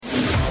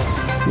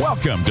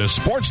Welcome to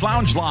Sports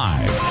Lounge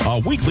Live, a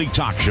weekly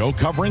talk show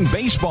covering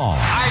baseball.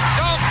 I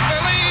don't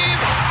believe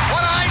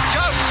what I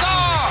just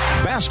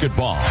saw.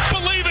 Basketball.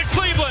 Believe it,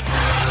 Cleveland.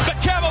 The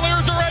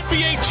Cavaliers are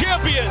NBA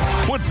champions.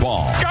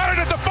 Football. Got it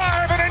at the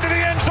 5 and into the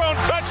end zone.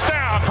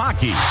 Touchdown.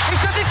 Hockey.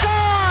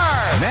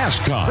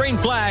 NASCAR. Green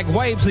flag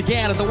waves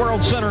again at the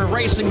World Center of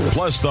Racing.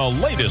 Plus the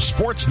latest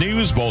sports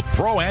news, both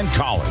pro and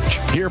college.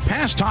 Hear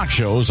past talk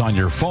shows on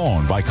your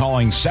phone by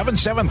calling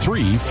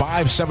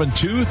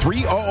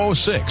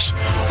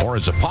 773-572-3006 or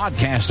as a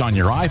podcast on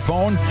your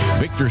iPhone,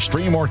 Victor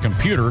Stream or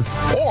computer,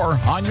 or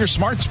on your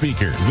smart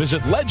speaker.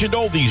 Visit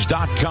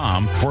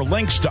legendoldies.com for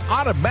links to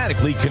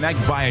automatically connect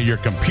via your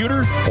computer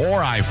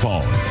or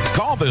iPhone.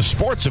 Call the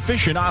sports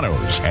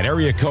aficionados at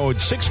area code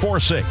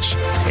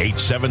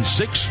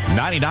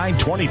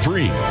 646-876-9923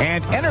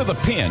 and enter the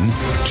PIN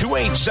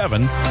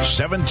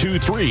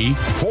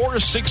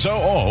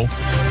 287-723-4600,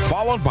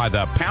 followed by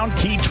the pound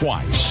key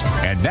twice.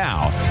 And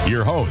now,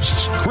 your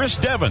hosts, Chris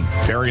Devon,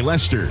 Perry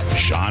Lester,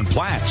 Sean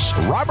Platts,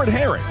 Robert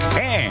Herrick,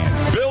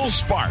 and Bill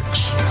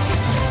Sparks.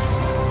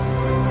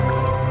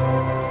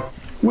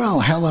 Well,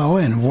 hello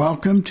and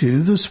welcome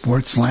to the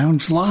Sports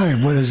Lounge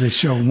Live. What is it,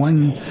 show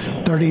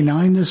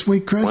 139 this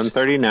week, Chris?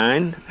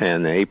 139,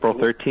 and April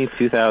 13th,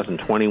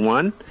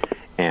 2021.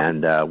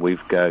 And we're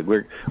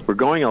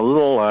going a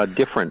little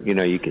different. You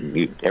know,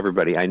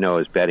 everybody I know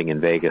is betting in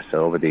Vegas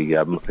over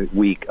the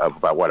week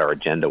about what our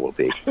agenda will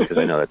be, because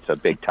I know that's a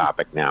big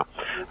topic now.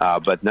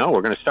 But no,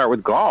 we're going to start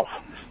with golf,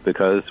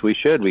 because we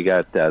should. We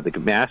got the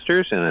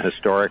Masters and a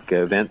historic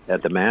event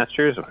at the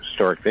Masters, a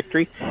historic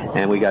victory,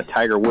 and we got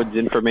Tiger Woods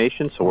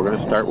information. So we're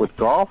going to start with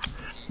golf.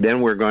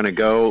 Then we're going to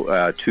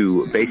go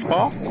to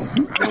baseball.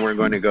 Then we're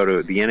going to go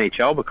to the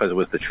NHL because it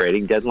was the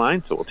trading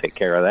deadline, so we'll take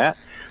care of that.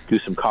 Do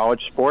some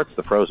college sports.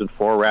 The Frozen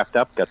Four wrapped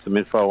up. Got some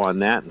info on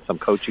that and some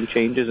coaching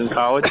changes in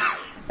college.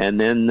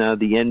 And then the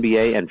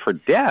NBA. And for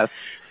deaths,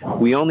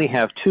 we only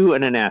have 2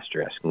 and an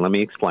asterisk. And let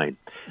me explain.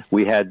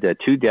 We had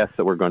 2 deaths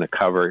that we're going to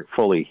cover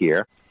fully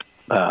here.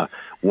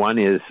 One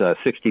is a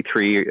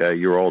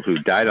 63-year-old who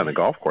died on the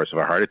golf course of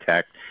a heart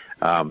attack.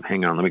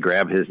 Hang on, let me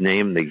grab his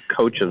name. The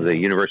coach of the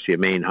University of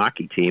Maine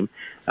hockey team.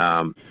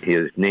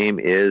 His name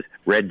is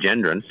Red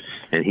Gendron,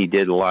 and he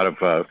did a lot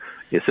of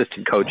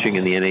assistant coaching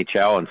in the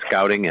NHL and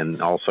scouting,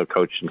 and also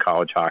coached in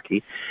college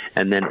hockey.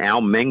 And then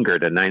Al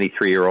Mengert, a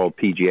 93-year-old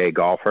PGA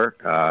golfer,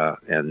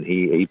 and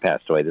he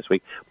passed away this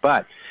week.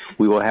 But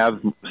we will have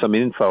some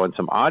info and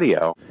some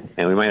audio,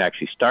 and we might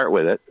actually start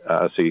with it,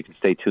 so you can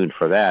stay tuned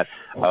for that,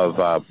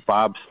 of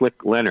Bob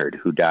Slick Leonard,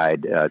 who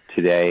died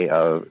today,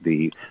 of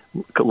the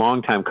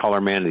longtime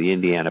color man of the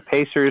Indiana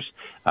Pacers.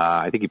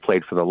 I think he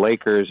played for the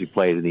Lakers. He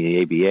played in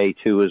the ABA,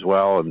 too, as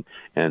well,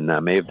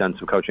 and may have done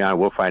some coaching on it.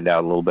 We'll find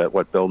out a little bit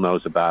what Bill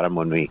knows about him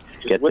when we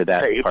get to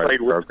that part of the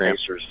program.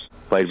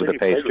 Played with the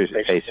Pacers.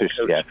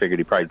 Yeah, I figured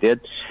he probably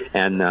did.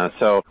 And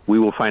so we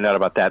will find out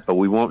about that, but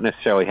we won't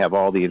necessarily have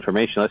all the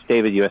information. Unless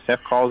David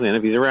USF calls in.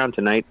 If he's around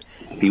tonight,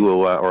 he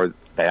will, or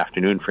the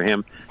afternoon for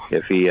him,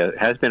 if he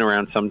has been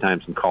around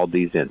sometimes and called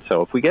these in.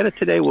 So if we get it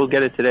today, we'll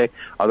get it today.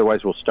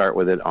 Otherwise, we'll start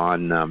with it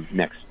on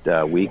next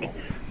week.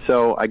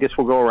 So I guess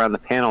we'll go around the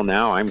panel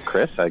now. I'm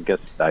Chris. I guess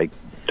I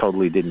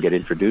totally didn't get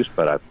introduced,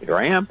 but here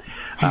I am.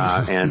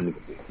 And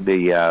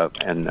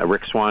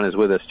Rick Swan is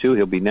with us too.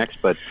 He'll be next.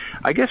 But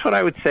I guess what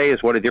I would say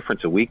is what a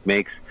difference a week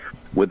makes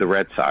with the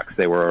Red Sox.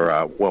 They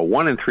were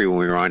 1-3 when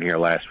we were on here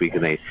last week,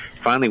 and they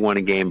finally won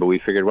a game. But we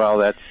figured, well,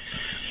 that's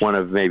one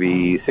of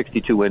maybe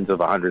 62 wins of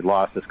 100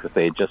 losses, because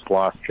they had just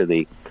lost to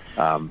the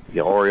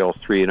Orioles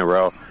 3 in a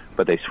row.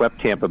 But they swept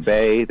Tampa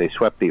Bay, they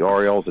swept the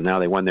Orioles, and now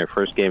they won their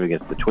first game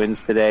against the Twins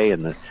today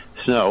in the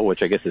snow,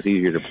 which I guess is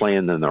easier to play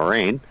in than the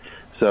rain.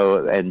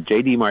 So, and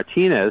J.D.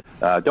 Martinez,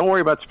 don't worry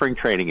about spring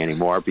training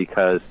anymore,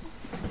 because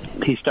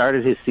he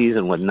started his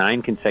season with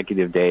 9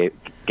 consecutive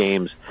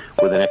games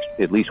with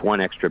at least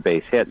 1 extra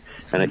base hit.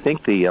 And I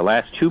think the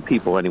last 2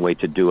 people, anyway,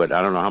 to do it,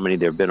 I don't know how many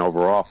there have been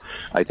overall.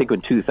 I think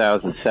in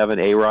 2007,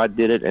 A-Rod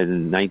did it, and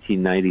in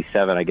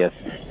 1997, I guess,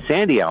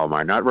 Sandy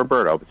Alomar, not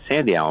Roberto, but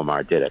Sandy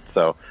Alomar did it.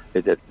 So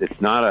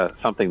it's not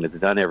something that's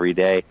done every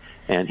day.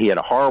 And he had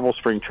a horrible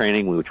spring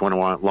training, which went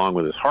along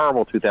with his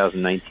horrible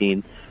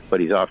 2019, but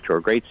he's off to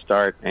a great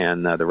start,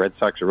 and the Red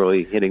Sox are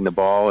really hitting the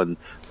ball, and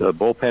the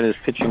bullpen is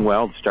pitching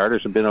well. The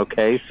starters have been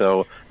okay,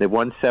 so they've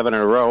won 7 in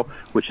a row,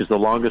 which is the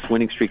longest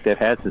winning streak they've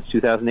had since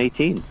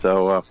 2018.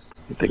 So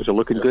things are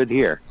looking good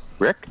here.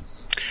 Rick?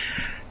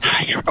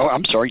 Oh,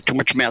 I'm sorry. Too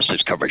much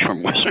Masters coverage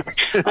from Western.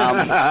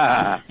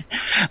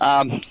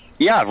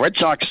 Yeah, Red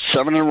Sox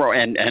 7 in a row,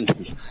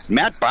 and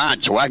Matt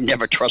Barnes, who I've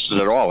never trusted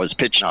at all, has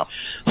pitched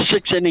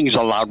 6 innings,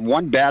 allowed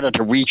 1 batter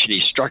to reach, and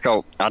he struck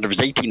out of his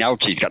 18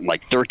 outs. He's gotten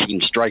like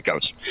 13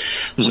 strikeouts,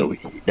 so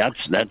that's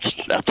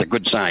a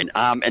good sign.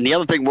 And the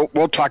other thing,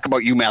 we'll talk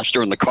about UMass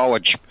in the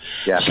college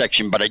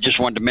section, but I just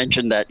wanted to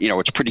mention that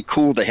it's pretty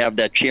cool to have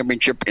that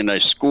championship in a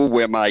school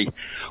where my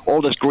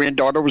oldest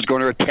granddaughter was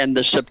going to attend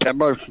this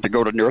September to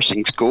go to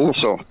nursing school.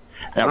 So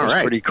That was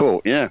pretty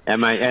cool. Yeah.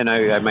 And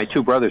my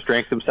two brothers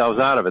drank themselves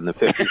out of it in the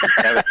 50s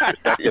and 70s,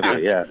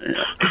 respectively. Yeah.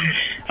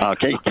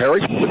 Okay,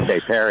 Perry. Okay,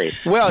 Perry.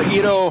 Well,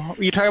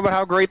 you talk about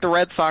how great the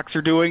Red Sox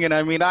are doing, and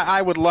I mean,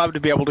 I would love to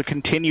be able to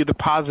continue the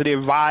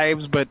positive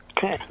vibes, but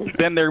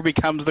then there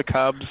becomes the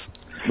Cubs.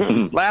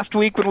 Last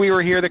week when we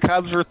were here, the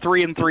Cubs were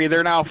 3-3.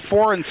 They're now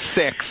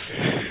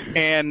 4-6,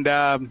 and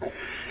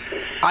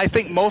I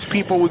think most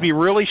people would be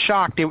really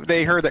shocked if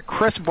they heard that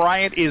Chris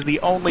Bryant is the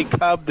only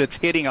Cub that's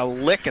hitting a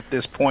lick at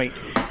this point.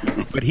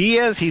 But he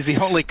is. He's the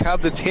only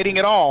Cub that's hitting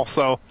it all.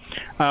 So,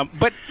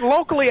 but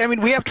locally, I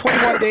mean, we have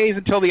 21 days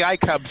until the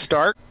iCubs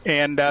start,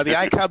 and the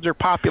iCubs are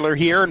popular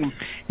here, and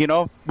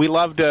we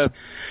love to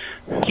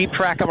keep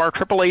track of our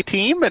AAA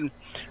team and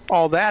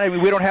all that. I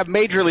mean, we don't have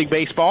Major League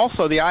Baseball,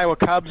 so the Iowa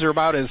Cubs are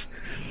about as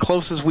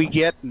close as we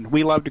get, and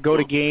we love to go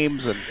to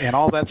games and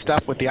all that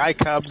stuff with the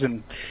iCubs.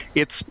 And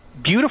it's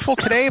beautiful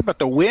today, but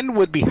the wind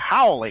would be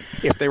howling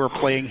if they were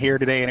playing here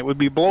today, and it would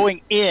be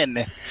blowing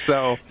in.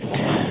 So,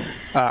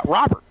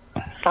 Robert.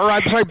 Or,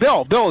 I'm sorry,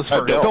 Bill. Bill is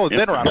first. Bill has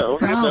been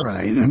Robert. All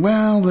right.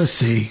 Well, let's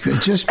see.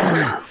 It's just been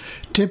a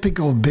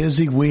typical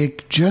busy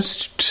week,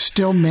 just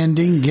still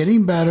mending,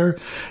 getting better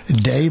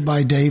day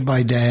by day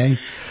by day.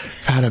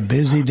 I've had a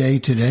busy day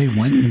today.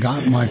 Went and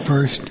got my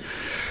first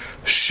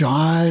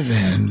shot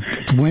and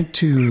went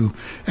to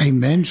a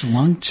men's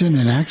luncheon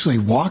and actually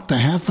walked a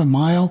half a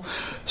mile.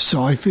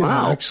 So I feel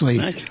actually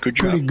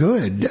pretty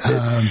good.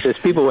 There's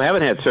people who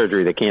haven't had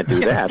surgery that can't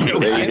do that. So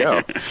there you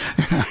go.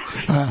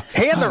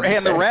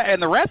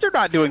 And the Reds are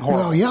not doing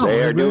horrible. Well, yeah,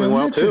 they are doing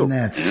well too.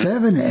 That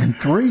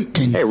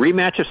 7-3. Hey,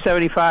 rematch of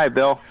 75,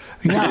 Bill.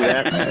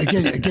 Yeah,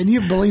 can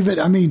you believe it?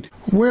 I mean,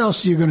 where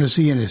else are you going to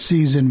see in a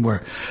season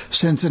where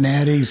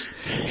Cincinnati's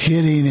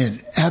hitting at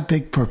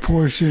epic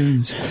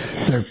proportions,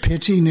 their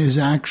pitching is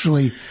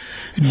actually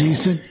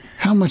decent?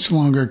 How much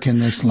longer can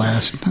this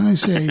last? I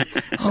say,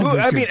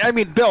 I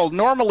mean, Bill.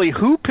 Normally,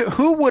 who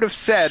would have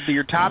said that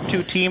your top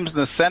two teams in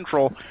the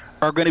Central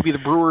are going to be the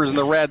Brewers and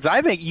the Reds?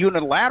 I think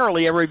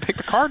unilaterally everybody picked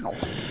the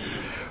Cardinals.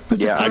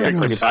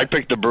 I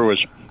picked the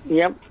Brewers.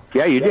 Yep.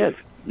 Yeah, you did.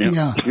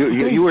 Yeah.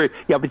 You were,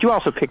 but you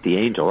also picked the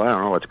Angels. I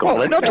don't know what's going on.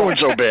 They're not doing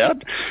so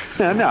bad.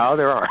 No,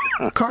 there are.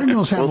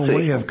 Cardinals have a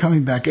way of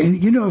coming back.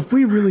 And, if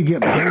we really get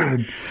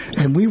bored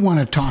and we want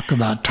to talk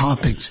about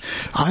topics,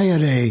 I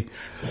had a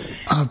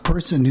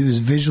person who is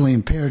visually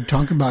impaired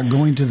talk about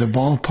going to the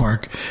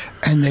ballpark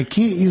and they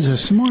can't use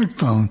a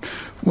smartphone.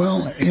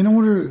 Well, in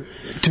order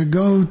to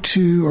go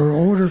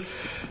to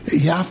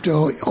you have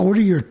to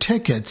order your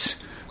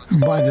tickets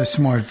by the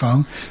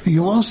smartphone.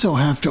 You also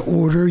have to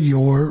order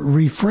your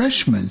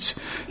refreshments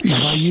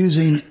by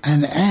using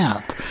an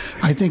app.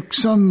 I think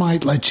some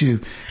might let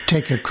you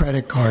take a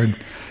credit card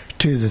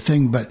to the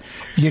thing, but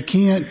you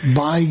can't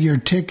buy your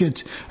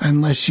tickets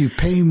unless you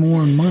pay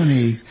more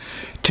money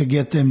to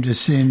get them to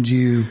send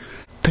you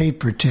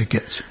paper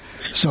tickets.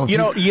 So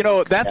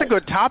that's a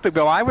good topic,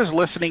 Bill. I was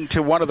listening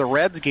to one of the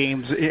Reds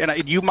games,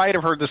 and you might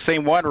have heard the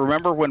same one.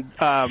 Remember when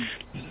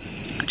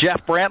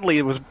Jeff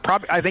Brantley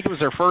I think it was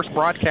their first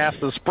broadcast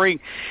of the spring.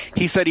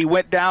 He said he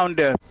went down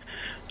to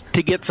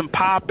get some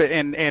pop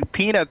and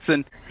peanuts,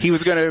 and he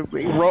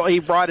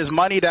brought his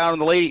money down,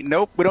 and the lady,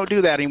 nope, we don't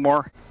do that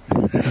anymore.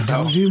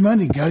 Don't do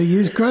money. Got to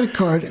use credit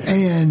card.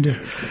 And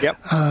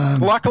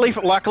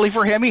luckily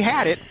for him, he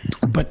had it.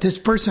 But this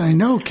person I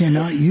know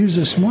cannot use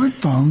a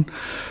smartphone,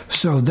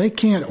 so they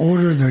can't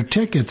order their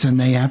tickets, and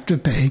they have to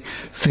pay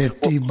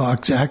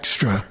 $50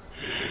 extra.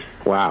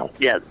 Wow.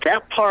 Yeah,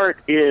 that part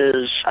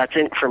is, I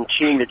think, from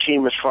team to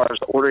team as far as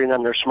ordering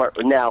on their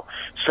smartphone. Now,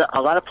 so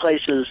a lot of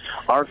places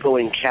are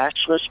going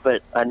cashless,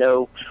 but I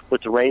know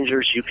with the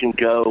Rangers you can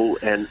go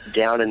and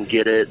down and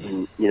get it,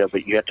 and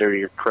but you have to have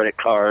your credit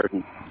card.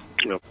 And,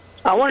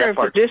 I wonder if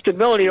the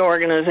disability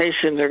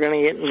organizations are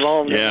going to get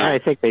involved in that. I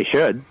think they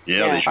should.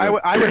 Yeah, they should.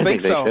 I would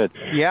think so. Should.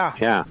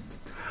 Yeah.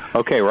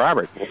 Okay,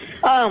 Robert.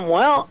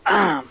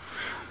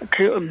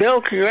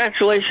 Bill,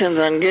 congratulations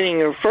on getting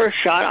your first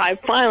shot. I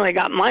finally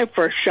got my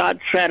first shot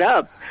set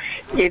up.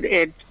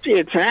 It's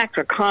an act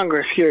of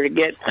Congress here to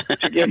get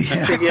that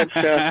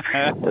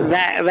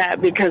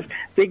because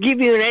they give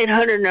you an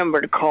 800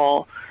 number to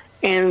call,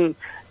 and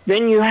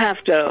then you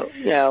have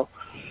to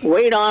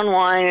wait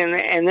online,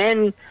 and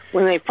then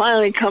when they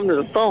finally come to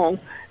the phone,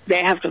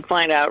 they have to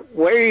find out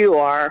where you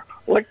are,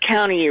 what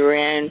county you're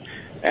in.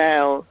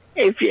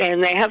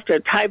 And they have to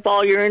type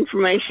all your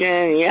information,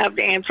 and you have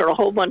to answer a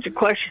whole bunch of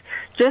questions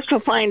just to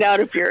find out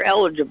if you're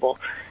eligible.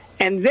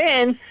 And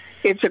then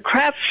it's a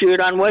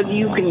crapshoot on whether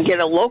you can get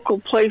a local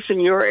place in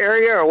your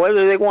area or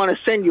whether they want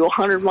to send you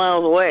 100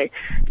 miles away.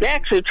 They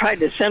actually tried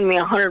to send me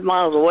 100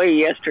 miles away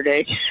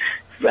yesterday,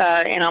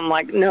 and I'm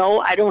like, no,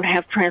 I don't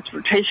have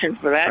transportation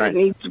for that. Right. It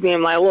needs to be in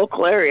my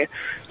local area.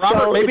 Robert,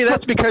 so maybe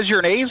that's because you're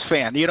an A's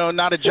fan,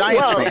 not a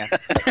Giants fan.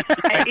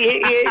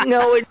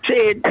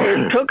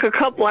 It took a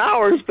couple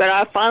hours, but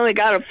I finally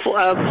got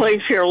a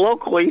place here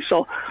locally,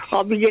 so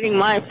I'll be getting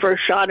my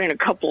first shot in a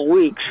couple of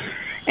weeks.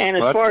 And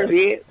as far as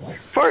the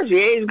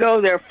A's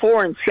go, they're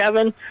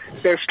 4-7.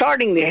 They're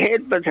starting to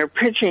hit, but their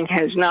pitching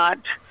has not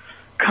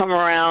come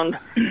around,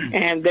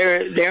 and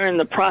they're in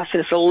the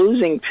process of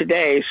losing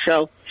today.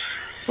 So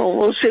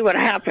we'll see what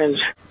happens.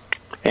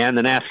 And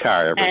the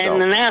NASCAR.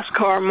 And the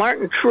NASCAR,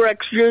 Martin Truex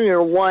Jr.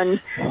 won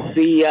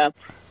the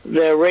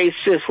race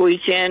this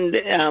weekend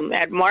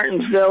at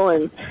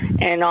Martinsville,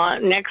 and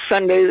on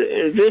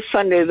this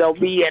Sunday they'll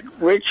be at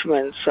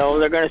Richmond, so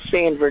they're going to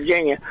stay in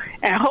Virginia,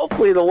 and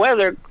hopefully the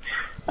weather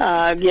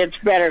gets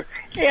better.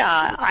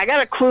 Yeah, I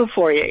got a clue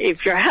for you.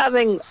 If you're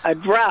having a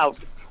drought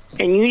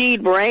and you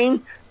need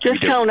rain,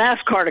 just tell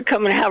NASCAR to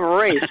come and have a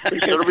race.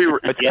 We're going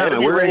to get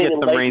some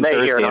rain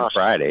Thursday and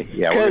Friday.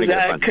 Yeah, we're going to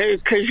get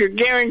because you're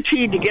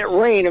guaranteed to get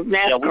rain if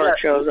NASCAR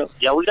shows up.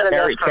 Yeah, we got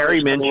a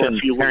Terry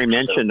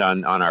mentioned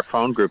on our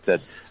phone group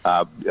that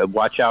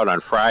watch out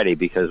on Friday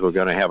because we're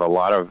going to have a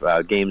lot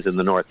of games in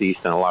the Northeast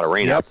and a lot of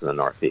rain out in the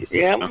Northeast.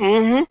 Yep.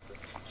 Mm-hmm.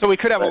 So we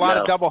could have a lot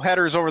of double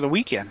headers over the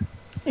weekend.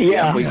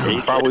 Yeah, we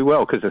probably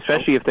will, because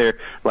especially if they're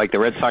like the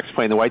Red Sox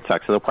playing the White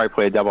Sox, so they'll probably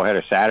play a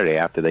doubleheader Saturday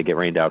after they get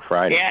rained out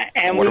Friday. Yeah,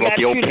 and what about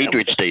the old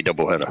Patriots Day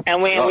doubleheader?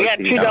 And we got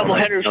two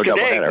doubleheaders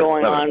today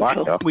going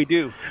on. We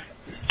do.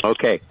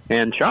 Okay,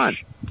 and Sean.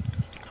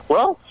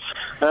 Well,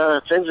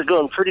 things are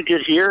going pretty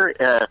good here.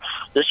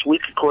 This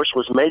week, of course,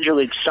 was Major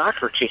League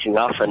Soccer kicking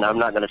off, and I'm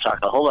not going to talk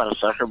a whole lot of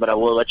soccer, but I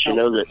will let you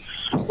know that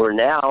we're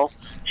now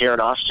here in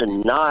Austin,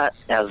 not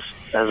as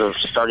of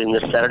starting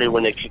this Saturday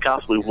when they kick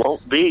off. We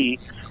won't be.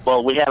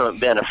 Well, we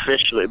haven't been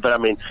officially, but I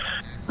mean,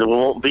 there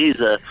won't be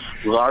the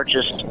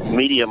largest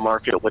media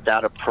market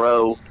without a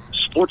pro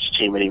sports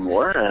team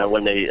anymore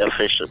when they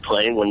officially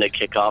play, when they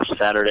kick off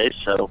Saturday.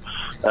 So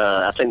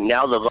I think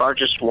now the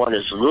largest one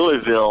is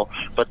Louisville,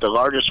 but the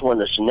largest one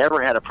that's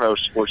never had a pro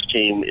sports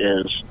team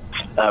is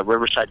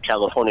Riverside,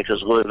 California,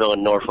 because Louisville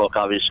and Norfolk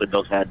obviously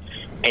both had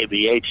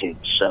ABA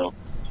teams. So,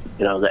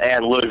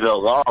 and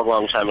Louisville a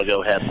long time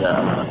ago had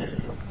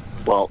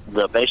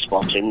the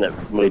baseball team that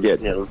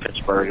moved,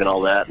 Pittsburgh and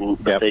all that, and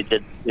but they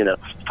did,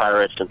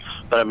 Pirates,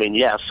 but I mean,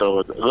 so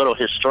a little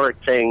historic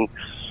thing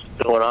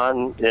going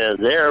on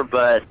there.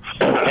 But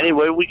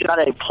anyway, we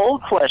got a poll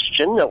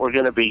question that we're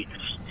going to be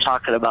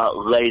talking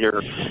about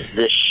later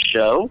this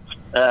show,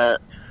 and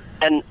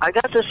I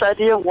got this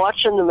idea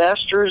watching the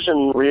Masters,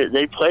 and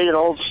they played an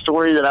old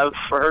story that I've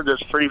heard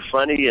that's pretty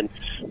funny, and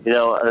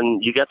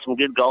and you got some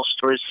good golf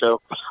stories.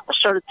 So I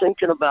started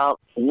thinking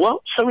about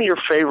what some of your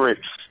favorite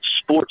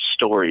sports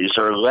stories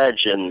or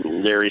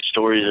legendary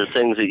stories or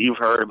things that you've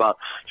heard about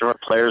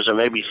different players, or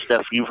maybe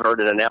stuff you've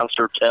heard an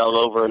announcer tell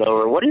over and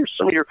over. What are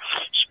some of your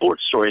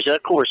sports stories? And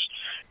of course,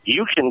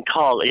 you can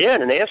call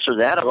in and answer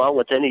that along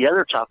with any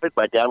other topic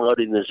by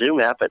downloading the Zoom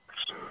app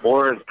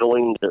or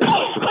going to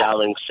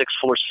dialing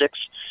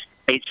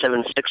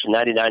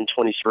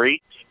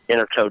 646-876-9923.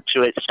 Enter code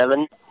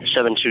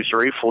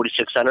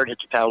 287-723-4600. Hit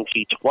the pound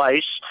key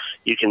twice.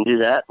 You can do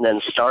that, and then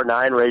star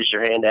 9, raise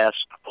your hand, ask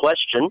a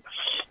question.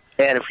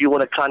 And if you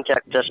want to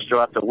contact us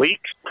throughout the week,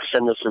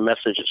 send us a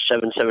message at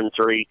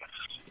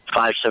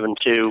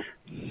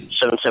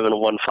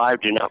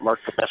 773-572-7715. Do not mark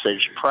the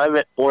message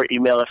private, or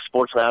email us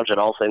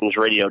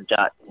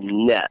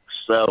sportslounge@allthingsradio.net.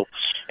 So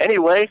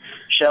anyway,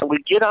 shall we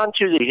get on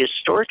to the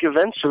historic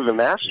events of the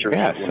Masters?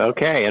 Yes,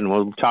 okay, and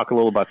we'll talk a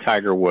little about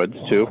Tiger Woods,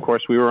 too. Of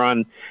course, we were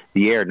on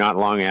the air not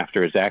long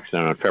after his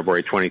accident on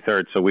February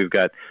 23rd, so we've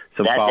got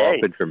some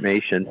follow-up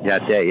information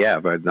that day,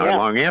 but not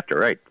long after,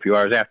 right, a few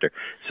hours after.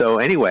 So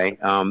anyway,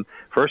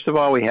 first of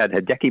all, we had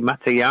Hideki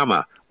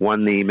Matsuyama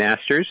won the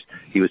Masters.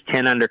 He was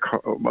 10 under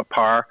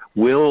par.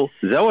 Will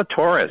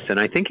Zalatoris, and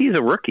I think he's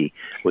a rookie,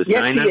 was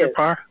 9 under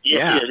par.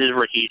 Yes, he is. He's a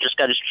rookie. He just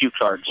got his cue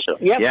card. So.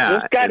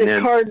 Just got his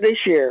card this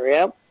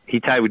year, He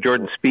tied with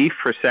Jordan Spieth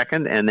for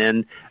second, and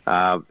then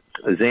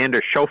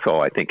Xander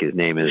Schauffele, I think his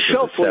name is.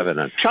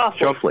 Schauffele.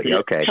 Schauffele,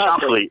 okay.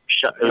 Schauffele,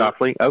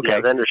 okay.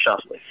 Yeah, Xander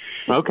Schauffele.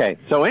 Okay,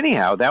 so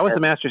anyhow, that was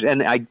the Masters,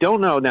 and I don't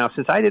know now,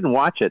 since I didn't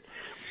watch it,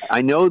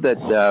 I know that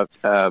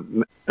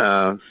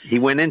he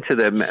went into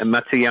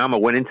Matsuyama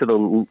went into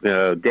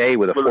the day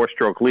with a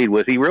 4-stroke lead.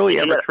 Was he really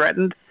ever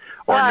threatened?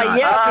 Or not?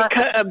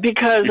 Yeah,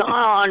 because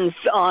on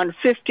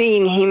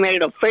 15 he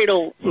made a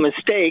fatal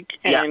mistake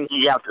and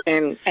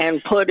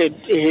put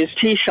his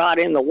tee shot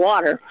in the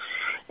water.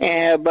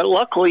 But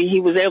luckily he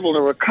was able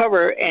to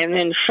recover, and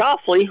then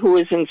Schauffele, who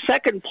was in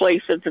second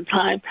place at the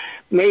time,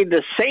 made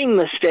the same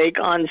mistake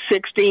on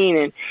 16,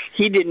 and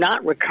he did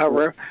not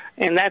recover,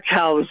 and that's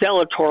how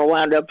Zalator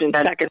wound up in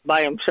second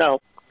by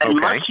himself. And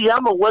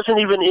Matsuyama wasn't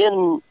even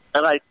in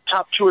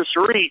top 2 or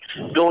 3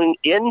 going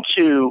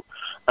into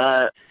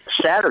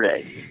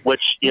Saturday,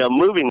 which,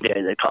 moving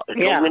day, they call it.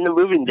 Going into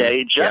moving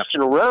day, Justin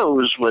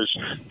Rose was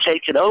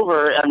taken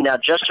over, and now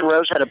Justin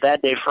Rose had a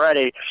bad day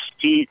Friday.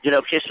 He,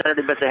 kissed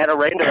Saturday, but they had a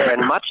rain delay,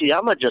 and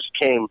Matsuyama just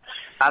came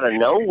out of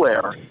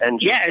nowhere.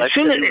 And as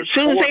soon as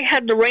they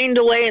had the rain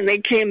delay and they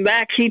came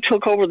back, he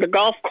took over the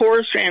golf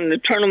course, and the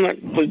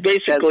tournament was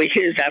basically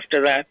his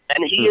after that.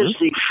 And he is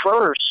the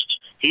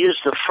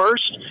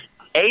first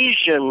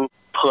Asian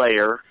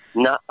player,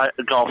 not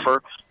a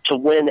golfer, to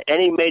win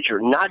any major,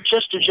 not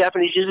just a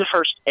Japanese. He's the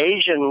first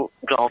Asian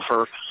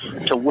golfer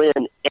to win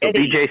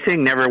any. Vijay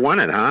Singh never won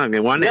it, huh? He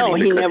won no,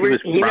 it. He never won.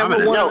 He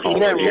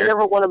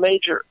never won a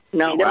major.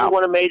 No, he never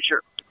won a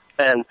major.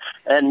 And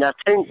I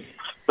think,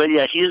 but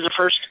yeah, he's the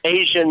first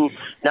Asian.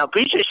 Now,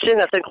 Vijay Singh,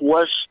 I think,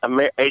 was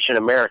Asian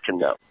American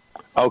though.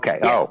 Okay.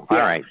 Yeah. Oh, all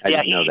right. I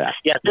didn't know that.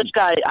 Yeah, this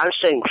guy, I'm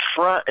saying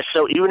front.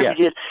 So even if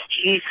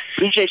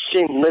Vijay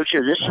Singh lived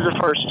here. This is the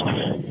first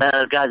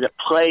guy that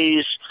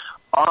plays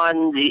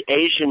on the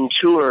Asian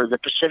tour, the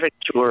Pacific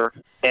tour,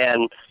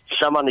 and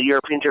some on the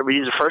European tour. But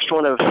he's the first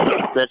one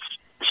that's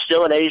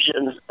still an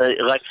Asian.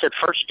 Like I said,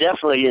 first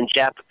definitely in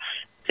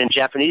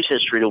Japanese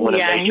history to win a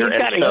major.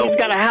 He's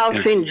got a house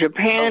in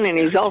Japan, and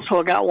he's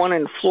also got one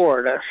in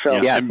Florida. So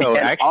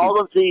all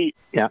of the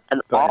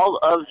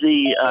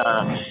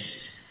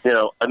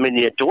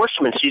the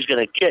endorsements he's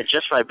going to get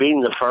just by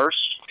being the first.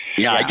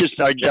 Yeah, that's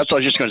what I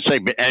was just going to say.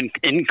 And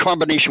in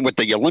combination with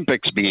the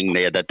Olympics being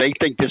there, that they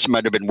think this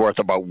might have been worth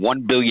about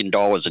 $1 billion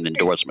in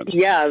endorsements.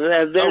 Yeah,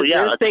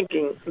 they're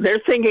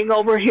thinking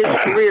over his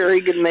career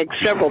he could make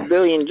several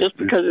billion just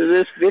because of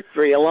this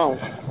victory alone.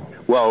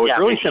 Well, it's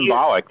really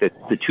symbolic that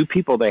the two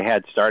people they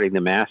had starting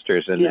the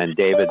Masters, and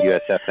David,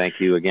 USF, thank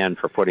you again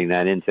for putting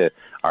that into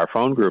our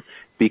phone group,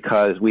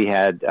 because we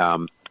had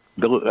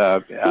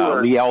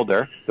Lee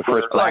Elder, the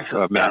first black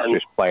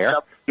Masters player.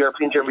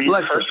 European Tour,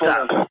 the first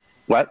one.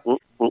 What? Go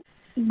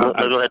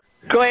ahead.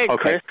 Go ahead,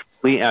 okay. Chris.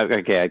 I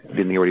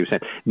didn't hear what he was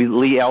saying.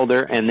 Lee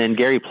Elder, and then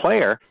Gary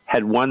Player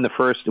was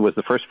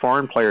the first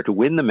foreign player to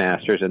win the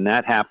Masters, and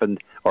that happened,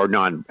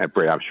 I'm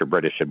sure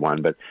British had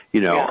won, but,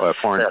 a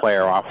foreign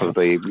player off of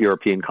the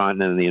European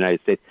continent in the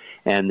United States.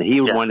 And he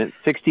won it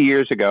 60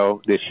 years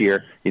ago this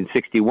year in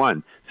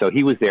 61. So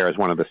he was there as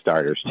one of the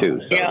starters,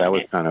 too. So that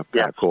was kind of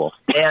cool.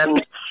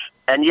 And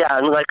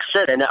like I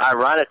said, and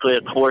ironically,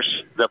 of course,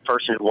 the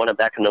person who won it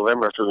back in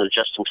November was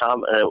Justin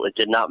Thomas, and it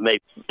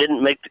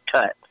didn't make the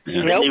cut.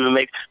 Didn't even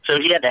make. So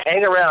he had to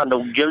hang around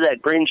to give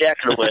that green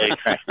jacket away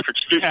for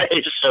 2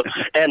 days. So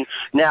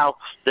now,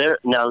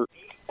 it's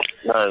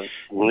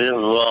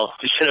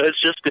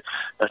just.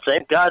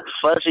 Thank God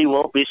Fuzzy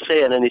won't be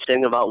saying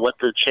anything about what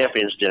the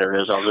Champions Dinner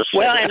is on this.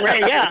 Well,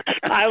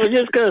 I was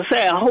just going to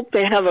say, I hope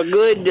they have a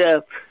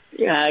good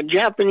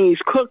Japanese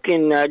cook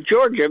in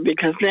Georgia,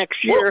 because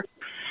next year.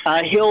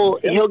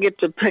 He'll get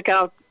to pick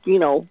out, I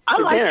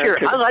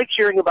like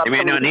hearing about. You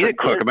may not need a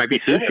cook; it might be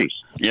sushi.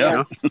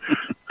 Yeah.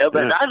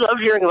 But I love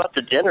hearing about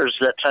the dinners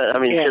that time. I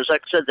mean, because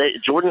like I said,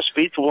 Jordan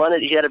Spieth won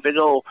it. He had a big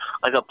old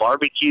a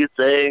barbecue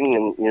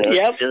thing, and he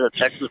did a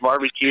Texas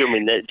barbecue. I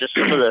mean, just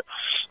some of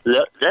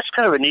that's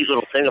kind of a neat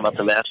little thing about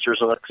the Masters.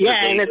 And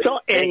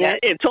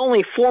it's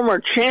only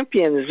former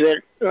champions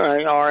that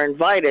are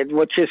invited,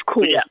 which is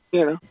cool. Yeah,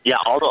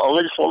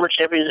 only the former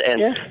champions,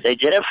 and they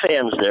did have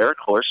fans there. Of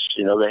course,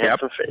 they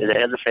had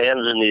the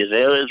fans, and the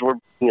azaleas were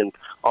and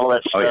all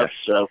that stuff.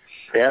 So.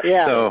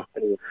 Yeah.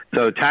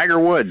 So Tiger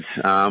Woods,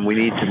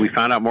 we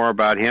found out more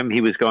about him.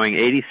 He was going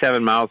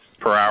 87 miles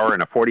per hour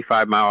in a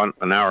 45 mile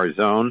an hour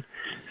zone.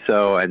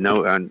 So and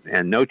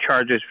no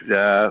charges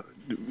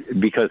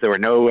because there were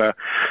no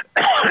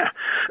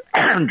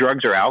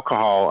drugs or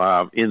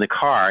alcohol in the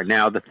car.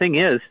 Now the thing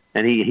is,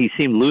 and he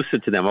seemed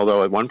lucid to them.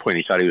 Although at one point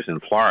he thought he was in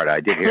Florida. I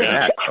did hear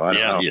that. So I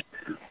don't know.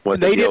 What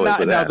they did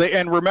not.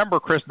 And remember,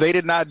 Chris, they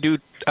did not do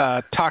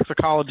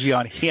toxicology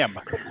on him.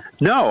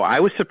 No, I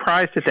was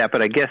surprised at that,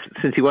 but I guess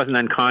since he wasn't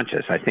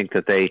unconscious, I think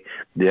that they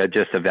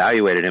just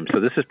evaluated him. So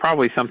this is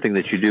probably something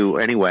that you do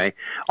anyway.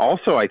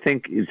 Also, I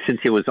think since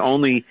it was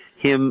only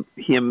him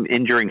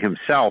injuring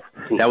himself,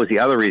 that was the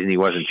other reason he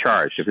wasn't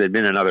charged. If there had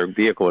been another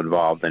vehicle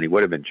involved, then he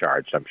would have been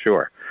charged, I'm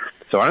sure.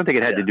 So I don't think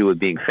it had to do with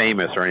being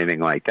famous or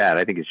anything like that.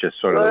 I think it's just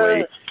sort of the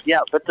way...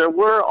 Yeah, but there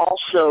were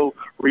also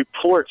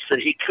reports that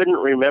he couldn't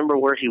remember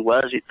where he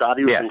was. He thought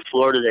he was in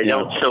Florida. They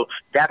don't. So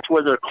that's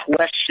where they're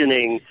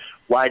questioning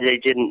why they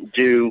didn't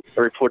do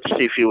a report to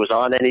see if he was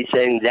on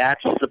anything.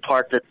 That's the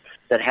part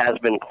that has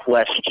been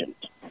questioned.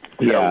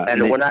 Yeah,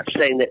 and we're not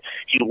saying that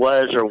he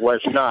was or was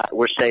not.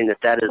 We're saying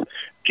that is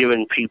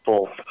giving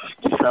people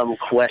some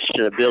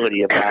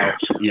questionability about.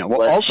 Yeah.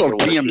 Well, also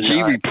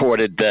TMZ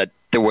reported that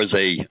there was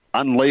a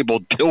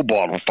unlabeled pill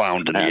bottle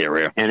found in the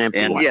area, and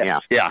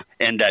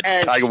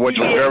that Tiger Woods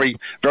was very,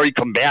 very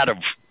combative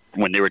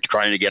when they were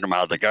trying to get him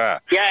out of the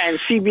car. Yeah, and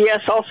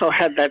CBS also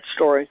had that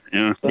story.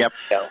 Yeah. Yep.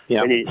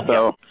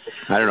 So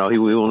I don't know. He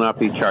will not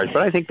be charged,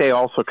 but I think they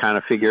also kind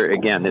of figure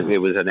again if it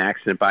was an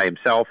accident by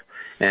himself.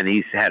 And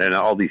he's had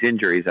all these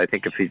injuries. I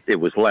think if it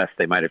was less,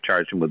 they might have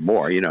charged him with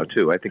more.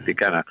 Too. I think they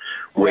kind of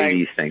weigh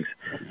these things.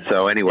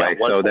 So anyway,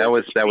 that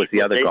was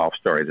the other golf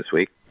story this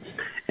week.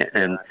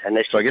 And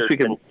so I guess we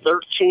can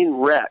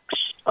 13 wrecks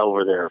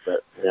over there,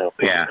 but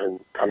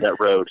on that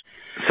road.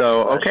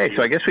 So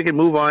so I guess we can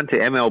move on to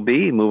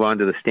MLB, move on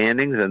to the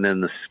standings, and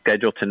then the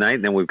schedule tonight.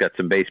 And then we've got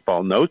some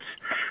baseball notes.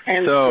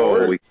 And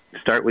so we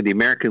start with the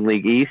American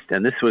League East,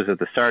 and this was at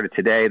the start of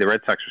today. The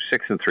Red Sox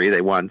were 6-3;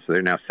 they won, so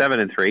they're now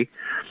 7-3.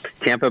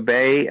 Tampa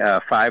Bay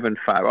 5-5.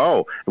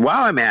 Oh,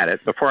 while I'm at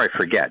it, before I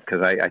forget,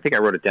 because I think I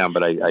wrote it down,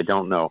 but I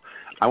don't know.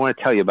 I want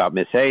to tell you about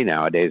Miss A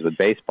nowadays with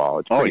baseball.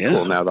 It's pretty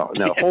cool. Now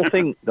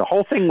the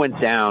whole thing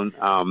went down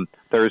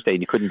Thursday,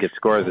 and you couldn't get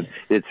scores.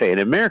 It'd say an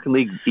American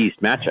League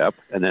East matchup,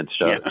 and then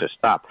just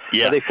stop.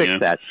 Yeah, so they fixed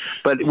that.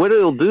 But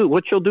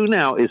what she'll do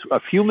now is a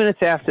few minutes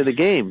after the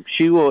game,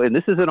 she will, and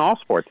this is in all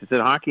sports, it's in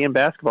hockey and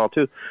basketball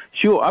too,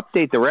 she will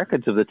update the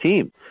records of the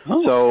team.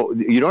 Oh. So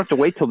you don't have to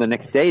wait till the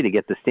next day to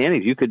get the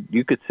standings. You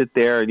could sit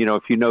there,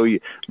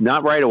 if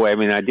not right away. I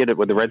mean, I did it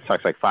with the Red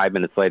Sox like 5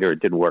 minutes later.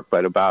 It didn't work,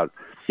 but about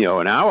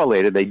an hour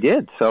later they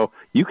did. So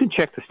you can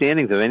check the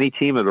standings of any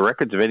team or the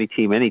records of any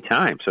team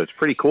anytime. So it's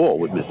pretty cool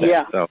with Miss A.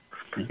 Yeah. So.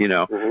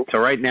 So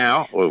right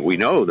now we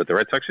know that the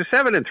Red Sox are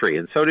 7-3,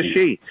 and so does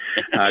she.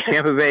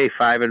 Tampa Bay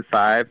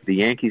 5-5. The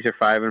Yankees are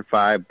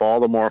 5-5.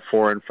 Baltimore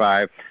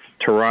 4-5.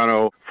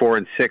 Toronto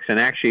 4-6. And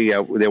actually,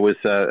 there was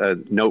a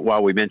note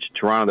while we mentioned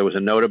Toronto. There was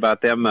a note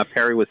about them.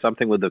 Perry, was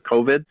something with the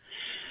COVID.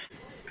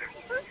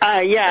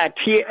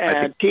 Teoscar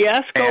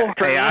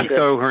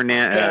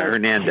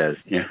Hernandez.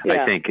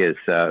 I think is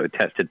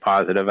tested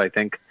positive. I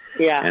think.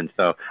 Yeah. And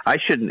so I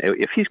shouldn't,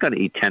 if he's going to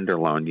eat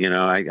tenderloin,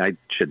 I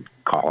should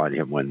call on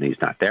him when he's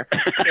not there.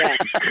 Yeah.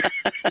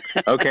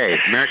 Okay,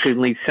 American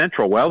League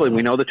Central. Well, and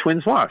we know the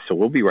Twins lost, so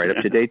we'll be right up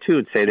to day 2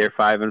 and say they're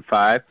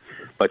 5-5.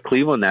 But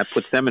Cleveland, that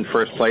puts them in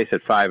first place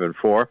at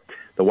 5-4.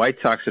 The White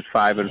Sox at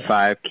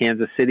 5-5.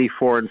 Kansas City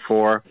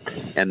 4-4,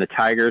 and the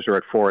Tigers are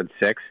at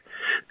 4-6.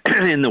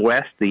 In the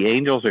West, the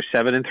Angels are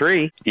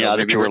 7-3. Yeah,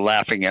 that you were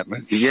laughing at me.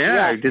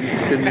 Yeah, I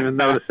didn't even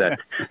notice that.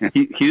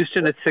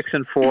 Houston at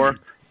 6-4.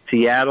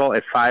 Seattle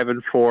at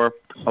 5-4,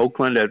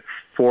 Oakland at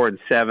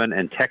 4-7,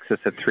 and Texas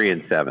at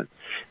 3-7.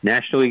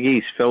 National League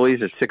East,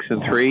 Phillies at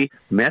 6-3,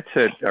 Mets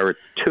are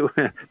 2.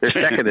 They're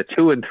second at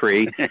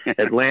 2-3.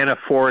 Atlanta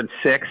 4-6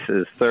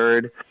 is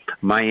third.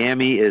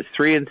 Miami is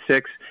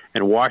 3-6,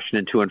 and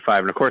Washington 2-5.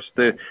 And of course,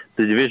 the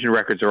division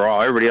records are all.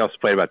 Everybody else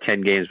played about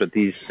 10 games, but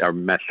these are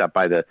messed up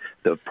by the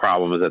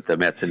problems that the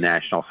Mets and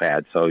Nationals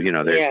had. So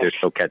they're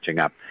still catching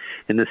up.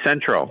 In the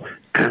Central,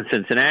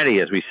 Cincinnati,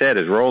 as we said,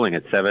 is rolling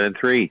at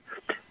 7-3.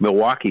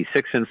 Milwaukee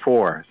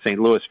 6-4. St.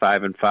 Louis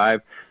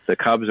 5-5. The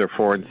Cubs are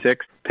 4-6.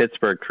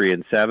 Pittsburgh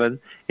 3-7.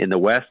 In the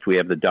West, we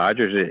have the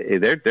Dodgers.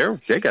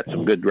 They got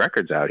some good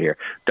records out here.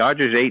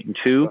 Dodgers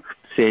 8-2.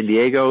 San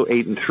Diego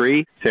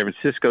 8-3. San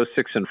Francisco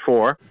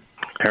 6-4.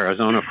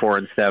 Arizona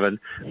 4-7.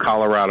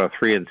 Colorado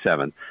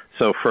 3-7.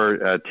 So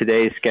for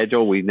today's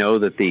schedule, we know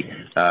that the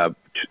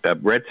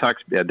Red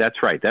Sox.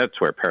 That's right. That's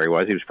where Perry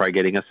was. He was probably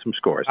getting us some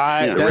scores.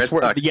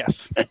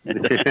 Yes.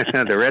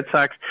 The Red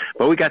Sox.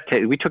 Well, we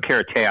took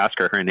care of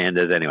Teoscar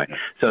Hernandez anyway.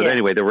 So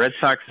anyway, the Red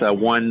Sox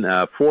won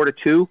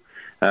 4-2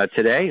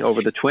 today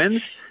over the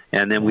Twins.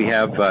 And then we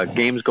have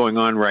games going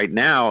on right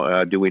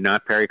now. Do we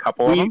not, Perry? A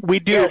couple of them? We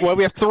do. Well,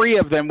 we have 3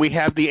 of them. We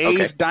have the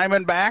A's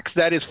Diamondbacks.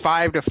 That is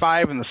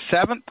 5-5 in the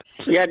 7th.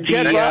 Yeah,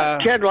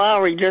 Jed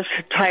Lowry just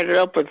tied it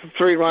up with a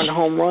 3-run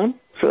home run.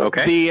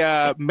 Okay.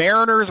 The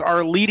Mariners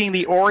are leading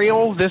the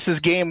Orioles. This is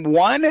game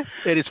 1.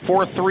 It is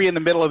 4-3 in the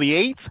middle of the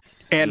 8th.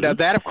 And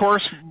that, of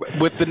course,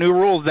 with the new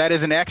rules, that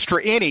is an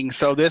extra inning.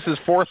 So this is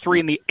 4-3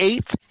 in the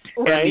 8th.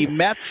 Right. And the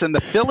Mets and the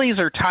Phillies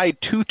are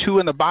tied 2-2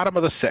 in the bottom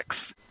of the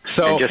 6th.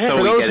 So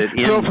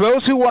for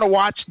those who want to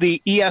watch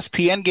the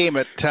ESPN game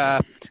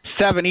at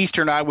 7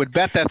 Eastern, I would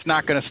bet that's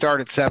not going to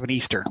start at 7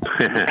 Eastern.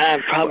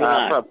 Probably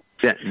not.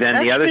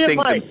 Then the other thing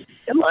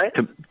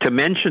to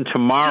mention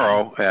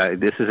tomorrow,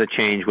 this is a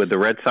change with the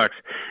Red Sox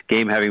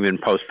game having been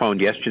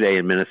postponed yesterday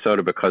in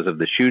Minnesota because of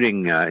the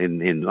shooting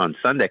on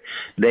Sunday.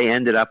 They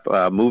ended up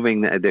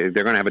moving. They're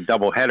going to have a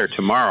doubleheader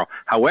tomorrow.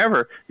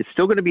 However, it's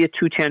still going to be at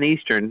 2:10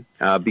 Eastern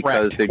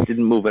because they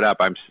didn't move it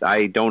up.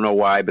 I don't know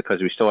why,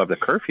 because we still have the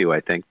curfew, I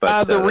think.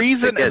 But the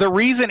reason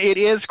it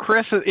is,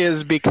 Chris,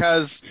 is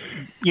because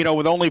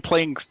with only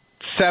playing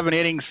 7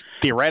 innings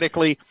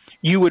theoretically,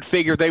 you would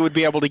figure they would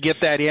be able to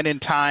get that in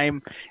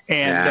time.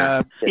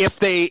 And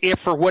if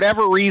for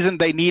whatever reason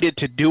they needed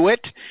to do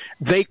it,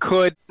 they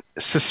could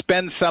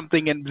suspend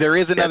something. And there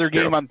is another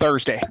game on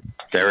Thursday.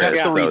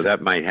 That's the reason.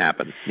 That might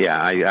happen.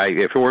 Yeah,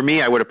 if it were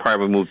me, I would have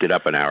probably moved it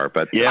up an hour.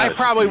 But I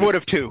probably would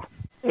have too.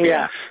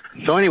 Yeah.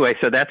 So anyway,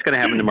 that's going to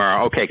happen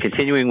tomorrow. Okay,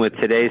 continuing with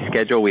today's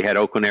schedule, we had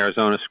Oakland,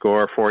 Arizona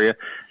score for you.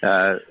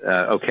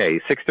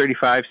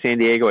 6:35 San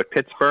Diego at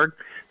Pittsburgh.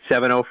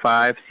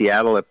 7:05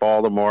 Seattle at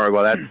Baltimore.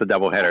 Well, that's the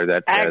doubleheader.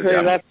 That's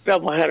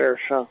doubleheader.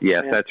 So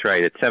yes, that's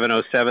right. At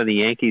 7:07 the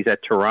Yankees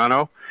at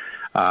Toronto.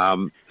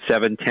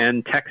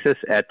 7:10 Texas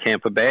at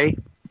Tampa Bay,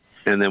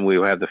 and then we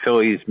will have the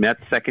Phillies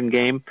Mets second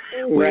game.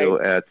 Right.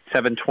 We'll at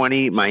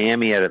 7:20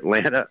 Miami at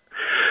Atlanta.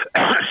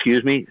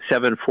 Excuse me.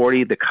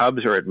 7:40 the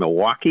Cubs are at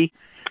Milwaukee.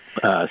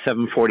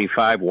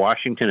 7:45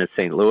 Washington at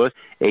St. Louis.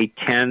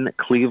 8:10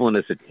 Cleveland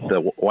is at the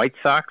White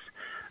Sox.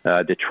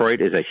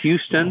 Detroit is at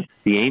Houston.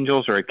 The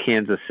Angels are at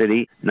Kansas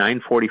City.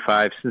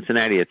 9:45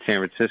 Cincinnati at San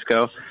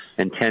Francisco,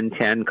 and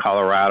 10:10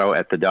 Colorado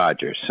at the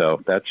Dodgers.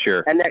 So that's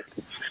your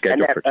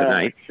schedule for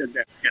tonight.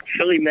 That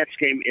Philly Mets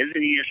game is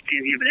an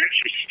ESPN game. It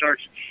actually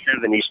starts at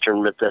 7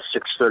 Eastern, but the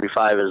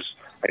 6:35 is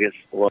I guess.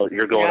 Well,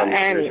 you're going on the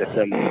Sirius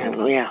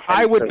XM.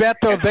 I would bet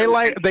though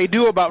they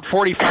do about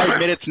 45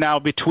 minutes now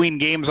between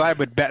games. I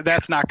would bet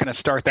that's not going to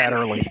start that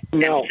early.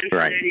 No,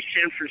 Cincinnati,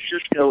 San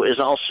Francisco is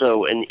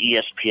also an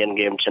ESPN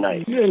game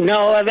tonight.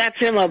 No, that's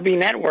MLB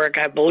Network,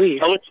 I believe.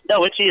 Oh, it's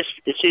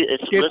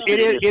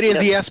It is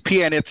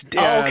ESPN. It's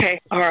okay,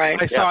 all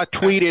right. I saw a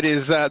tweet. It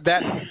is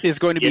that is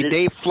going to be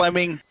Dave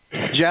Fleming,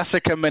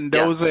 Jessica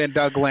Mendoza, and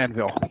Doug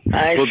Glanville.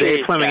 Will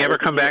Dave Fleming ever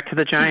come back to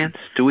the Giants?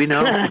 Do we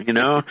know?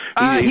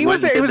 He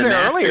was there. He was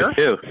there earlier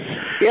too.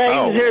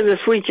 Yeah, he was there this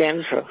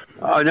weekend. So.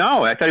 Oh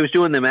no, I thought he was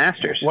doing the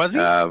Masters. Was he?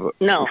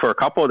 No. For a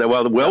couple of them.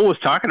 Well, Will was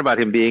talking about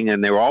him being,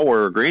 and they all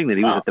were agreeing that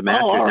he was at the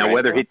Masters. Now,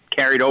 whether he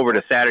carried over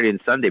to Saturday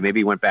and Sunday, maybe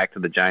he went back to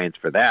the Giants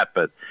for that,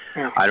 but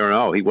I don't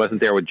know. He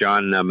wasn't there with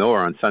John Miller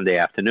on Sunday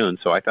afternoon,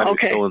 so I thought he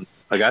was still in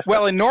Augusta.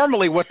 Well, and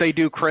normally what they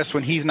do, Chris,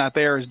 when he's not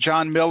there, is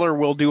John Miller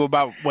will do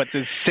about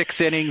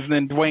 6 innings, and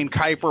then Dwayne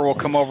Kuiper will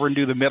come over and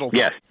do the middle.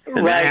 Yes,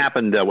 and that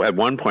happened at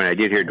one point. I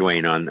did hear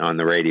Dwayne on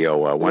the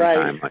radio one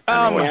time.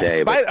 I don't know what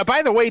day.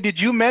 By the way,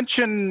 did you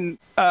mention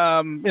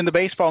in the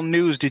baseball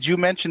news? Did you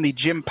mention the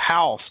Jim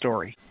Powell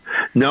story?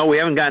 No, we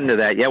haven't gotten to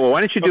that yet. Well,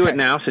 why don't you do it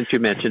now since you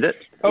mentioned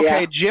it?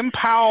 Okay, Jim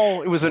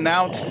Powell, it was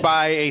announced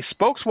by a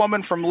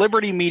spokeswoman from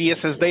Liberty Media,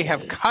 says they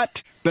have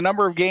cut the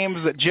number of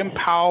games that Jim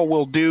Powell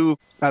will do.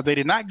 They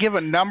did not give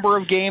a number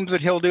of games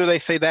that he'll do. They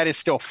say that is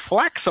still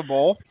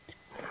flexible.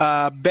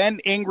 Ben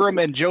Ingram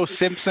and Joe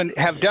Simpson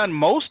have done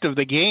most of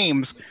the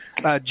games.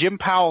 Jim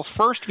Powell's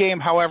first game,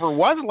 however,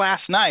 was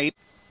last night.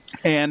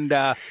 And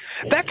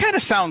that kind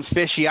of sounds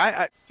fishy.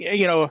 I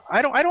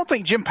don't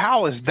think Jim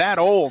Powell is that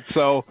old,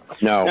 so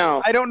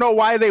no. I don't know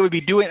why they would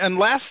be doing,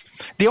 unless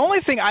the only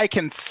thing I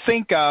can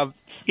think of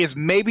is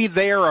maybe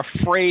they are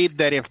afraid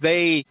that if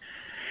they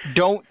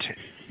don't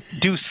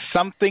do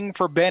something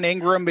for Ben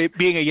Ingram,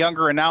 being a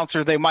younger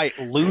announcer, they might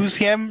lose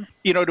him,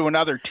 to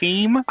another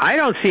team. I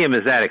don't see him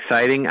as that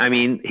exciting. I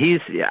mean,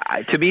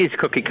 to me, he's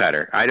cookie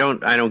cutter. I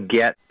don't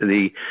get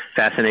the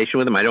fascination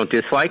with him. I don't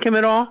dislike him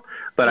at all.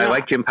 But I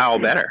like Jim Powell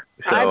better.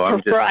 So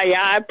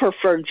I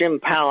prefer Jim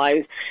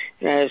Powell.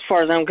 As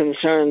far as I'm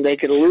concerned, they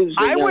could lose.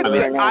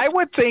 I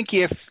would think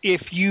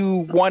if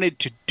you wanted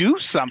to do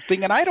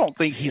something, and I don't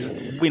think he's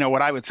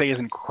what I would say is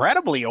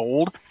incredibly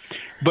old,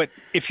 but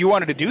if you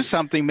wanted to do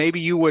something,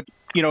 maybe you would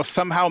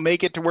somehow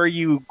make it to where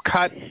you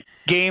cut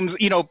games.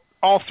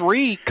 All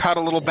three cut a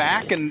little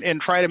back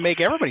and try to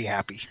make everybody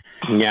happy.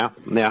 Yeah.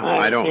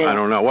 I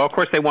don't know. Well, of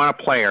course they want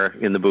a player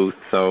in the booth,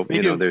 so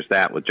there's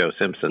that with Joe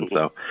Simpson.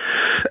 So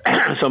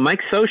Mike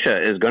Scioscia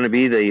is going to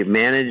be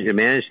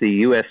manage the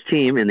U.S.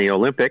 team in the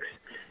Olympics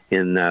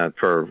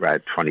for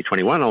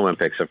 2021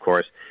 Olympics, of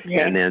course.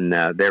 Yeah. And then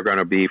they're going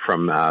to be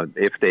from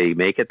if they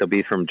make it, they'll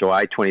be from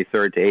July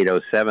 23rd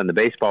to 8/07. The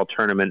baseball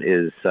tournament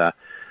is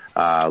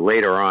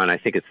later on. I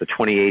think it's the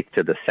 28th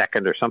to the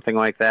 2nd or something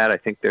like that. I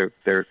think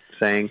they're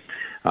saying.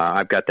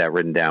 I've got that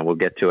written down. We'll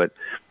get to it.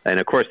 And,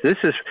 of course,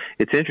 it's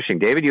interesting.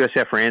 David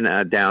USF ran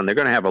down. They're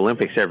going to have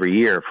Olympics every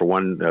year for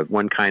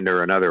one kind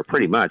or another,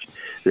 pretty much.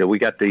 We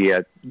got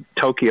the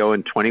Tokyo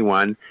in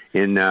 21.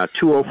 In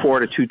 204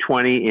 to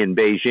 220 in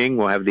Beijing,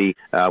 we'll have the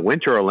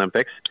Winter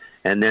Olympics.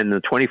 And then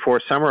the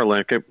 24 Summer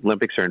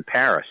Olympics are in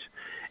Paris.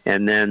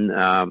 And then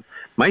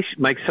Mike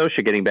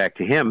Scioscia, getting back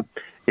to him,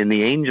 in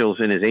his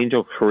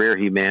Angel career,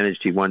 he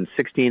won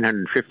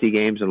 1,650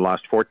 games and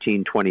lost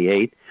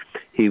 1,428.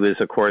 He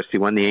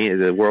won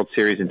the World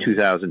Series in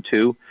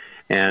 2002,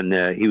 and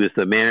he was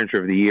the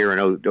manager of the year in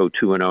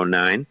 2002 and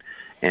 2009.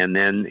 And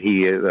then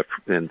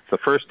it's the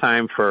first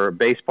time for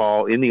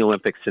baseball in the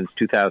Olympics since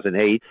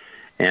 2008.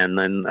 And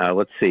then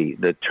let's see,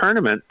 the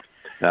tournament.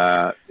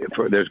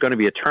 There's going to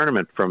be a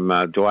tournament from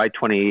July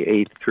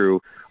 28th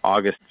through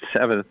August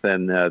 7th,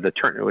 and the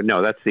tournament.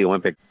 No, that's the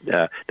Olympic.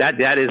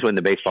 That is when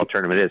the baseball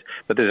tournament is.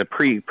 But there's a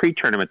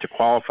pre-tournament to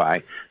qualify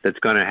that's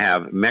going to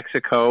have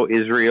Mexico,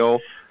 Israel,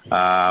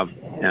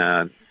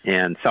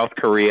 and South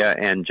Korea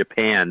and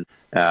Japan.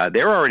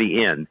 They're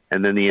already in,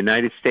 and then the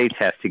United States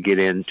has to get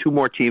in. 2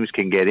 more teams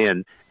can get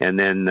in, and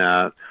then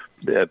so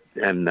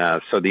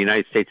the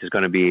United States is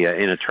going to be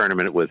in a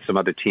tournament with some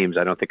other teams.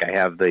 I don't think I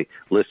have the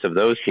list of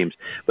those teams,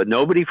 but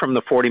nobody from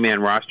the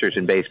 40-man rosters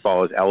in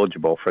baseball is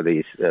eligible for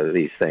these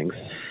things.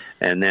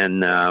 And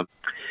then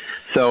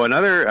so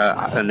another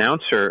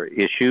announcer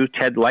issue,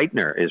 Ted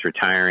Leitner is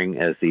retiring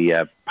as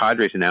the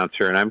Padres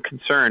announcer, and I'm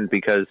concerned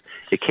because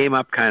it came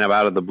up kind of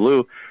out of the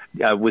blue.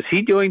 Was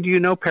he doing, do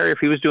you know, Perry, if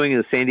he was doing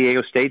the San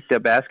Diego State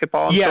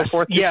basketball and so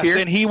forth this year? Yes,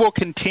 and he will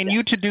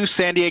continue to do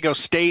San Diego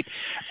State.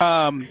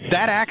 That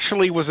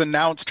actually was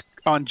announced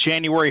on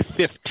January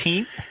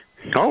 15th.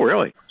 Oh,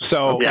 really?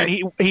 So,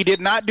 okay. And he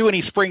did not do any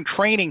spring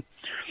training,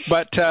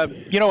 but,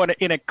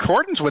 in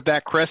accordance with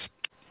that, Chris,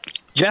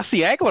 Jesse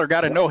Agler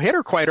got a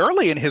no-hitter quite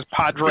early in his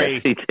Padre.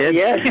 Yes, he did.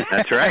 Yes.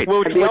 That's right.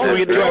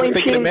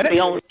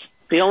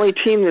 The only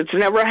team that's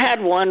never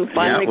had one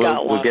finally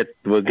got one.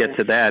 We'll get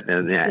to that.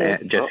 And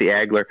Jesse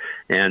Agler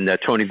and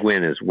Tony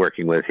Gwynn is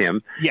working with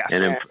him. Yes.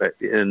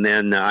 And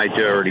then I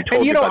already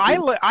told you.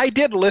 I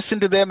did listen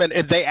to them, and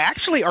they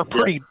actually are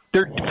pretty.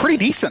 They're pretty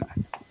decent.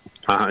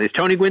 Is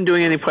Tony Gwynn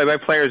doing any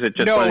play-by-play, or is it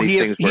just one of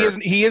these things?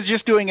 He is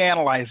just doing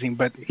analyzing,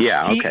 but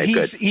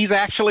he's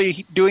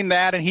actually doing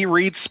that, and he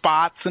reads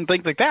spots and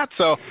things like that.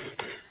 So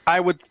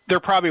they're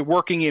probably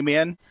working him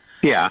in.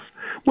 Yeah.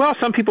 Well,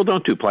 some people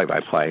don't do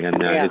play-by-play, and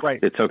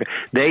it's okay.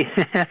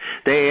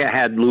 They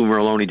had Lou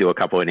Merloni do a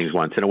couple innings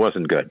once, and it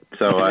wasn't good.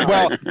 So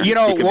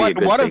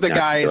one of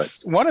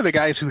the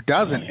guys who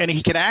doesn't, and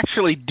he can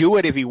actually do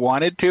it if he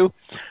wanted to,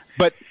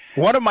 but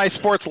one of my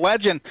sports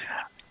legends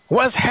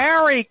was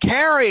Harry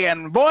Carey,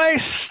 and boy,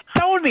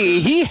 Stoney,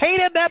 he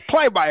hated that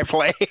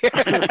play-by-play.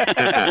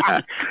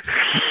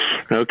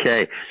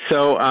 Okay,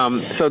 so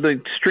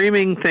the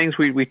streaming things,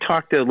 we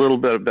talked a little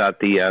bit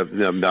about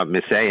about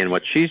Miss A and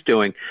what she's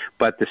doing,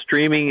 but the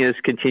streaming is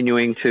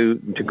continuing to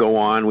go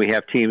on. We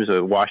have teams.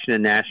 The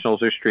Washington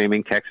Nationals are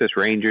streaming, Texas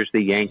Rangers,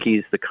 the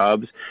Yankees, the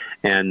Cubs,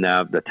 and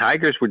the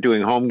Tigers were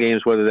doing home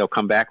games. Whether they'll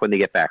come back when they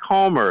get back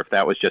home or if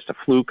that was just a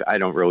fluke, I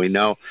don't really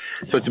know.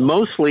 So it's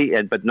mostly,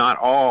 but not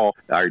all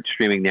are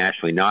streaming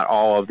nationally. Not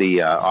all of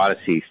the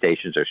Odyssey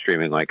stations are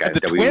streaming like the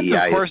Twins,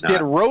 of course,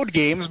 did road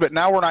games, but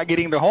now we're not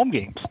getting the home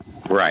games.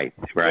 Right.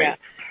 Yeah.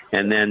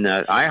 And then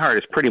iHeart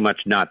is pretty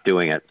much not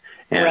doing it.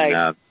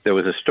 And there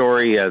was a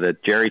story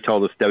that Jerry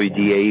told us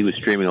WDAE was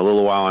streaming a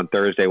little while on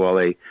Thursday while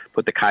they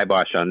put the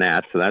kibosh on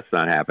that, so that's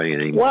not happening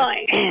anymore. Well,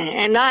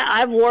 and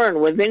I've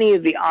learned with any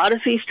of the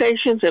Odyssey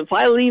stations, if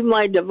I leave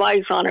my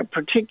device on a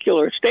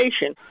particular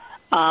station,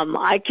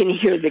 I can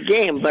hear the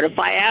game. But if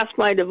I ask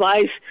my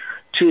device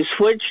to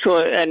switch to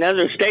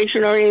another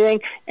station or anything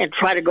and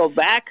try to go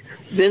back,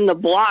 then the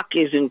block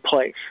is in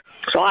place.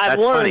 So I've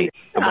learned.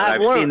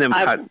 I've seen them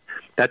cut.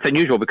 That's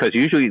unusual because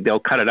usually they'll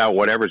cut it out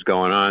whatever's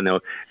going on.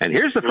 And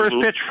here's the first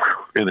pitch,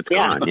 and it's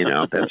gone. You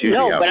know, that's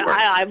usually how it works.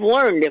 I've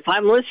learned if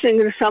I'm listening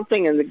to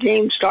something and the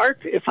game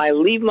starts, if I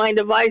leave my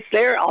device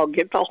there, I'll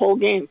get the whole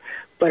game.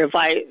 But if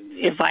I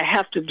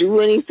have to do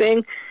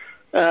anything,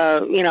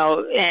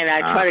 and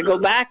I try to go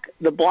back,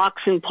 the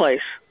block's in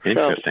place.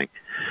 Interesting.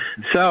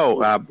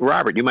 So,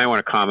 Robert, you might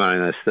want to comment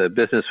on this. The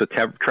business with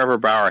Trevor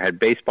Bauer had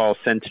baseball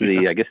sent to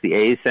the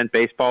A's sent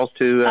baseballs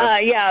to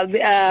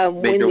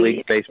Major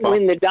League Baseball.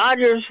 When the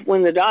Dodgers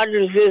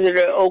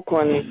visited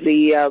Oakland,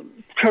 the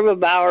Trevor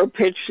Bauer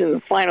pitched in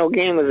the final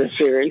game of the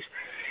series,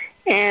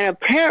 and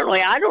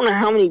apparently, I don't know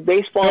how many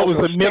baseballs. No, it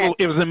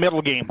was the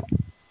middle game.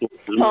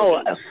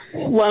 Oh,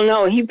 well,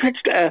 no, he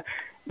pitched.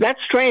 That's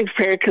strange,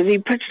 Perry, because he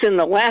pitched in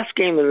the last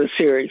game of the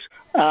series.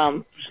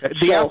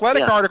 The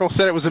Athletic article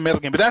said it was a middle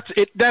game, but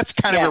that's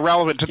kind of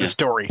irrelevant to the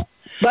story.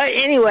 But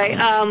anyway,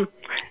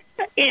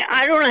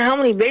 I don't know how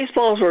many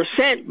baseballs were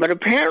sent, but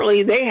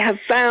apparently they have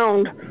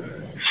found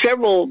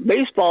several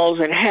baseballs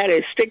that had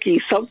a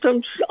sticky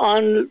substance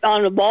on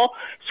the ball.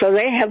 So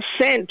they have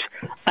sent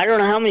I don't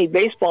know how many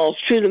baseballs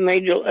to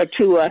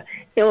the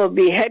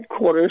MLB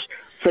headquarters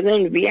for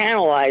them to be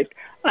analyzed.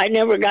 I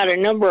never got a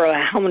number of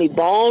how many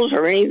balls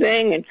or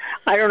anything, and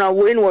I don't know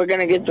when we're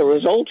going to get the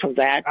results of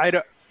that. I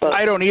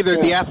don't either.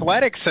 The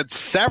Athletics said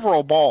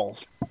several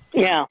balls.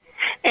 Yeah,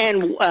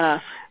 and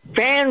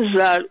fans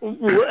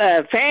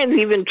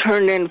even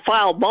turned in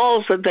foul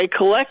balls that they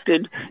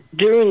collected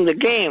during the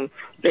game.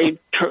 They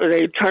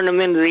turned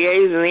them into the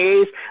A's, and the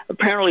A's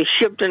apparently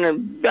shipped in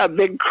a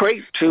big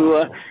crate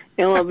to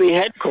MLB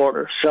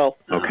headquarters. So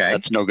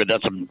that's no good.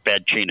 That's a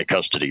bad chain of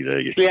custody there.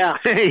 Yeah.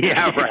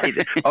 Yeah, right.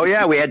 Oh,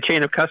 yeah, we had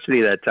chain of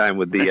custody that time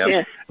with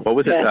the what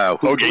was it?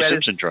 O.J.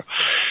 Simpson trial.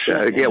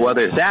 Yeah, well,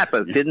 there's that,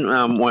 but didn't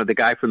one of the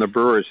guy from the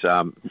Brewers,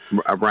 Ryan?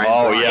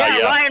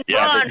 Ryan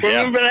Braun.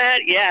 Remember that?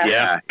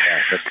 Yeah,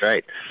 that's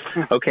right.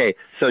 Okay,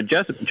 so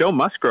Joe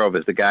Musgrove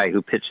is the guy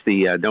who pitched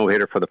the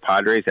no-hitter for the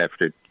Padres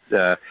after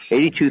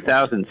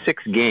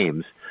 82,006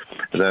 games.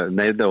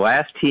 The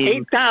last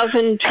team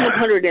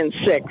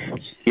 8,206.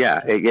 Yeah,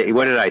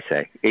 what did I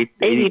say?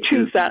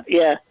 82,000.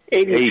 Yeah,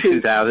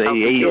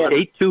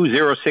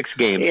 8206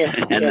 games. Yeah,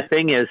 and the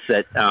thing is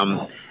that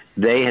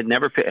they had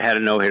never had a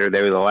no-hitter.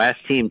 They were the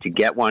last team to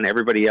get one.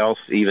 Everybody else,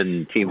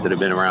 even teams that have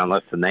been around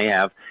less than they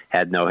have,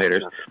 had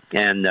no-hitters.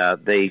 And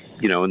they,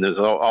 and there's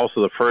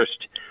also the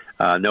first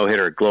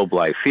no-hitter at Globe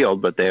Life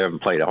Field, but they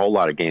haven't played a whole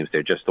lot of games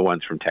there, just the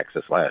ones from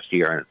Texas last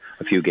year and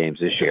a few games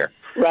this year.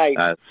 Right.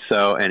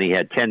 And he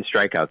had 10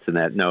 strikeouts in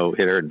that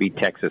no-hitter and beat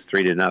Texas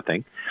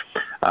 3-0.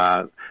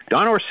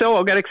 Don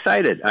Orsillo got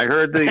excited. I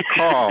heard the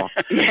call.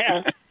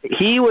 Yeah.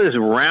 He was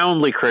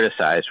roundly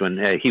criticized when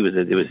it was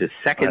his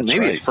second,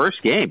 his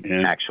first game,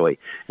 actually,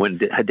 when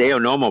Hideo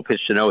Nomo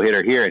pitched a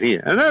no-hitter here.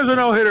 And there's a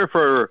no-hitter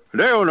for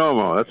Hideo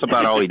Nomo. That's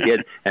about all he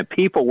did. And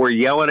people were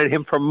yelling at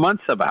him for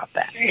months about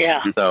that.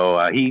 Yeah.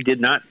 So he did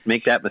not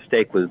make that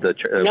mistake with the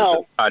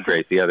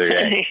Padres the other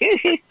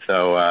day.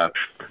 So,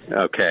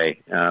 okay,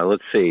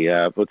 let's see.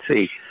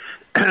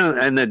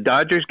 And the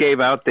Dodgers gave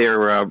out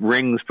their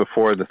rings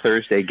before the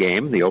Thursday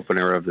game, the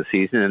opener of the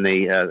season, and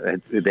they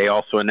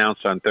also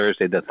announced on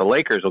Thursday that the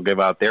Lakers will give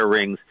out their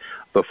rings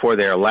before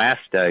their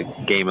last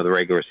game of the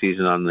regular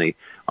season on the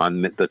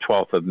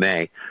 12th of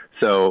May.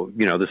 So,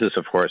 this is,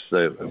 of course,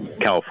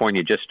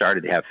 California just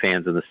started to have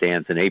fans in the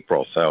stands in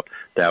April, so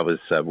that was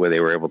where they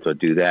were able to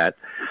do that.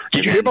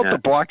 Did you hear about the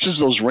boxes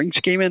those rings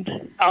came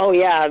in? Oh,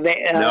 yeah.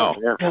 No.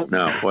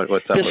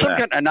 What's up with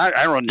that? And I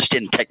don't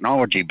understand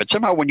technology, but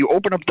somehow when you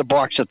open up the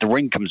box that the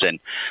ring comes in,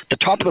 the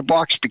top of the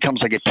box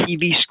becomes like a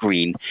TV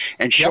screen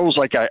and shows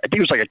I think it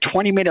was like a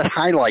 20-minute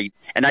highlight.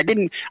 And I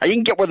didn't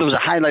get whether it was a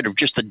highlight of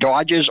just the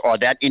Dodgers or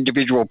that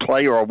individual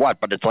player or what,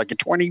 but it's like a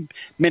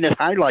 20-minute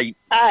highlight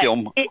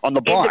film on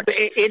the box.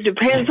 It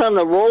depends on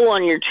the role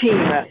on your team.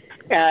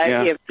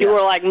 If you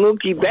were like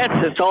Mookie Betts,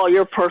 it's all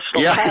your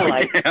personal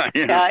highlights.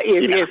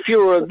 If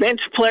you were a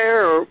bench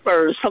player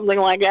or something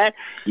like that,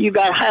 you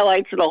got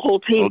highlights of the whole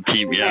team.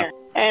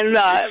 And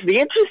the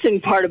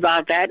interesting part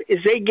about that is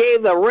they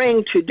gave a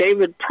ring to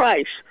David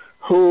Price,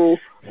 who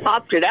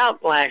opted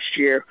out last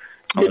year,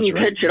 didn't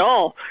pitch at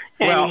all.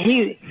 And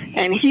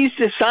he's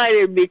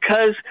decided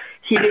because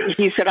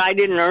he said, I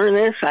didn't earn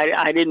this,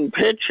 I didn't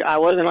pitch, I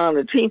wasn't on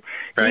the team.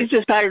 Right. He's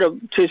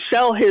decided to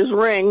sell his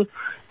ring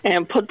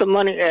and put the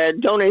money,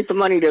 donate the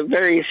money to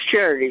various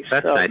charities.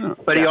 That's nice.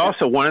 But he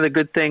also, one of the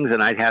good things,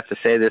 and I'd have to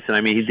say this, and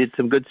I mean, he did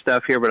some good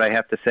stuff here, but I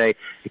have to say,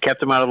 he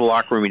kept him out of the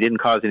locker room. He didn't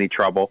cause any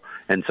trouble,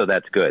 and so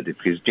that's good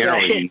because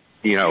generally,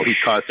 he's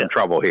caused some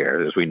trouble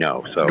here, as we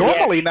know. So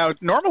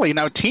normally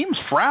now teams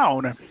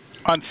frown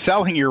on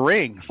selling your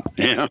rings.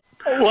 Yeah.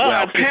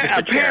 Well,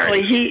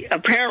 apparently he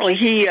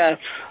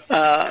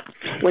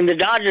when the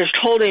Dodgers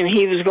told him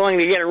he was going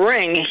to get a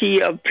ring,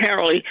 he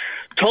apparently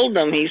told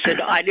them, he said,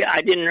 I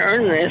didn't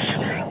earn this,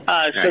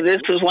 so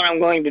this is what I'm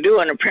going to do.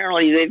 And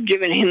apparently they've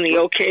given him the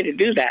okay to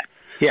do that.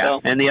 Yeah,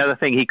 so, and the other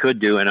thing he could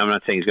do, and I'm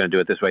not saying he's going to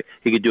do it this way,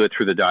 he could do it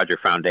through the Dodger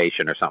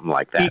Foundation or something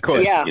like that. He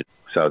could. Yeah.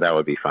 So that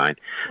would be fine.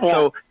 Yeah.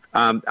 So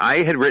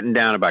I had written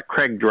down about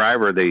Craig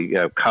Driver,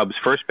 the Cubs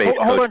first base coach.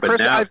 Hold on, Chris.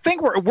 Now, I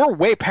think we're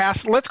way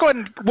past. Let's go ahead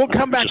and we'll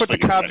come back with the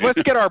Cubs.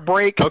 Let's get our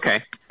break.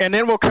 Okay. And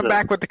then we'll come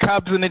back with the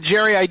Cubs. And then,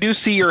 Jerry, I do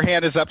see your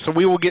hand is up, so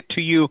we will get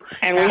to you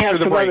and we after have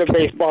the some break. other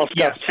baseball stuff.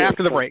 Yes, too.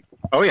 after the break.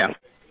 Oh, yeah.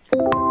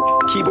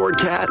 Keyboard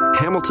Cat,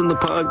 Hamilton the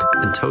Pug,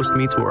 and Toast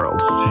Meets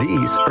World.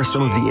 These are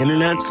some of the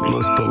internet's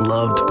most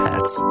beloved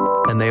pets.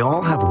 And they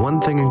all have one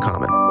thing in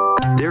common.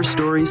 Their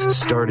stories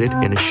started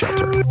in a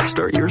shelter.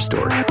 Start your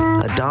story.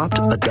 Adopt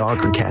a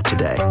dog or cat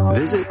today.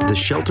 Visit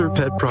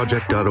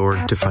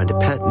theshelterpetproject.org to find a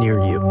pet near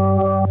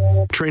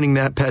you. Training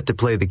that pet to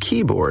play the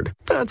keyboard,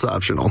 that's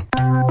optional.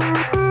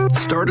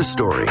 Start a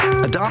story.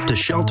 Adopt a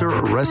shelter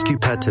or rescue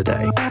pet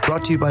today.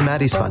 Brought to you by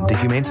Maddie's Fund, the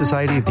Humane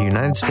Society of the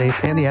United States,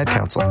 and the Ad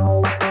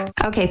Council.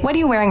 Okay, what are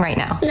you wearing right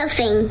now?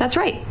 Nothing. That's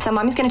right. So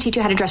Mommy's going to teach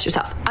you how to dress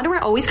yourself.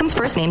 Underwear always comes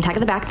first, name tag at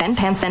the back, then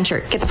pants, then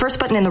shirt. Get the first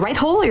button in the right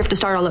hole or you have to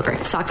start all over.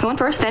 Socks going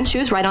first, then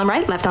shoes, right on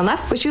right, left on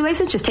left. With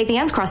shoelaces, just take the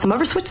ends, cross them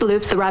over, switch the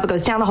loops, the rabbit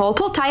goes down the hole,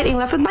 pull tight, and you're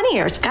left with bunny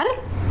ears. Got it?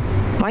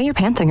 Why are your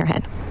pants on your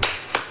head?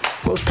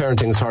 Most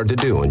parenting is hard to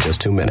do in just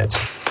 2 minutes.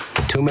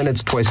 But 2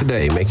 minutes twice a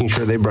day making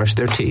sure they brush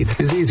their teeth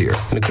is easier,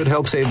 and it could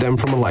help save them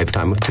from a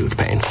lifetime of tooth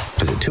pain.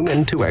 Visit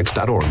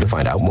 2min2x.org to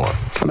find out more.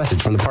 A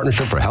message from the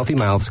Partnership for Healthy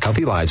Mouths,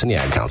 Healthy Lives, and the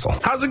Ad Council.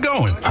 How's it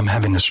going? I'm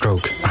having a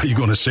stroke. Are you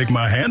going to shake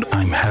my hand?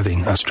 I'm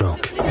having a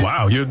stroke.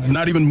 Wow, you're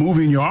not even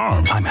moving your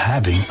arm. I'm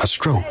having a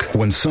stroke.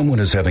 When someone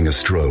is having a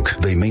stroke,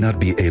 they may not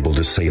be able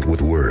to say it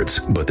with words,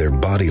 but their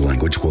body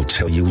language will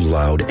tell you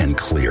loud and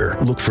clear.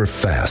 Look for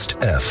FAST.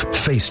 F,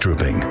 face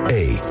drooping.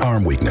 A,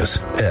 arm weakness.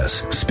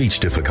 S,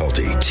 speech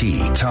difficulty.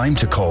 T, time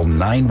to call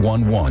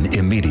 911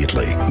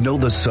 immediately. Know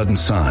the sudden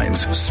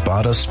signs.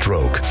 Spot a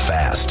stroke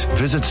fast.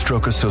 Visit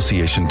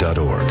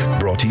strokeassociation.org.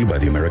 Brought to you by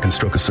the American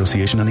Stroke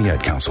Association and the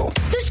Ad Council.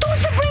 The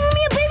storks are bringing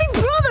me a baby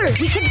brother.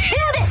 We can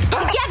do this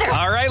together.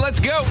 All right,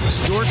 let's go.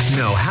 Storks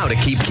know how to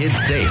keep kids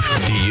safe.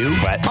 Do you?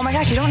 What? Oh my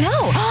gosh, you don't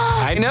know.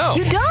 I know.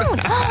 You don't?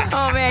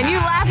 Oh man, you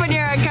laugh when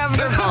you're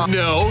uncomfortable.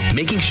 No.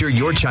 Making sure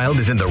your child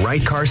is in the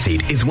right car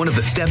seat is one of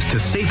the steps to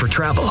safer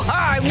travel.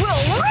 I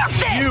will rock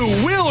this. You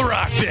will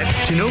rock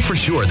this. To know for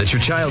sure that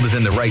your child is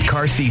in the right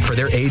car seat for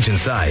their age and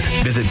size,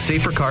 visit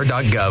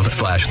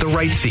safercar.gov/the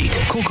right seat.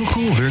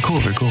 Cool. Very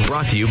cool.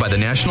 Brought to you by the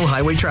National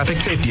Highway Traffic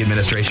Safety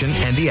Administration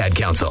and the Ad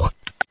Council.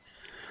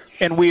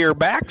 And we are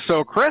back.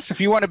 So, Chris,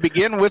 if you want to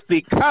begin with the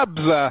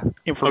Cubs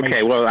information.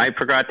 Okay, well, I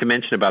forgot to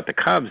mention about the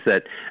Cubs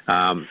that,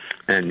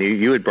 and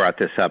you had brought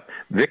this up,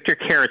 Victor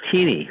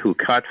Caratini, who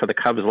caught for the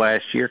Cubs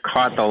last year,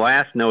 caught the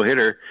last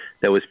no-hitter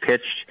that was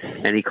pitched,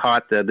 and he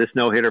caught this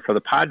no-hitter for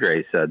the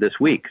Padres this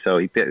week. So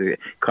he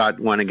caught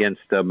one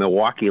against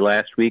Milwaukee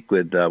last week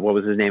with, what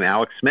was his name,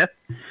 Alec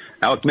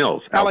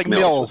Mills. Alec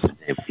Mills.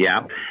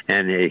 Yeah,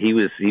 and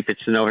he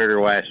pitched a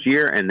no-hitter last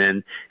year, and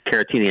then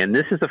Caratini. And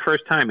this is the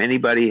first time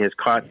anybody has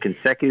caught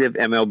consecutive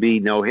MLB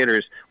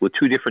no-hitters with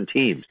two different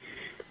teams.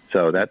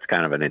 So that's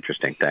kind of an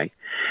interesting thing.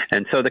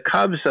 And so the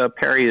Cubs,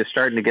 Perry, is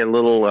starting to get a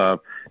little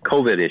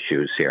COVID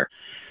issues here.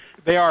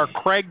 They are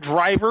Craig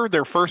Driver,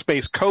 their first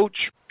base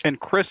coach, and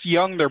Chris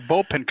Young, their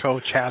bullpen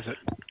coach, has it.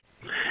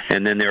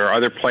 And then there are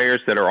other players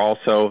that are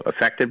also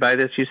affected by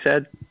this, you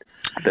said?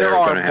 There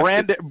are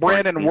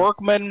Brandon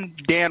Workman,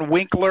 Dan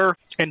Winkler,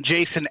 and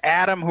Jason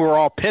Adam, who are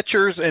all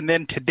pitchers. And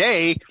then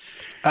today,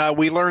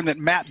 we learned that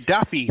Matt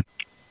Duffy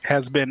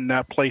has been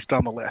placed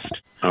on the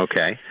list.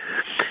 Okay.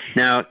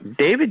 Now,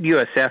 David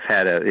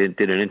USF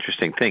did an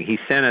interesting thing. He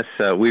sent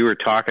us, we were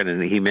talking,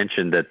 and he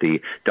mentioned that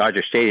the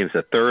Dodger Stadium is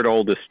the third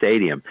oldest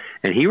stadium.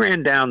 And he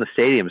ran down the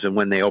stadiums and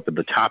when they opened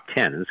the top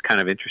 10. It's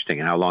kind of interesting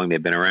how long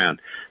they've been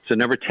around. So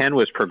number 10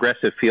 was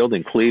Progressive Field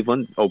in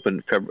Cleveland,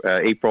 opened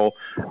April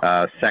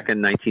 2nd,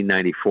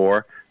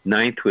 1994.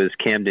 9th was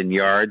Camden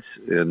Yards,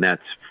 and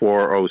that's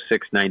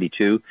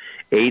 40692.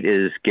 8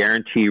 is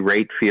Guarantee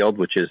Rate Field,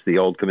 which is the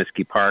old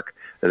Comiskey Park,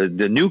 the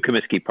new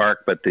Comiskey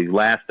Park, but the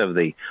last of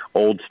the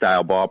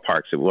old-style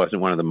ballparks. It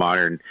wasn't one of the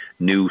modern,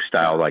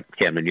 new-style like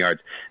Camden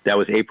Yards. That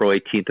was April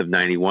 18th of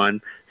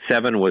 91.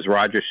 7 was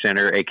Rogers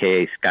Center,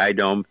 a.k.a. Sky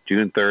Dome,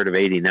 June 3rd of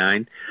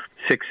 89.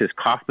 6 is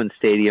Kauffman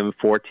Stadium,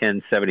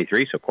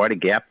 4/10/73, so quite a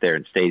gap there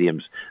in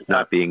stadiums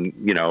not being,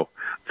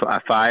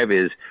 5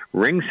 is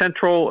Ring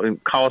Central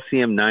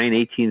Coliseum,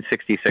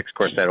 9/18/66. Of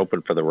course, that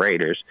opened for the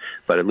Raiders,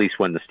 but at least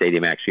when the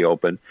stadium actually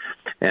opened.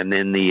 And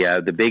then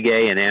the Big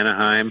A in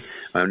Anaheim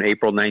on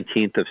April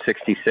 19th of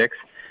 66.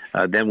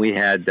 Then we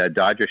had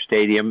Dodger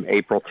Stadium,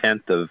 April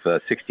 10th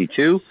of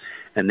 62.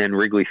 And then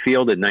Wrigley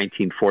Field in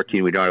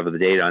 1914. We don't have the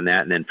date on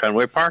that. And then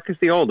Fenway Park is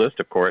the oldest,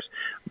 of course,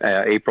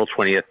 April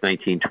 20th,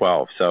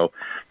 1912. So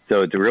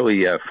it's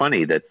really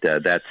funny that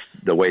that's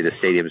the way the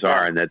stadiums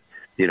are, and that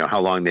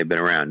how long they've been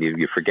around.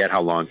 You forget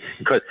how long,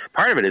 because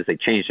part of it is they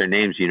changed their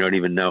names. You don't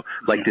even know,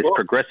 like this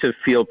Progressive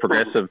Field,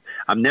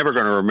 I'm never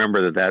going to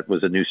remember that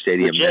was a new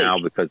stadium now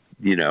because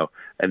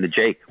and the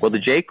Jake. Well, the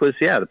Jake was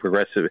the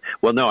Progressive.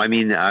 Well, no, I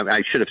mean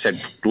I should have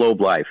said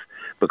Globe Life.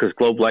 Because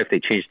Globe Life, they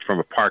changed from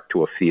a park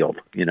to a field,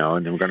 and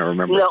we're going to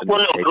remember. No,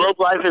 Globe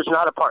Life is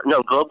not a park.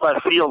 No, Globe Life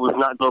Field is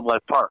not Globe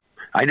Life Park.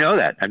 I know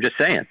that. I'm just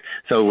saying.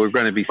 So we're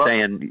going to be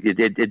saying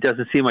it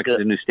doesn't seem like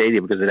it's a new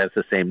stadium because it has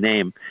the same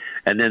name.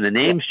 And then the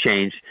names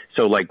changed.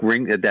 So like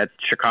that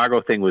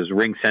Chicago thing was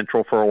Ring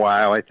Central for a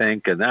while, I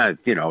think. And that,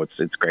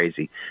 it's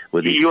crazy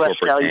with these U.S.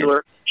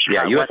 Cellular.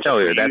 Yeah, U.S.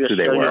 Cellular. That's who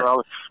they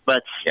were.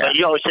 But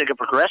you always think of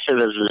Progressive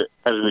as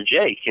the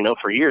Jake,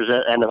 for years.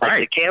 And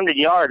like the Camden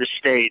Yard has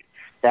stayed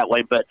that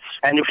way.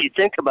 And if you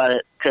think about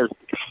it, because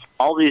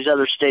all these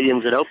other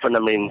stadiums that open,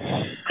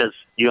 because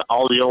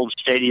all the old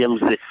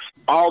stadiums,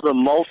 all the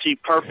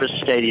multi-purpose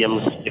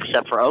stadiums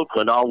except for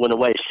Oakland all went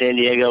away. San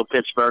Diego,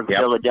 Pittsburgh,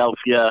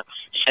 Philadelphia,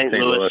 St.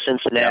 Louis,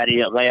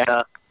 Cincinnati,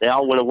 Atlanta, they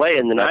all went away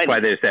in the 90s. That's why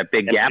there's that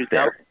big gap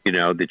there,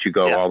 that you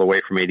go all the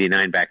way from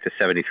 89 back to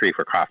 73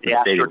 for Kauffman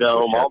Stadium.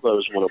 Astrodome, all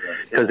those went away.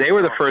 Because they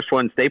were the first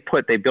ones, they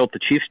built the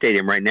Chiefs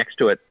Stadium right next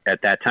to it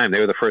at that time. They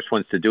were the first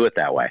ones to do it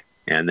that way.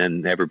 And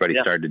then everybody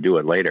started to do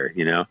it later,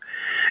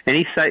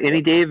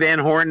 Any Dave Van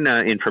Horn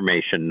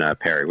information,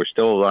 Perry? We're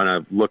still on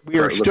a look. We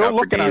are still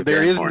looking at.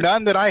 There is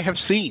none that I have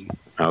seen.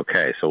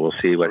 Okay, so we'll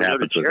see what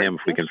happens with him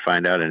if we can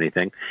find out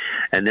anything.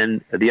 And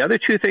then the other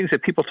two things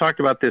that people talked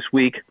about this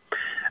week,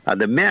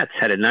 the Mets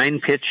had a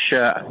 9-pitch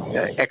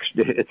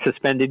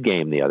suspended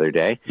game the other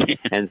day.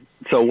 And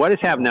so what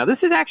has happened? Now, this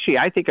is actually,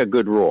 I think, a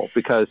good rule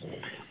because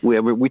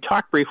we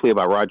talked briefly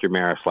about Roger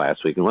Maris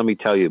last week. And let me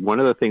tell you, one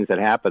of the things that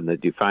happened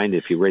that you find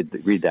if you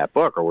read that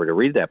book or were to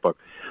read that book,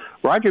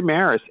 Roger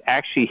Maris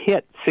actually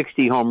hit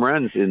 60 home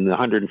runs in the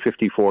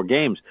 154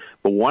 games,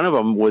 but one of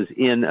them was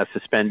in a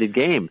suspended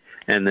game.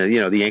 And the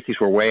Yankees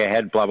were way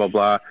ahead, blah, blah,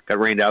 blah, got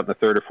rained out in the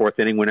third or fourth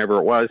inning, whenever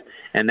it was,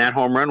 and that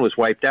home run was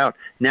wiped out.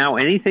 Now,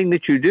 anything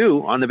that you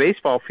do on the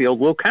baseball field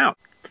will count,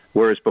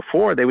 whereas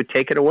before they would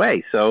take it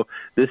away. So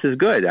this is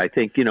good. I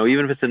think,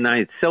 even if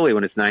it's silly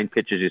when it's 9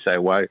 pitches, you say,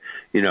 why,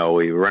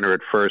 we runner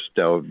at first,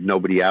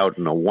 nobody out,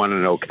 and a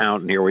 1-0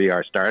 count, and here we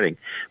are starting.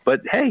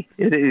 But, hey,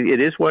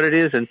 it is what it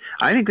is, and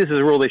I think this is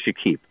a rule they should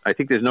keep. I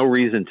think there's no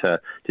reason to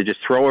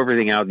just throw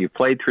everything out. You've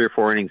played 3 or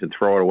 4 innings and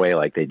throw it away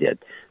like they did.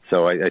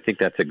 So I think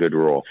that's a good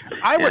rule.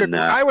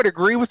 I would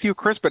agree with you,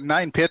 Chris, but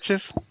 9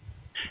 pitches?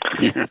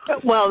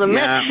 Well, the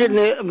Mets shouldn't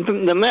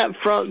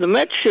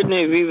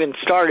have even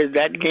started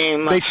that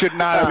game. They should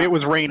not have. It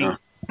was raining.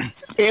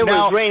 It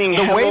was raining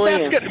heavily.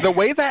 The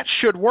way that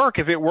should work,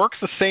 if it works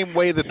the same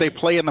way that they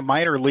play in the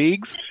minor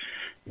leagues,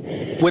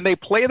 when they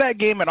play that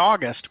game in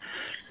August,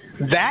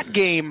 that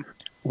game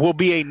will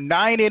be a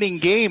 9-inning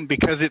game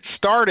because it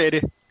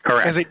started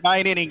as a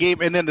 9-inning game,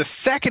 and then the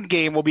second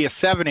game will be a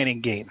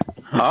 7-inning game.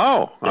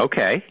 Oh,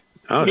 okay.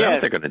 Oh, that's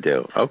what they're going to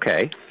do.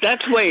 Okay.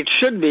 That's the way it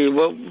should be.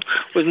 Well,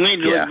 with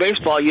Major League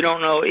Baseball, you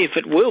don't know if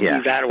it will be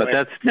that way.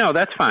 But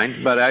that's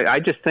fine. But I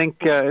just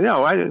think,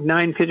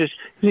 9 pitches,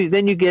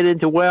 then you get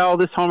into,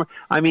 this homer.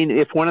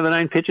 If one of the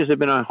 9 pitches had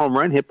been a home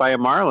run hit by a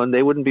Marlin,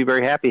 they wouldn't be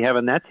very happy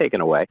having that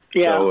taken away.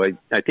 Yeah. So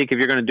I think if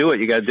you're going to do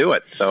it, you got to do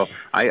it. So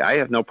I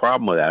have no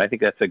problem with that. I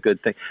think that's a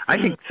good thing. I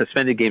think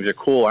suspended games are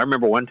cool. I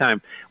remember one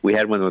time we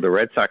had one with the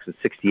Red Sox in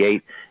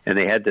 '68, and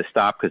they had to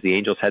stop because the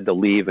Angels had to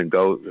leave and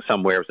go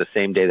somewhere. It was the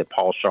same day that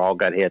Paul Shaw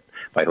got hit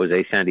by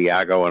Jose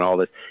Santiago and all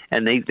this.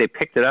 And they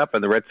picked it up,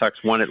 and the Red Sox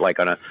won it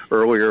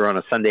earlier on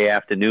a Sunday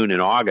afternoon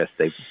in August.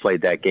 They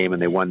played that game,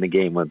 and they won the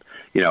game with,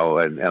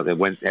 and they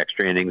went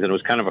extra innings, and it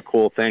was kind of a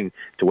cool thing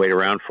to wait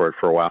around for it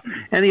for a while.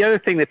 And the other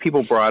thing that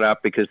people brought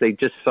up, because they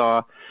just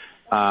saw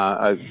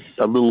a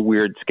little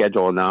weird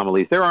schedule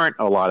anomalies. There aren't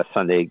a lot of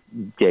Sunday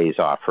days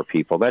off for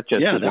people. That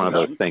just is one of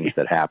those things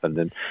that happened.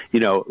 And,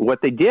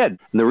 what they did,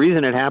 and the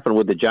reason it happened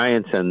with the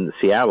Giants and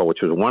Seattle,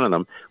 which was one of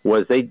them,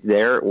 was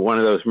they're one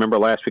of those, remember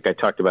last week I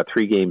talked about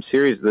 3-game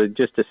series, they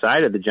just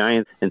decided the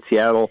Giants and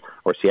Seattle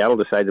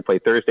decided to play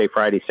Thursday,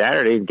 Friday,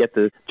 Saturday, and get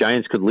the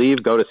Giants could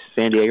leave, go to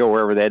San Diego,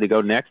 wherever they had to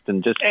go next,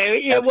 and just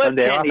have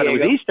Sunday off, and it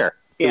was Easter.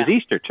 Yeah. It was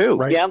Easter too,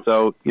 right? Yep.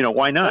 So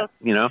why not?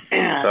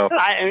 So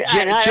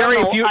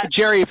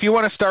Jerry, if you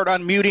want to start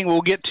unmuting,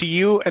 we'll get to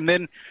you, and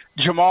then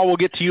Jamal will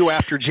get to you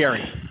after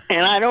Jerry.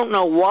 And I don't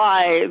know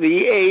why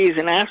the A's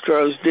and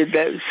Astros did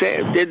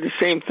the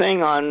same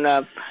thing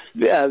on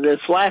this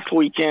last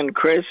weekend,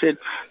 Chris.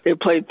 They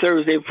played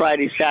Thursday,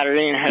 Friday,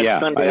 Saturday, and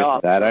had Sunday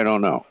off. That I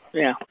don't know.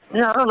 Yeah,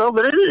 I don't know,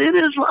 but it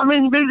is. I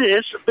mean,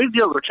 it's a big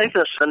deal. We're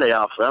taking a Sunday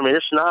off. I mean,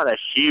 it's not a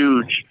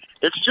huge.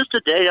 It's just a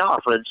day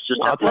off. It's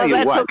just. I'll tell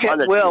you what.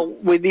 Okay. Well,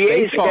 with the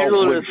A's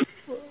schedule,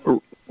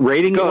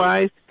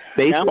 ratings-wise,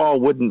 baseball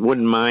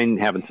wouldn't mind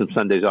having some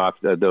Sundays off.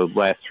 The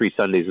last 3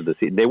 Sundays of the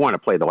season, they want to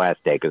play the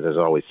last day because there's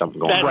always something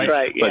going on. That's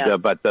right. Yeah.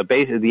 But the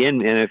base at the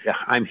end, and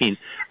the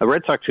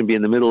Red Sox can be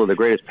in the middle of the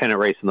greatest pennant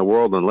race in the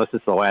world unless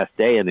it's the last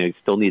day and they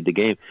still need the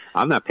game.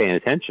 I'm not paying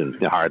attention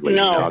hardly.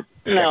 No.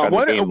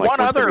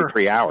 One other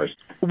 3 hours.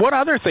 One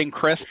other thing,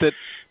 Chris, that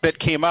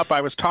came up.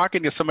 I was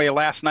talking to somebody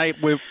last night.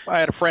 I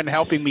had a friend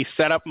helping me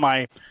set up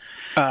my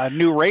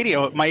new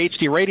radio, my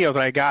HD radio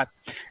that I got,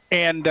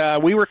 and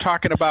we were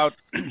talking about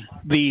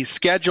the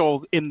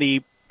schedules in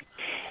the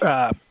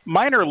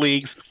minor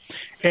leagues,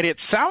 and it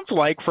sounds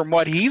like, from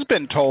what he's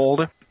been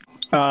told,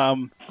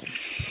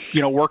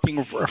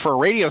 working for a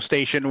radio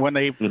station when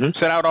they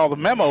sent out all the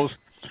memos,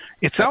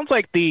 it sounds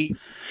like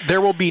there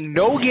will be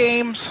no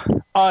games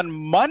on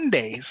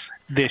Mondays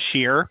this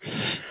year.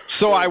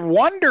 So I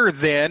wonder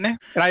then,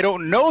 and I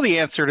don't know the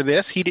answer to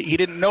this, he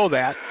didn't know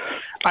that,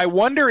 I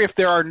wonder if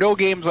there are no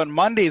games on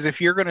Mondays,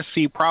 if you're going to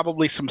see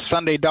probably some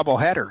Sunday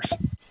doubleheaders.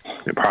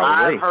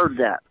 Probably.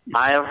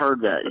 I've heard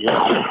that,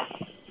 yeah.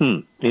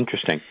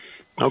 Interesting.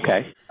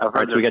 Okay. All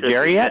right, so we got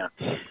Jerry yet?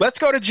 Let's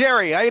go to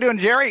Jerry. How you doing,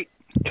 Jerry?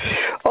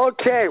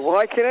 Okay, well,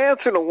 I can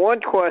answer the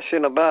one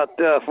question about,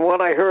 from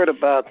what I heard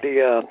about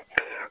the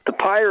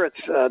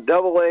Pirates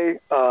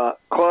AA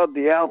club,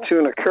 the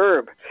Altoona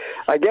Curb.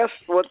 I guess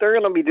what they're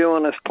going to be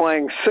doing is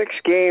playing 6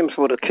 games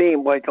with a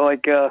team. Like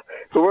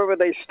whoever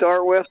they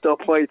start with, they'll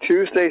play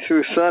Tuesday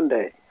through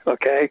Sunday,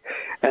 okay?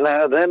 And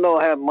then they'll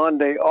have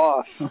Monday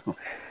off.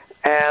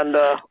 And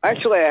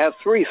actually, I have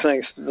 3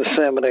 things to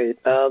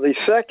disseminate. The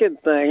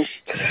second thing,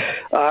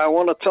 I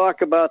want to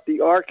talk about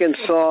the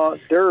Arkansas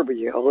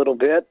Derby a little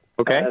bit.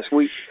 Okay. As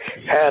we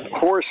had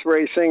horse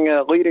racing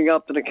leading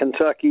up to the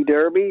Kentucky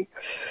Derby.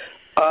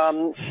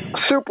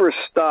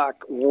 Superstock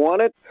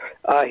won it.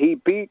 He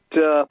beat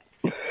an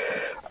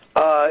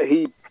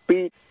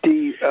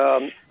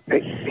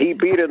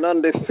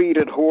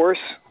undefeated horse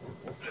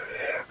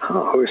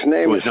whose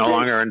name was no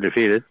longer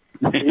undefeated.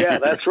 Yeah,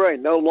 that's right.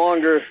 No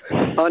longer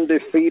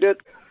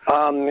undefeated.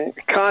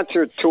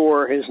 Concert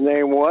Tour, his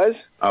name was.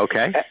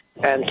 Okay.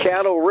 And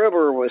Cattle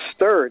River was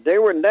third. They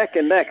were neck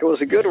and neck. It was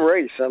a good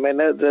race. I mean,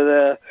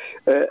 that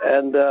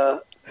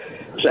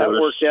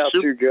worked out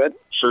too good.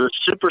 So the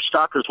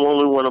Superstock is one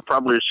we want to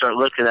probably start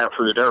looking at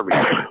for the Derby.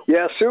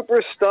 Yeah,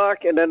 Superstock,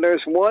 and then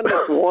there's one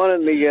that won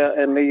in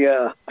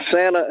the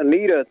Santa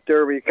Anita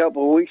Derby a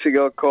couple of weeks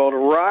ago called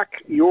Rock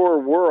Your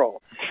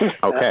World.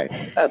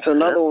 Okay. That's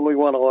another one we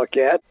want to look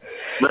at.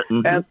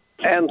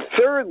 And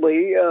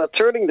thirdly,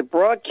 turning to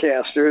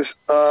broadcasters,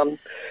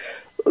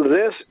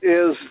 this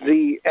is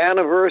the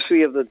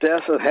anniversary of the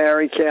death of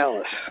Harry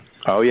Callis.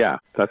 Oh, yeah,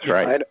 that's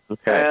right.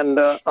 Okay. And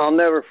I'll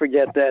never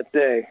forget that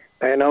day.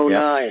 In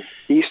 2009,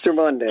 Easter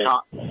Monday.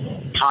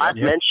 Todd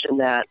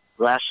mentioned that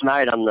last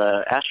night on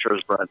the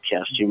Astros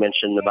broadcast. You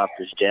mentioned about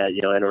his dad.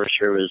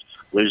 anniversary was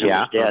losing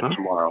his dad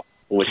tomorrow,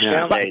 which is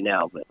today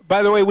now. But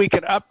by the way, we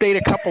can update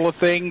a couple of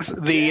things.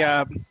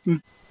 The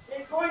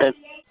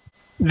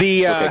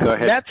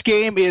Mets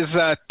game is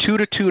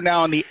 2-2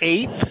 now in the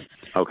 8th.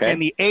 Okay.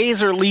 And the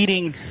A's are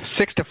leading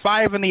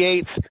 6-5 in the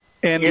 8th,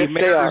 and the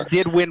Mariners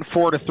did win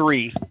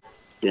 4-3.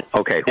 Yeah.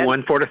 Okay. Who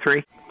won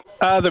 4-3?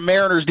 The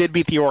Mariners did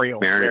beat the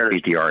Orioles. Mariners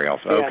beat the Orioles.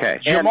 Okay.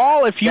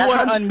 Jamal, if you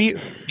want to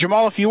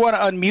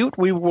unmute,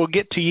 we will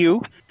get to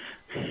you.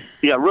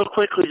 Yeah, real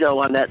quickly though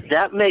on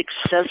that makes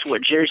sense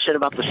what Jerry said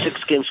about the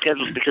 6-game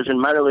schedules, because in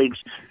minor leagues,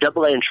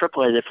 AA and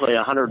AAA, they play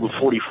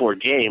 144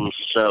 games,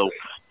 so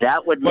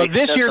that would make sense.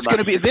 Well, this year it's going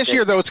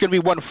to be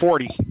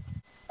 140.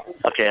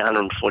 Okay,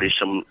 140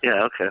 some.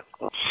 Yeah, okay.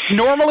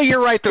 Normally,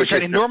 you're right though,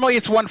 Shady. Normally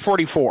it's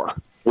 144.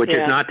 Which is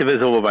not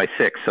divisible by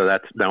 6, so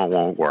that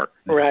won't work.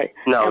 Right.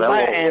 No, that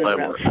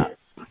won't work.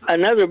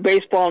 Another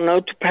baseball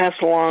note to pass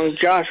along: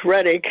 Josh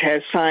Reddick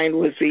has signed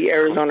with the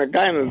Arizona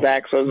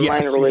Diamondbacks of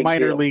the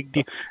minor league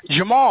deal.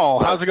 Jamal,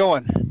 how's it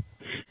going?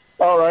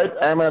 All right,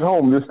 I'm at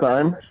home this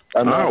time.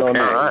 I'm not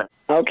on.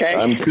 Okay.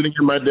 I'm sitting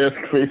at my desk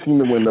facing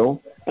the window.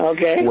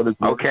 Okay.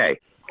 Okay.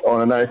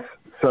 On a nice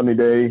sunny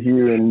day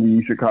here in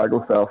the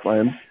Chicago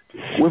Southland.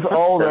 With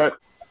all that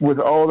with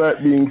all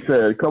that being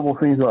said, a couple of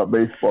things about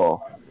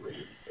baseball.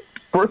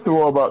 First of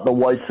all, about the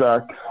White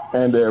Sox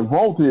and their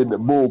vaulted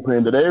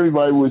bullpen that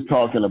everybody was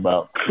talking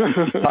about.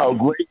 How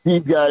great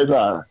these guys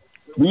are.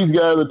 These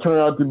guys have turned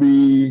out to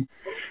be,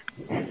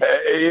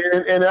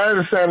 and I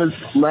understand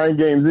it's 9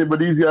 games in, but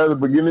these guys are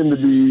beginning to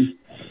be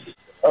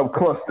a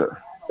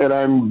cluster. And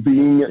I'm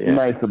being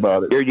nice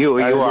about it. You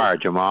are,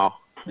 Jamal.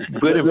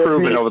 Good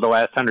improvement over the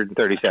last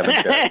 137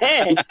 shows.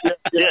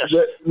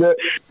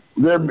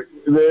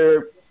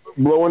 They're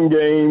blowing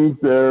games.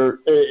 And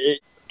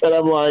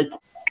I'm like,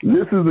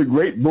 this is a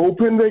great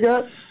bullpen they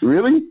got?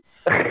 Really?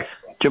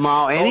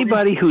 Jamal,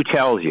 anybody who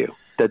tells you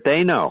that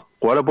they know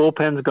what a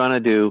bullpen's going to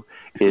do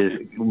is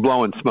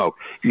blowing smoke.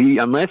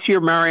 Unless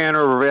you're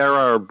Mariano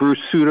Rivera or Bruce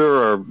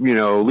Sutter or,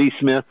 Lee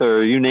Smith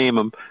or you name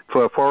them,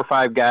 for 4 or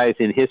 5 guys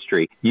in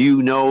history,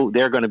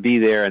 they're going to be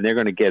there and they're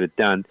going to get it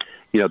done.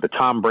 The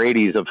Tom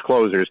Brady's of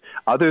closers.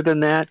 Other than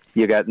that,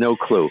 you got no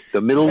clue.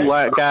 The middle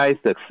guys,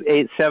 the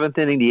 7th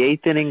inning, the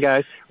 8th inning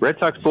guys, Red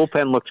Sox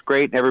bullpen looks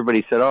great, and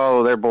everybody said,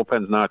 their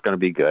bullpen's not going to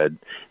be good.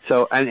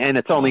 So, and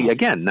it's only,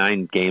 again,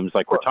 9 games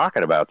like we're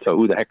talking about, so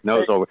who the heck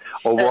knows?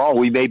 Overall,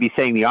 we may be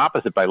saying the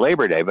opposite by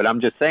Labor Day, but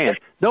I'm just saying,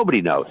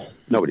 nobody knows.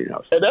 Nobody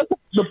knows. And that's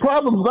the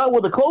problem is not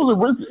with the closer,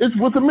 it's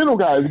with the middle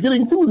guys,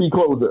 getting to the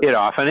closer. It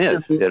often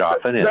is.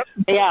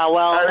 Yeah,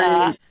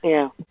 well,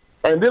 yeah.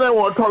 And then I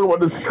want to talk about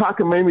this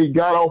cockamamie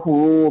god-awful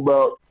rule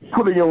about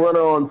putting a runner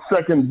on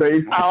second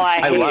base. Oh,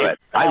 I love it.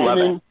 I love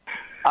it.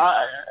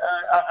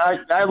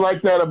 I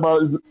like that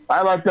about as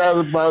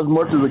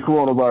much as the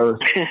coronavirus.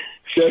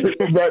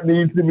 that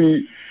needs to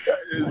be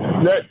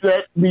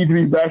that needs to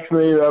be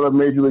vaccinated out of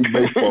Major League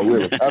Baseball.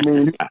 Really,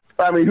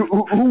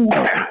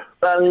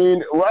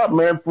 Rob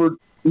Manfred,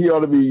 he ought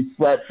to be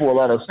flat for a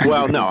lot of.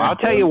 Well, no, I'll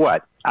tell you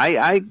what.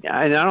 I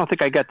don't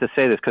think I got to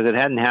say this because it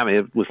hadn't happened.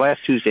 It was last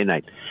Tuesday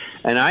night,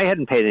 and I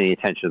hadn't paid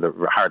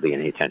hardly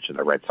any attention to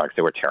the Red Sox.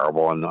 They were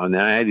terrible, and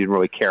I didn't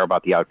really care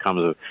about the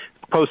outcomes of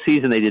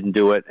postseason. They didn't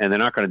do it, and they're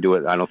not going to do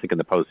it. I don't think in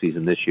the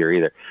postseason this year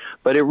either.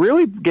 But it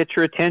really gets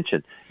your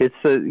attention. It's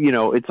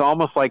it's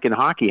almost like in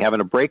hockey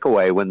having a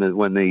breakaway when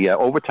the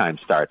overtime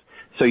starts.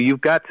 So you've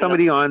got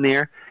somebody on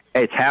there.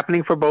 It's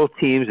happening for both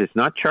teams. It's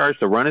not charged.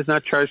 The run is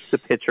not charged to the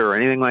pitcher or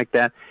anything like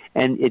that.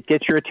 And it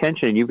gets your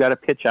attention, and you've got to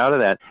pitch out of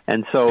that.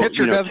 And so,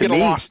 pitcher does get a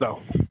loss,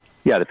 though.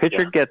 Yeah, the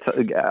pitcher gets.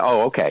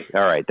 Oh, okay,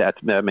 all right,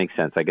 that makes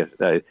sense. I guess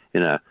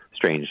in a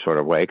strange sort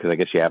of way, because I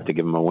guess you have to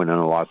give them a win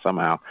and a loss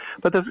somehow.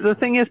 But the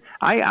thing is,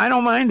 I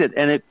don't mind it,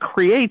 and it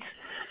created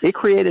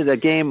a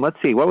game. Let's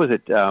see, what was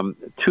it?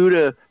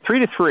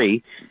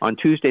 3-3 on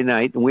Tuesday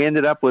night, and we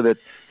ended up with it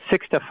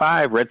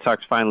 6-5. Red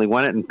Sox finally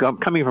won it, and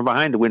coming from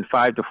behind to win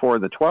 5-4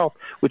 in the 12th,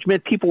 which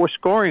meant people were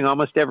scoring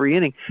almost every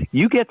inning.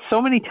 You get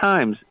so many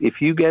times if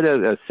you get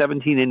a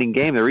 17-inning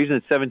game. The reason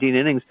it's 17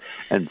 innings,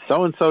 and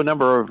so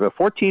number of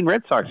 14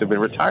 Red Sox have been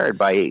retired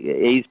by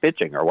A's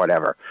pitching or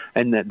whatever,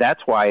 and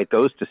that's why it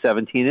goes to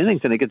 17 innings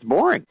and it gets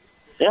boring.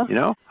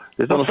 Yeah.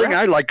 The thing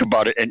I like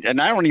about it,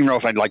 and I don't even know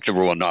if I'd like the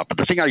rule or not, but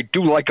the thing I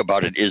do like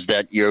about it is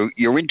that you're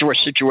into a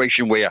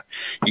situation where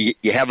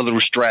you have a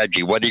little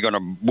strategy, whether you're going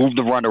to move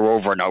the runner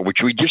over or not,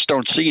 which we just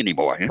don't see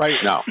anymore.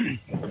 Right. No.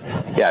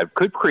 Yeah, it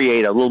could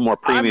create a little more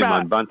premium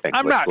on bunting.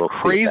 I'm not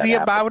crazy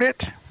about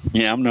it.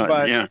 Yeah, I'm not.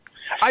 But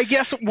I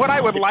guess what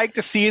I would like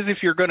to see is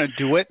if you're going to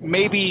do it,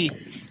 maybe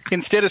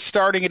instead of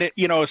starting it,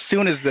 as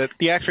soon as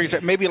the actual,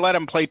 maybe let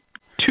them play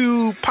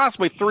 2,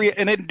 possibly 3,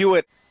 and then do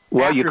it.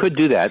 Well, you could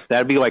do that.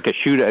 That'd be like a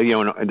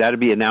shootout. That'd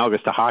be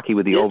analogous to hockey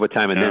with the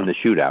overtime and then the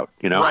shootout.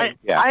 Right.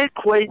 Yeah. I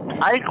equate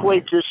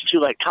this to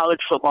like college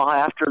football.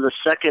 After the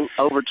second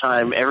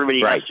overtime,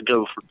 everybody has to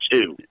go for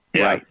 2.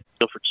 Yeah. Right.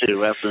 Go for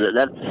 2 after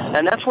that.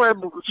 And that's where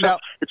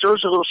it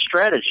throws a little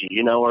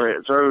strategy, or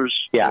it throws.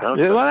 Yeah. Well,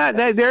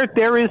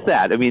 there is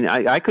that. I mean,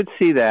 I could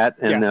see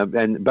that,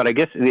 but I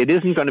guess it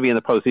isn't going to be in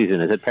the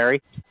postseason, is it,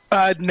 Perry?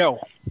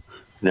 No.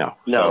 No.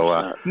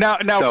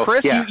 Now,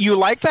 Chris, you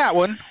like that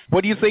one.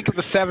 What do you think of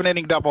the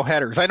 7-inning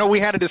doubleheaders? I know we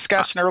had a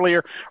discussion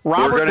earlier.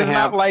 Robert does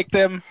not like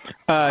them.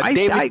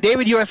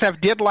 David USF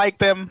did like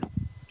them.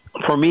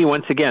 For me,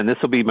 once again, this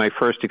will be my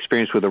first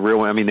experience with a real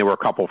one. I mean, there were a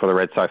couple for the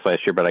Red Sox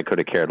last year, but I could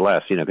have cared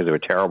less, because they were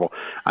terrible.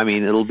 I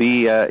mean, it'll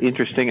be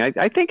interesting.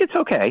 I think it's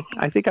okay.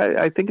 I think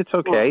it's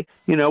okay.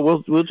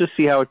 We'll just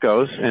see how it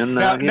goes. And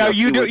now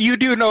you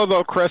do know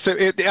though, Chris.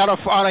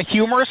 On a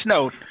humorous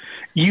note,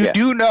 you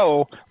do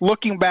know.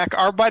 Looking back,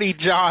 our buddy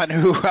John,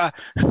 who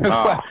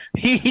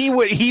he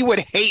would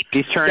hate.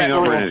 He's turning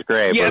over in his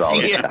grave. Yes, with all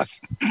he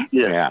this is.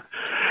 Yeah.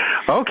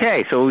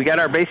 Okay, so we got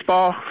our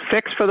baseball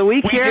fix for the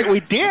week here?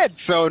 We did,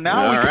 so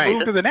now we can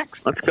move to the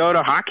next. Let's go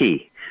to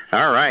hockey.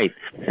 All right,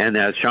 and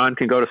Sean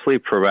can go to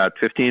sleep for about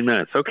 15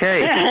 minutes.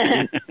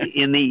 Okay,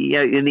 in the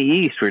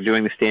East, we're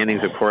doing the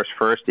standings, of course,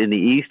 first. In the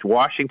East,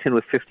 Washington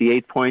with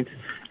 58 points,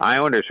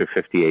 Islanders with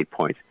 58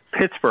 points,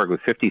 Pittsburgh with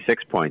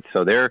 56 points,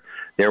 so they're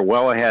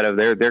well ahead of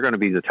they're going to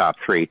be the top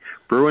 3.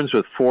 Bruins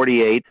with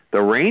 48.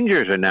 The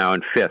Rangers are now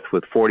in 5th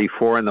with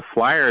 44, and the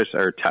Flyers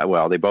are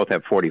they both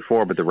have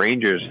 44, but the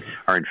Rangers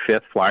are in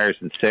 5th, Flyers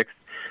in 6th.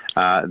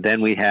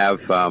 Then we have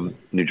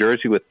New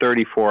Jersey with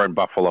 34 and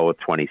Buffalo with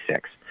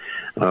 26.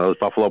 Those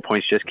Buffalo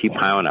points just keep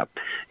piling up.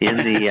 In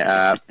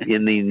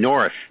the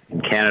North,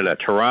 Canada,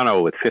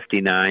 Toronto with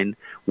 59,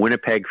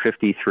 Winnipeg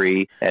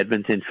 53,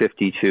 Edmonton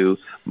 52,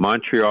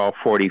 Montreal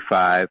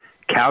 45,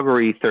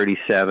 Calgary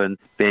 37,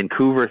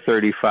 Vancouver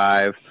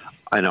 35,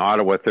 and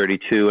Ottawa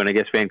 32. And I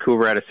guess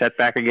Vancouver had a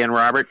setback again,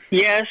 Robert?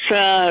 Yes,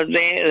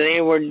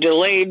 they were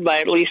delayed by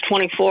at least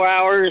 24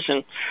 hours,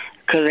 and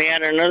because they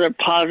had another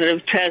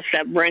positive test,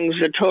 that brings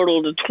the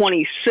total to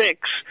 26.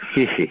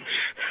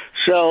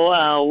 So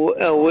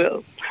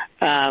the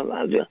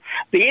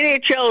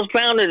NHL is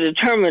bound and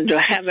determined to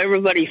have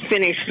everybody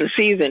finish the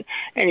season,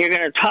 and you're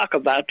going to talk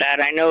about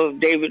that. I know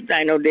David.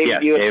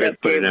 Yes, David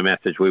put in a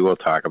message. We will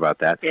talk about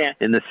that. Yeah.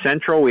 In the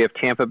Central, we have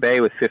Tampa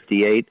Bay with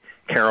 58,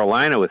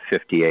 Carolina with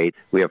 58.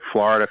 We have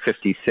Florida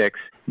 56.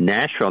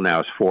 Nashville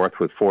now is fourth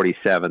with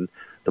 47.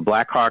 The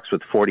Blackhawks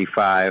with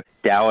 45,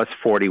 Dallas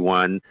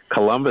 41,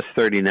 Columbus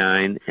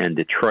 39, and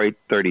Detroit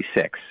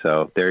 36.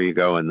 So there you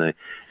go in the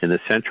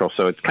Central.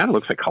 So it kind of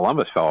looks like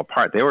Columbus fell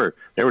apart. They were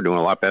doing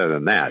a lot better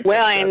than that.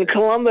 Well, and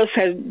Columbus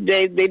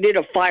they did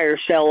a fire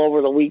sale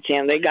over the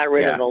weekend. They got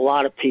rid of a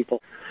lot of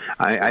people.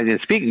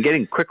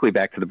 Getting quickly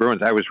back to the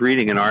Bruins, I was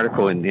reading an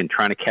article in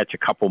trying to catch a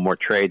couple more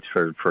trades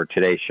for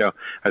today's show.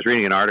 I was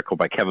reading an article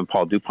by Kevin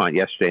Paul DuPont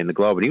yesterday in the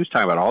Globe, and he was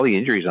talking about all the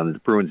injuries on the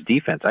Bruins'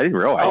 defense. I didn't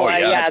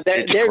realize.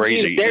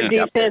 Their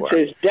defense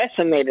is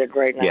decimated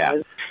right now.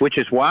 Yeah, which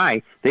is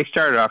why they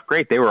started off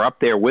great. They were up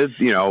there with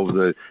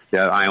the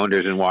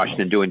Islanders in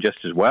Washington doing just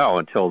as well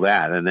until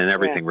that, and then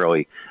everything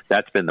really.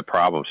 That's been the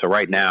problem. So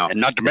right now,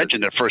 and not to mention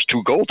their first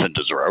two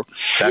goaltenders are out.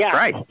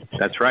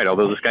 That's right.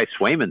 Although this guy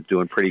Swayman's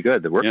doing pretty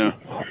good. The rookie,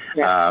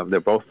 they're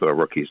both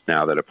rookies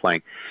now that are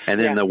playing.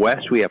 And in the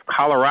West, we have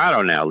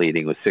Colorado now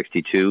leading with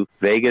 62,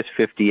 Vegas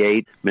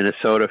 58,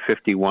 Minnesota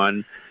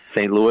 51,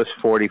 St. Louis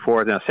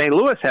 44. Now St.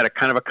 Louis had a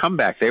kind of a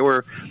comeback. They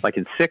were like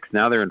in sixth.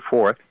 Now they're in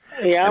fourth.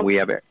 Yeah. And we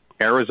have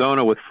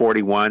Arizona with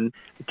 41,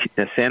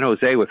 San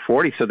Jose with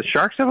 40. So the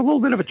Sharks have a little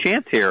bit of a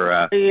chance here.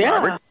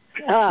 Robert.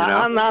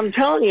 I'm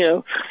telling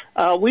you,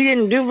 we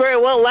didn't do very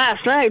well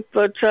last night,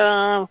 but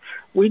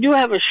we do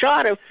have a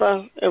shot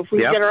if we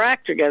get our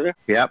act together.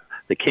 Yep.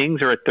 The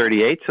Kings are at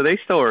 38, so they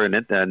still are in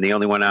it, and the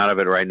only one out of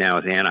it right now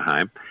is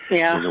Anaheim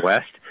in the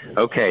West.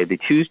 Okay, the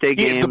Tuesday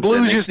games. The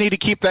Blues just need to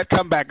keep that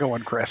comeback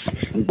going, Chris.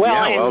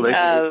 Well,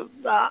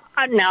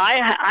 now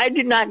I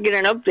did not get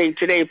an update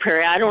today,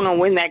 Perry. I don't know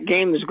when that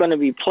game is going to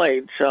be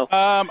played. So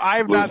I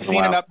have not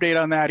seen an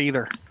update on that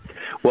either.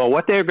 Well,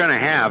 what they're going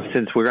to have,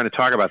 since we're going to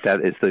talk about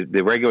that, is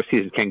the regular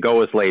season can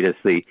go as late as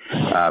the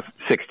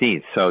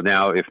 16th. So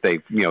now, if they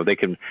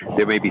can,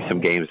 there may be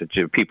some games that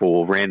people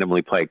will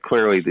randomly play.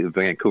 Clearly, the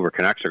Vancouver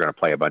Canucks are going to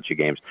play a bunch of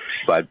games,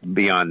 but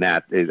beyond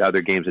that,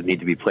 other games that need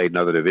to be played in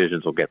other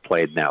divisions will get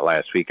played now.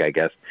 Last week, I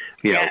guess,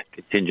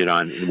 contingent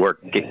on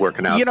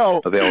working out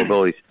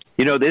availabilities.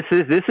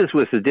 This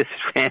was a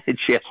disadvantage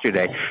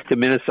yesterday to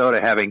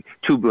Minnesota having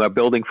two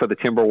building for the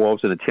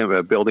Timberwolves and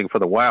a building for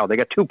the Wild. They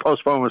got two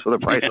postponements for the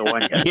price of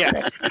one yesterday.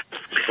 Yes.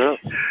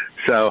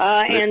 So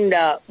go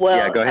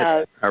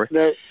ahead.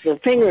 The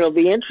thing that'll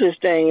be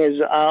interesting is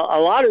a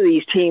lot of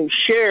these teams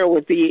share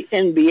with the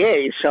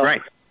NBA, so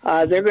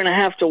they're going to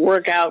have to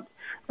work out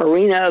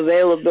arena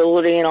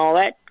availability and all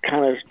that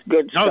kind of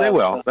good stuff. No, they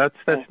will.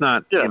 That's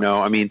not,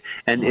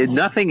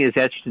 nothing is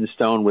etched in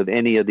stone with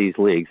any of these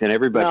leagues,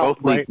 and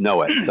both leagues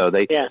know it. So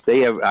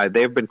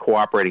they've been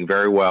cooperating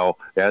very well.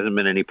 There hasn't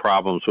been any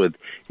problems with,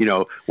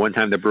 one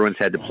time the Bruins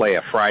had to play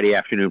a Friday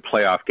afternoon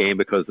playoff game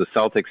because the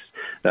Celtics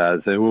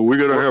said, well, we're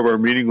going to have our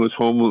meaningless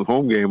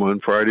home game on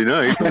Friday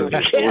night.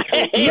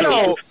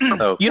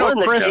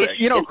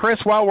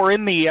 Chris, while we're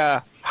in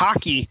the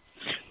hockey,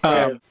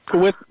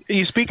 with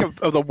you speak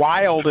of the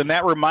Wild, and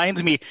that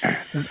reminds me,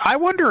 I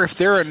wonder if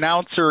their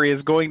announcer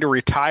is going to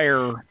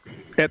retire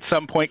at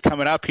some point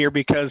coming up here,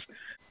 because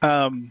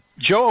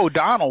Joe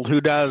O'Donnell, who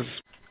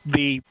does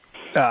the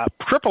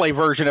AAA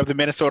version of the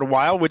Minnesota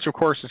Wild, which of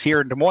course is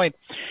here in Des Moines,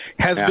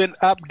 has been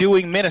up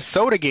doing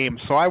Minnesota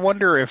games. So I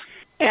wonder if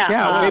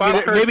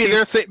maybe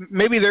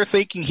they're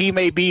thinking he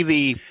may be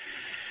the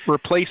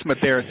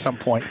replacement there at some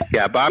point.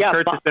 Yeah, Bob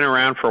Kurtz has been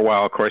around for a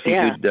while. Of course, he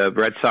did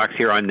Red Sox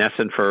here on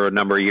Nesson for a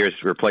number of years,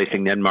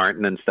 replacing Ned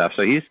Martin and stuff.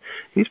 So he's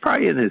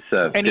probably in his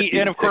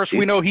and of course 60s.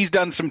 We know he's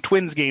done some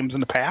Twins games in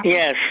the past.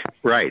 Yes,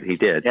 right, he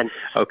did. And,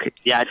 okay,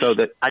 I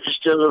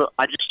just did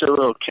a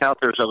little count.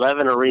 There's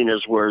 11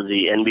 arenas where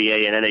the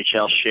NBA and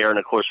NHL share, and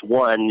of course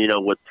one,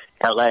 with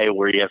LA,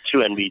 where you have two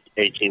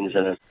NBA teams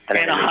and a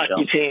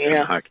hockey team.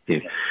 Yeah. Hockey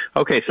team.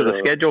 Okay, so the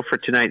schedule for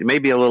tonight may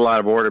be a little out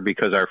of order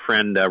because our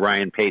friend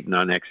Ryan Payton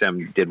on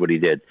XM did what he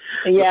did.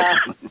 Yeah.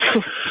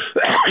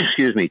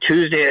 Excuse me.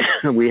 Tuesday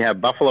we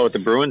have Buffalo at the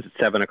Bruins at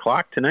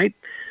 7:00 tonight.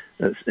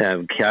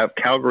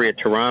 Calgary at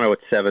Toronto at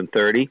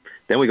 7:30.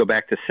 Then we go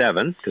back to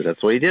 7 because that's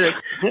the way he did it.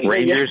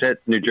 Rangers at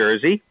New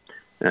Jersey,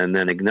 and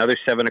then another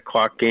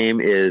 7:00 game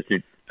is.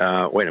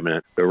 Wait a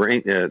minute. The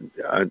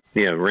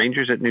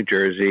Rangers at New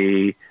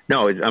Jersey.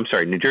 No, I'm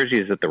sorry. New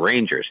Jersey is at the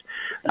Rangers.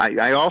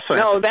 I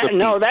also that's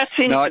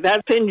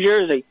in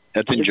Jersey.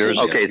 That's in Jersey.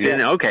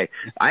 Okay, okay.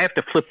 I have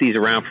to flip these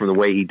around from the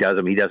way he does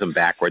them. He does them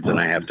backwards, and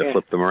I have to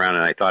flip them around,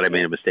 and I thought I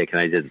made a mistake, and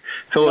I didn't.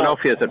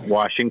 Philadelphia is at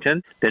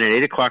Washington. Then at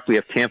 8 o'clock, we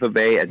have Tampa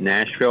Bay at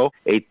Nashville,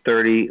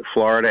 8:30,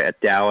 Florida at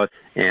Dallas,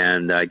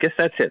 and I guess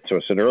that's it. So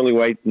it's an early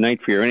white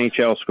night for your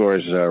NHL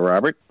scores,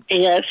 Robert.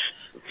 Yes.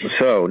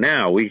 So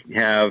now we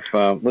have,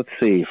 let's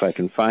see if I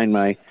can find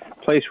my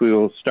place. We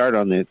will start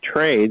on the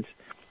trades,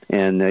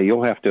 and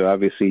you'll have to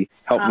obviously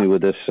help me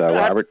with this,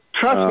 Robert.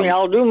 Trust me,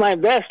 I'll do my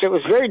best. It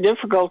was very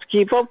difficult to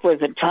keep up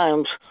with at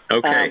times.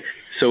 Okay,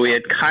 so we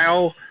had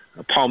Kyle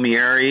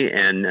Palmieri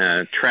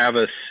and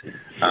Travis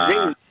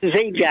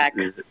Zajac.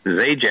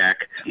 Zajac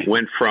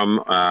went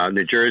from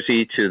New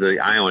Jersey to the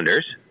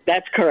Islanders.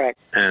 That's correct.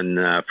 And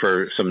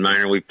for some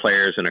minor league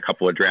players and a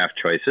couple of draft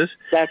choices.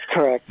 That's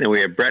correct. Then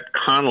we have Brett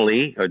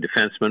Connolly, a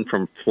defenseman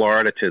from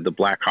Florida, to the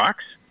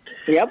Blackhawks.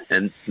 Yep.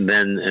 And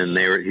then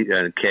they were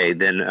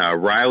Then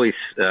Riley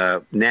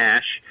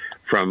Nash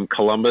from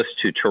Columbus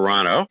to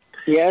Toronto.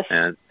 Yes.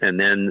 And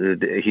then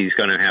he's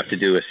going to have to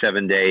do a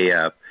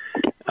 7-day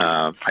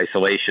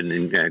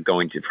isolation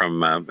going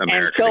from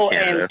America to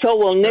Canada. And so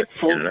will Nick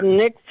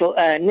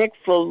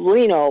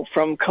Foligno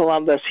from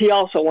Columbus. He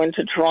also went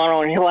to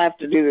Toronto, and he'll have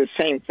to do the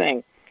same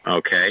thing.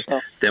 Okay.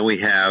 Then we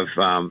have,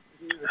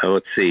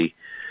 let's see.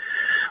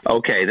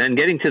 Okay, then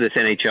getting to this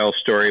NHL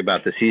story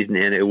about the season,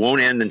 and it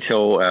won't end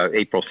until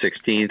April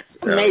 16th.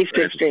 May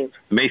 16th.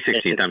 May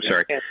 16th, I'm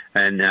sorry.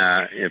 And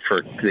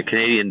for the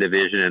Canadian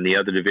division and the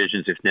other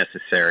divisions if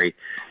necessary.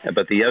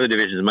 But the other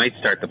divisions might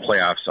start the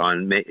playoffs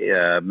on May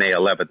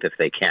 11th if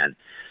they can.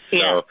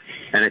 So,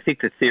 and I think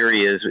the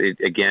theory is,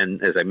 again,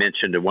 as I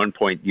mentioned, at one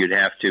point you'd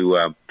have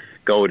to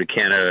go to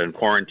Canada and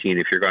quarantine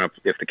if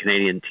the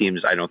Canadian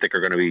teams, I don't think,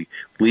 are going to be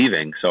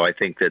leaving. So I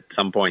think that at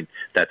some point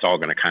that's all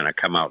going to kind of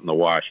come out in the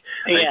wash.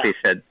 I think they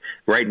said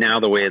right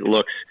now the way it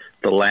looks,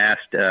 the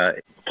last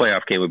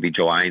playoff game would be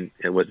July.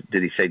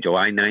 Did he say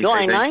July 9th?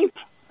 July 9th?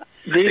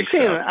 Did he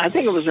say? I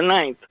think it was the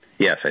 9th.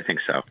 Yes, I think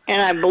so.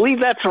 And I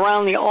believe that's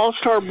around the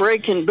All-Star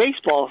break in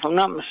baseball, if I'm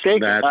not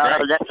mistaken. That's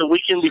right. That's the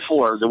weekend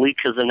before. The week,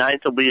 because the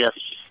 9th will be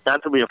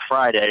a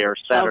Friday or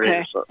Saturday.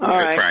 Okay. So. All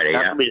right. Friday,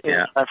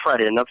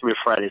 Friday, not to be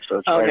Friday, so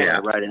it's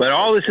right. But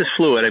all this is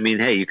fluid. I mean,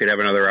 hey, you could have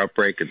another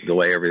outbreak and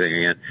delay everything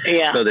again.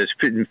 Yeah. So there's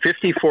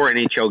 54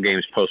 NHL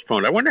games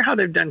postponed. I wonder how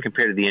they've done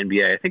compared to the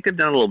NBA. I think they've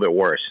done a little bit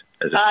worse.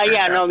 The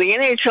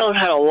NHL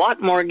had a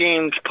lot more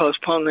games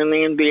postponed than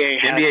the NBA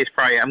had. The NBA's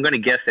probably, I'm going to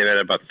guess they've had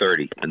about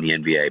 30 in the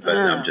NBA, but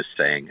I'm just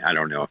saying, I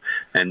don't know.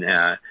 And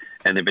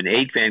there've been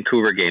 8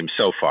 Vancouver games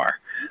so far.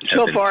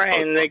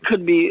 And they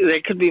could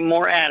be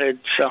more added.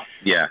 So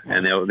yeah,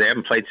 and they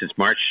haven't played since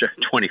March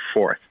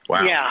 24th.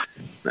 Wow.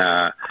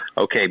 Yeah.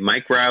 Okay,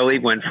 Mike Riley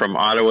went from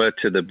Ottawa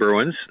to the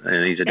Bruins,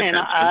 and he's a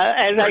defenseman.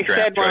 And as I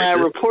said when I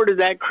reported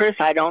that, Chris,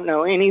 I don't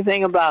know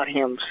anything about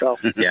him. So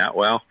yeah,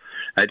 well.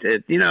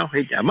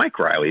 Mike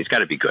Riley, he's got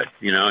to be good.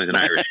 He's an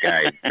Irish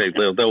guy.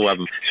 They'll love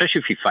him, especially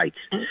if he fights.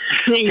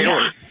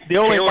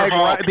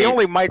 The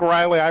only Mike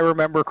Riley I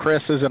remember,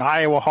 Chris, is an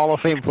Iowa Hall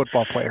of Fame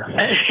football player.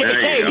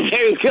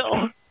 There you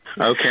go.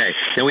 Okay.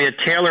 Then we had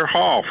Taylor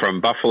Hall from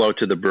Buffalo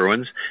to the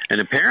Bruins, and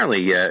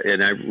apparently,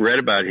 and I read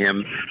about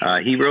him,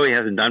 he really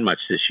hasn't done much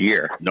this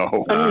year. No.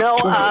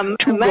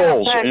 Two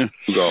goals.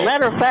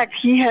 Matter of fact,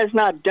 he has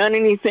not done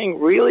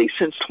anything really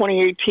since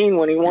 2018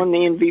 when he won the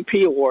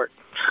MVP award.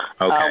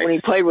 When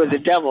he played with the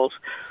Devils.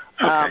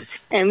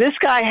 And this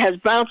guy has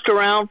bounced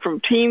around from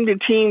team to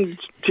team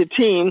to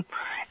team,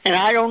 and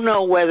I don't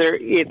know whether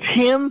it's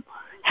him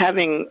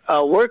having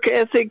work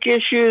ethic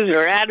issues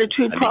or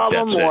attitude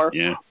problem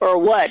or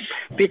what,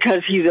 because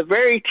he's a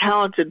very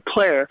talented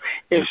player.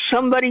 If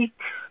somebody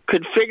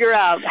could figure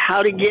out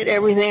how to get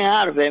everything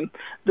out of him,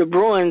 the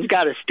Bruins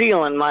got a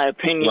steal, in my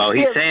opinion. Well,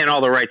 he's saying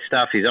all the right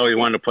stuff. He's always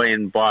wanted to play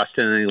in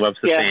Boston, and he loves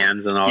the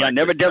fans and all that.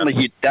 Yeah,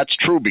 evidently that's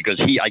true, because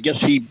I guess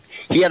he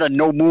had a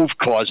no-move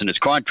clause in his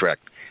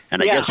contract.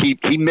 And I guess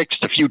he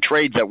mixed a few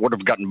trades that would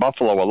have gotten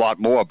Buffalo a lot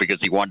more because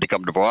he wanted to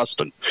come to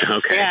Boston.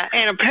 Okay. Yeah,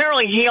 and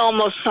apparently he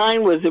almost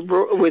signed with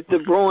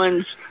the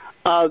Bruins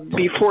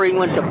before he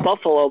went to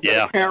Buffalo.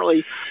 But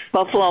apparently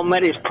Buffalo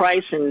met his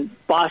price and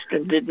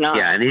Boston did not.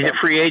 Yeah, and he's a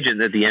free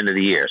agent at the end of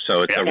the year,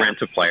 so it's a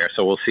rent-a player.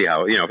 So we'll see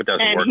how, if it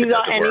doesn't work, it doesn't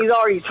work. And he's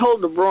already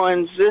told the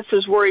Bruins this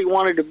is where he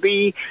wanted to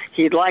be.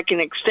 He'd like an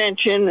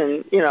extension,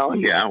 and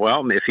Yeah,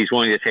 well, if he's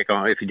willing to take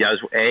on, if he does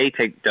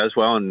does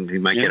well, and he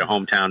might get a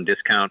hometown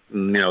discount,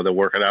 and they'll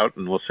work it out,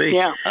 and we'll see.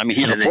 Yeah, I mean,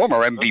 he's a former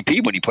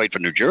MVP when he played for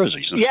New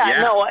Jersey. So.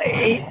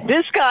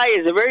 This guy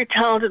is a very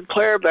talented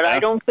player, but I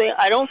don't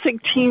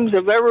think teams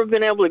have ever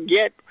been able to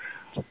get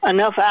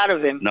enough out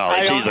of him. No,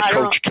 he's a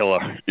coach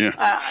killer.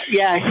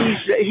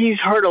 He's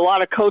hurt a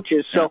lot of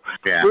coaches. So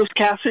Bruce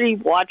Cassidy,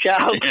 watch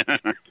out.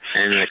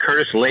 And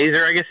Curtis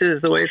Laser, I guess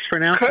is the way it's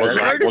pronounced.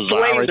 Curtis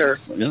Laser.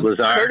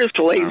 Curtis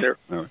Laser.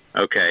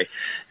 Okay,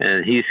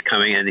 and he's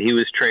coming, and he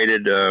was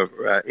traded.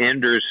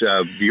 Anders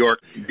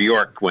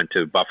Bjork went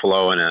to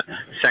Buffalo, and a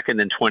second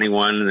and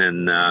 21,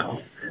 and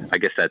I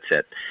guess that's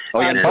it.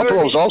 Oh, and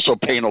Buffalo's also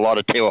paying a lot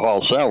of Taylor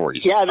Hall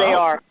salaries. Yeah, they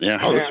are. Yeah.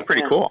 Oh, this is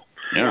pretty cool.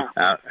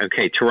 Yeah.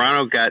 Okay,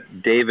 Toronto got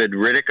David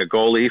Riddick, a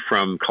goalie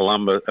from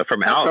Columbus,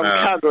 from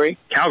Calgary.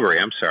 Calgary,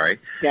 I'm sorry.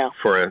 Yeah.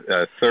 For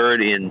a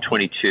third in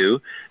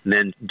 22. And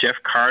then Jeff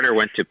Carter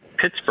went to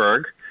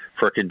Pittsburgh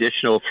for a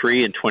conditional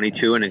 3 in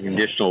 22 and a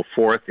conditional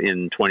 4th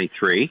in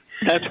 23.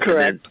 That's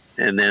correct.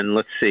 And then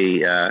let's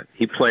see,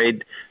 he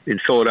played in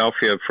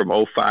Philadelphia from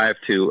 05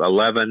 to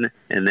 11,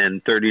 and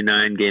then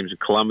 39 games in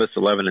Columbus,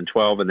 11 and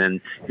 12, and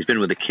then he's been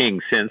with the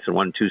Kings since and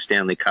won 2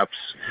 Stanley Cups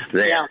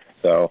there. Yeah.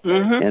 So,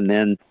 and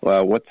then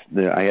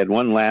I had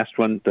one last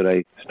one that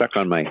I stuck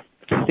on my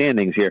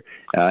standings here.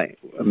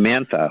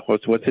 Mantha,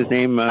 what's his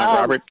name?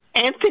 Robert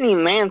Anthony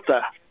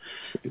Mantha.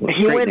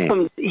 He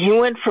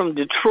went from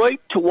Detroit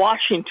to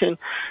Washington,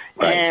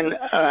 right. And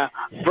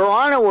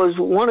Verona was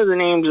one of the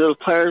names of the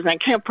players, and I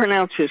can't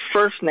pronounce his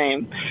first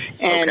name.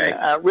 And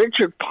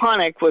Richard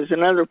Panik was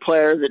another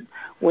player that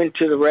went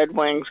to the Red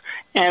Wings,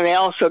 and they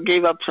also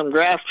gave up some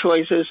draft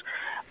choices.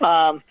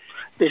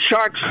 The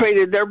Sharks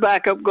traded their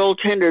backup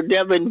goaltender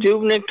Devin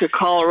Dubnyk to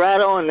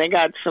Colorado, and they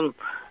got some.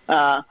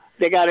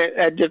 They got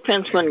a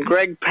defenseman,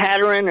 Greg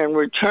Patterin, in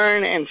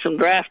return, and some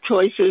draft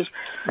choices.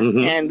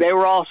 And they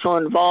were also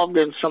involved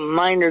in some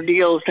minor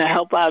deals to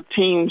help out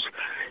teams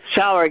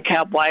salary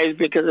cap-wise,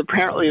 because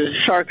apparently the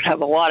Sharks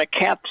have a lot of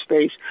cap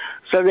space.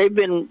 So they've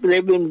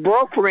been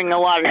brokering a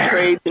lot of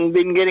trades and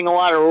been getting a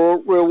lot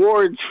of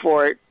rewards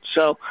for it.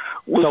 So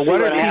we'll see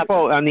what are happens.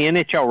 People on the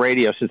NHL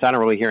radio, since I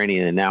don't really hear any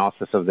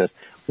analysis of this,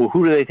 well,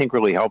 who do they think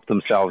really helped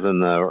themselves in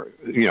the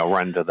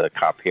run to the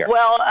Cup here?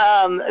 Well,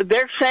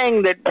 they're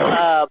saying that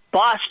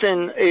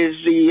Boston is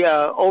the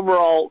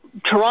overall.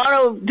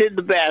 Toronto did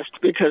the best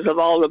because of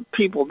all the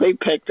people they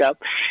picked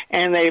up,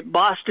 and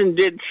Boston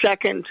did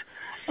second,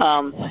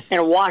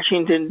 and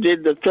Washington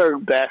did the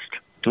third best.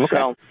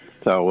 Okay.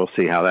 So we'll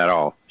see how that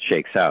all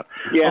shakes out.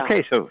 Yeah.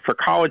 Okay, so for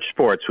college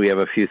sports, we have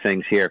a few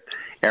things here.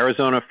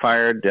 Arizona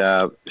fired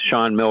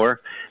Sean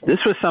Miller. This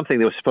was something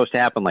that was supposed to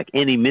happen like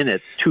any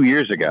minute 2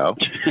 years ago.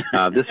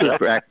 This was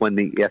back when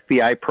the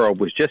FBI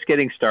probe was just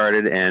getting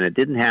started, and it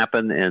didn't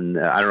happen. And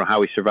I don't know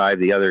how he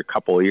survived the other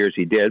couple of years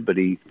he did, but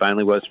he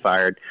finally was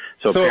fired.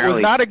 So it was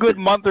not a good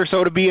month or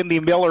so to be in the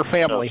Miller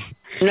family.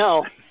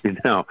 No.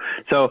 No.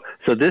 So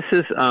this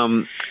is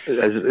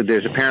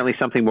there's apparently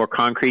something more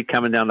concrete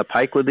coming down the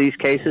pike with these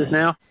cases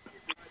now?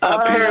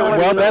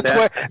 Well,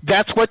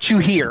 that's what you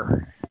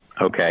hear.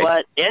 Okay.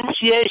 But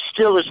NCAA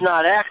still is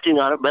not acting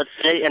on it, but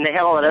they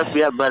have all that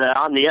FBI. But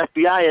on the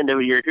FBI end of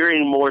it, you're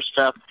hearing more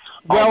stuff.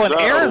 Well, in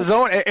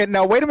Arizona, and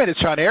now wait a minute,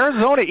 Sean.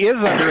 Arizona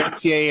is under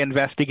NCAA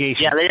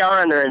investigation. Yeah, they are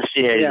under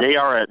NCAA. Yeah. They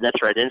are.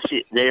 That's right.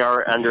 They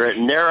are under it,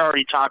 and they're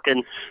already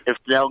talking if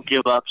they'll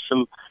give up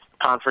some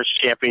conference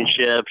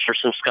championships or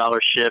some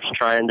scholarships,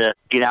 trying to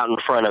get out in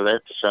front of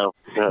it. So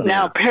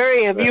now,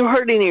 Perry, have you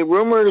heard any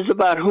rumors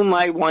about who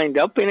might wind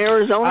up in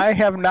Arizona? I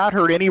have not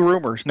heard any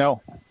rumors.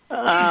 No.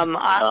 A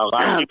lot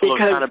of people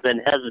have kind of been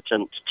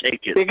hesitant to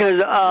take it.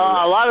 Because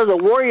a lot of the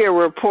Warrior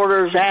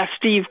reporters asked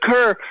Steve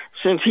Kerr,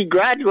 since he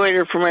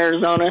graduated from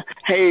Arizona,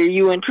 hey, are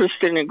you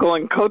interested in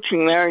going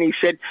coaching there? And he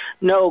said,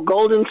 no,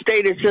 Golden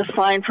State is just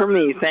fine for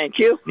me, thank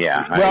you.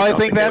 Yeah. Well,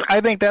 I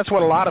think that's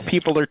what a lot of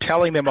people are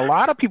telling them. A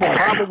lot of people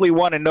probably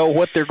want to know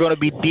what they're going to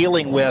be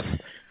dealing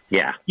with.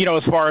 Yeah.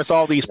 As far as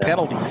all these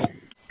penalties.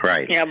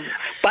 Right. Yeah.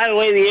 By the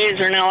way, the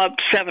A's are now up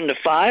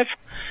 7-5.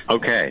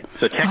 Okay,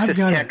 so Texas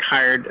Tech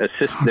hired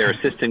their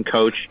assistant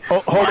coach.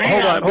 Hold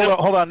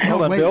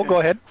on, Bill. Go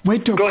ahead.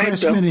 Wait till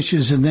Chris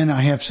finishes, and then I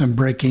have some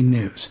breaking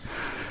news.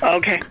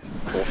 Okay.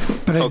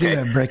 But I do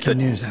have breaking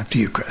news after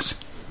you, Chris.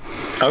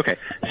 Okay,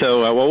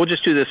 so we'll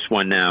just do this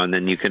one now, and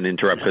then you can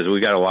interrupt because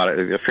we got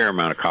a fair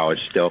amount of college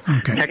still.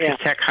 Okay. Texas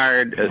Tech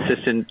hired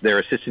their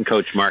assistant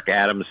coach Mark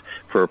Adams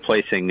for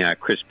replacing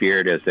Chris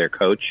Beard as their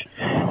coach,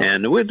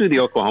 and we'll do the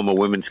Oklahoma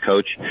women's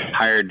coach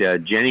hired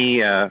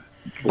Jenny.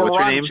 What's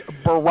her name?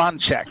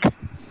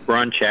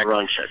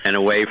 Baranchek, and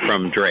away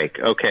from Drake.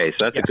 Okay,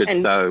 so that's a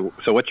good.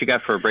 So what you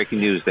got for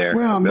breaking news there?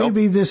 Well, Bill?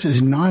 maybe this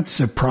is not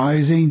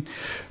surprising,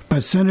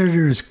 but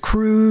Senators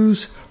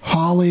Cruz,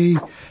 Hawley,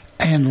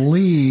 and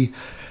Lee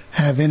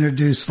have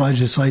introduced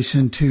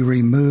legislation to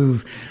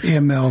remove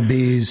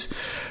MLB's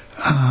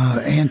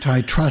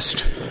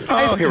antitrust.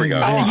 Oh, here we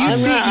go.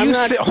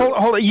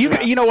 Hold on.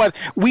 You know what?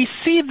 We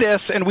see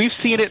this, and we've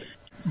seen it.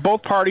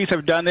 Both parties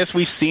have done this.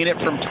 We've seen it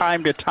from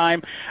time to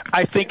time.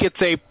 I think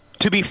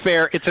to be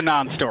fair, it's a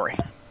non-story.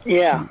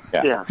 Yeah.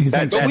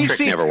 That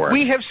trick never works.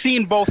 We have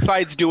seen both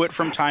sides do it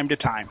from time to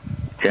time.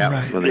 Yeah,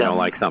 right. when they don't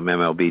like something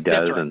MLB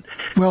does. Right. And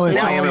well, it's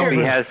why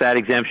MLB has that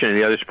exemption and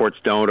the other sports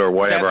don't or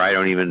whatever, I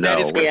don't even know.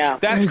 That's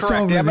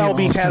correct.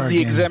 MLB has the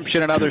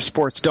exemption and other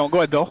sports don't. Go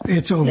ahead, Bill.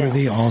 It's over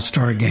the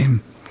All-Star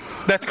game.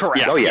 That's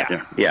correct.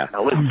 Yeah.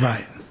 I'm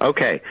right.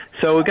 Okay,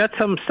 so we got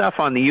some stuff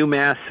on the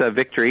UMass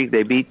victory.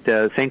 They beat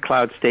St.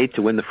 Cloud State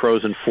to win the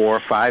Frozen Four,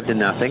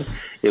 5-0.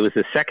 It was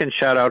the second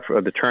shutout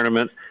of the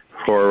tournament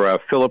for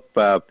Philip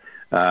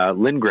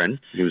Lindgren.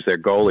 He was their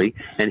goalie,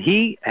 and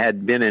he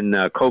had been in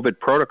COVID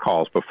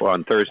protocols before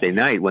on Thursday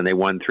night when they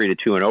won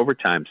 3-2 in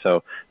overtime.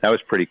 So that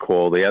was pretty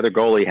cool. The other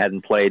goalie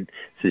hadn't played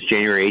since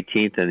January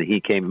 18th, and he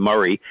came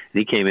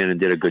in and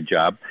did a good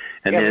job.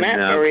 And then Matt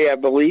Murray, I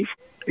believe.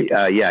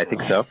 Yeah, I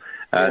think so.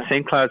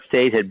 St. Cloud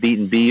State had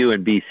beaten BU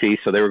and BC,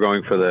 so they were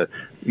going for the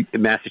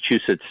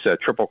Massachusetts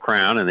Triple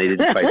Crown, and they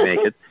didn't quite make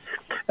it.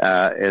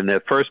 And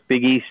the first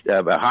Big East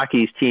Hockey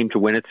East team to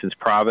win it since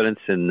Providence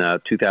in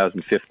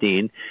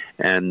 2015.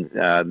 And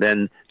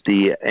then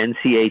the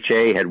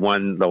NCHA had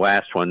won the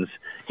last ones,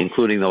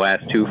 including the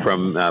last two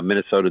from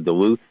Minnesota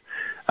Duluth.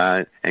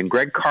 And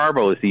Greg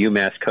Carbo is the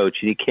UMass coach,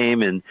 and he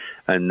came in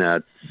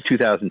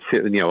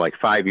 2015, like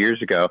 5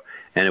 years ago,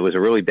 and it was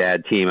a really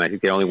bad team. I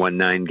think they only won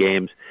 9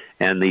 games.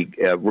 And I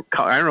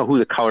don't know who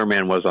the color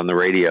man was on the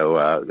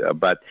radio,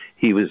 but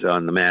he was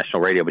on the national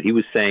radio. But he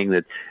was saying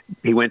that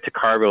he went to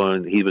Carville,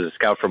 and he was a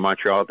scout from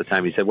Montreal at the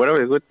time. He said, what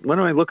am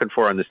I looking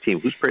for on this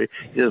team? Who's pretty?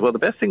 He says, well, the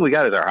best thing we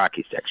got is our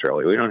hockey sticks,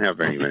 really. We don't have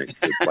very many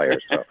good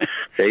players. So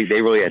they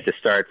really had to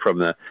start from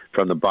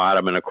the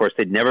bottom. And, of course,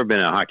 they'd never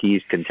been a Hockey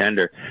East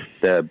contender.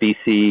 The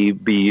BC,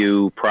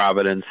 BU,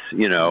 Providence,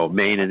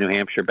 Maine and New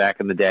Hampshire back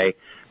in the day,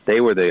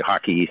 they were the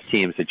Hockey East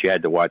teams that you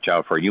had to watch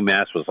out for.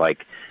 UMass was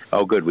like,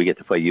 oh, good, we get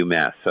to play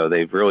UMass. So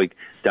they've really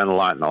done a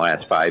lot in the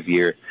last 5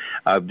 years.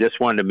 Just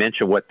wanted to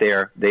mention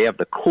they have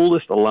the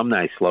coolest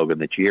alumni slogan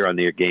that you hear on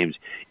their games.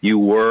 You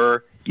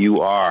were, you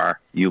are,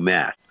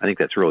 UMass. I think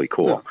that's really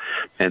cool.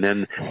 Yeah. And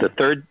then the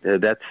third,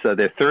 that's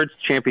their third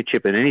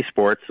championship in any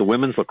sports. The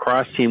women's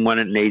lacrosse team won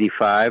it in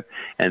 '85,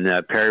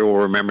 and Perry will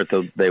remember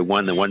they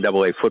won the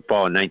 1AA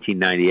football in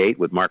 1998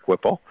 with Mark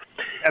Whipple.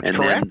 That's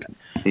correct.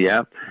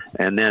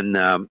 And then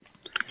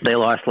they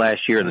lost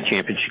last year in the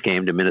championship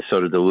game to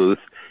Minnesota Duluth.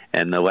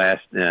 And the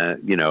last,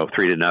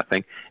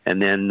 3-0. And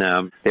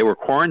then they were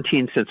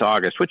quarantined since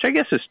August, which I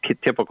guess is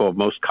typical of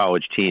most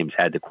college teams,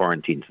 had to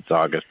quarantine since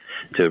August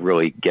to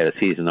really get a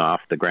season off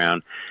the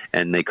ground.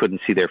 And they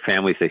couldn't see their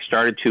families. They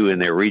started to in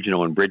their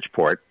regional in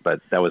Bridgeport, but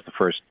that was the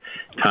first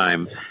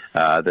time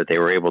that they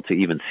were able to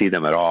even see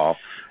them at all.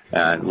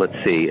 Let's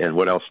see, and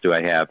what else do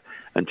I have?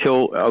 Then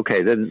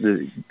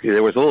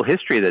there was a little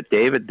history that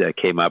David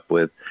came up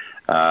with.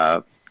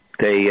 The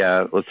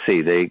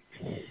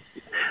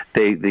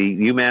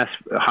UMass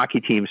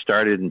hockey team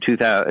started in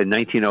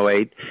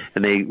 1908,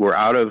 and they were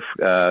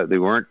they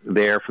weren't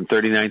there from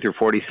 39 through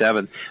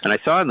 47. And I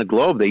saw in the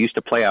Globe they used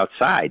to play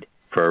outside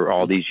for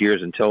all these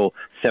years until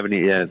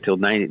 79.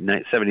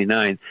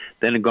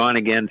 Then gone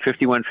again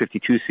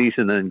 51-52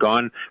 season, then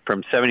gone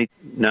from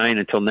 79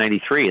 until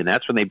 93, and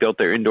that's when they built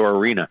their indoor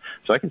arena.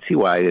 So I can see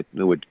why it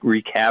would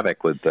wreak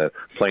havoc with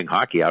playing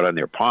hockey out on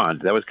their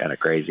pond. That was kind of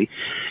crazy.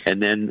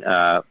 And then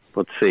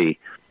let's see.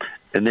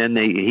 And then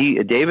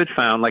David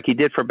found, like he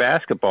did for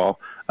basketball,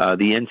 the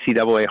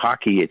NCAA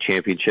hockey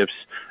championships.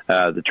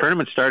 The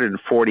tournament started in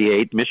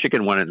 48.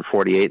 Michigan won it in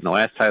 48, and the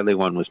last title they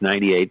won was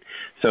 98.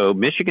 So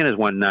Michigan has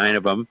won 9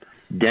 of them.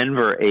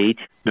 Denver 8,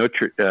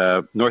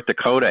 North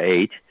Dakota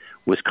 8,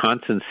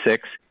 Wisconsin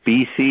 6,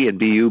 BC and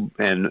BU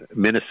and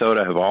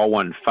Minnesota have all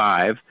won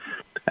 5,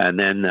 and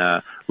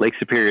then Lake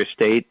Superior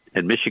State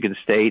and Michigan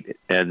State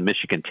and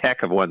Michigan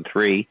Tech have won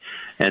 3,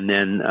 and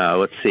then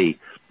let's see.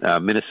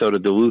 Minnesota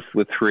Duluth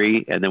with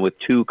 3, and then with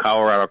 2,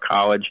 Colorado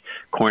College,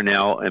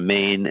 Cornell, and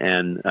Maine,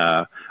 and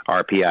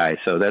RPI.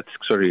 So that's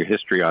sort of your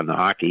history on the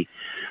hockey.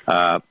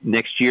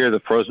 Next year, the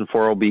Frozen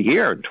Four will be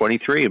here in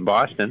 23 in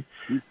Boston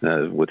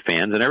with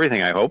fans and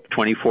everything, I hope.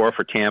 24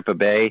 for Tampa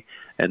Bay,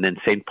 and then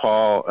St.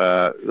 Paul,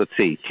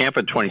 Tampa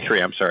in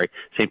 23, I'm sorry.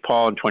 St.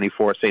 Paul in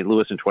 24, St.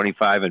 Louis in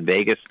 25, and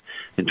Vegas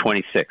in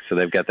 26. So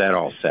they've got that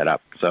all set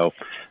up. So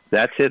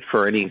that's it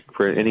for any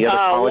other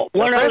college.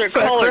 One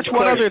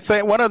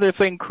other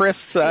thing,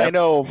 Chris. Yep. I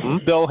know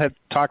Bill had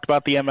talked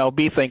about the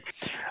MLB thing.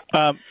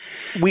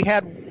 We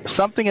had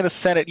something in the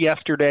Senate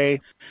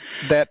yesterday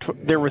that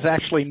there was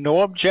actually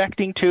no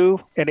objecting to,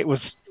 and it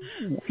was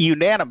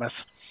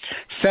unanimous.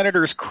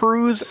 Senators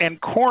Cruz and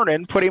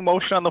Cornyn put a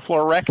motion on the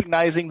floor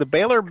recognizing the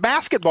Baylor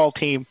basketball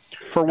team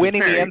for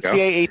winning the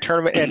NCAA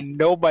tournament, and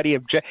nobody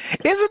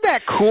objected. Isn't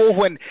that cool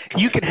when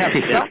you can have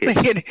something,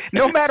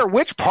 no matter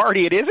which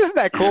party it is? Isn't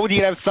that cool when you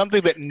can have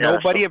something that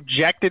nobody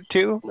objected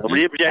to?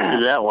 Nobody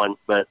objected to that one,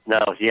 but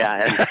nobody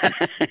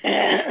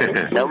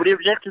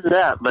objected to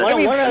that. But I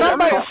mean,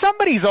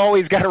 somebody's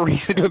always got a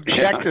reason to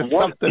object to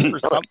something for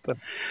something.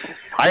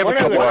 I have a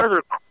couple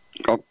other.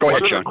 Go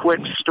ahead, John. One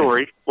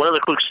other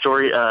quick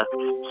story.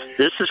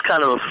 This is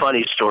kind of a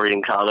funny story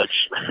in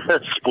college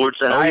sports,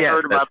 and I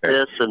heard about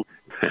this. And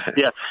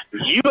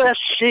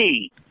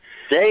USC,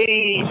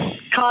 they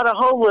caught a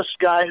homeless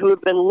guy who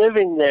had been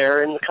living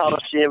there in the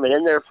Coliseum and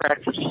in their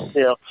practice,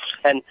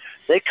 and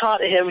they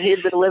caught him. He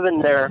had been living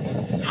there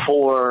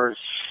for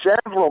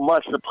several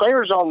months. The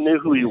players all knew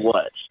who he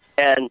was,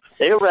 and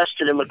they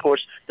arrested him. Of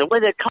course, the way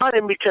they caught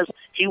him because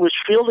he was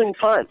fielding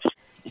punts.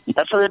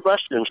 That's how they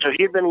busted him. So he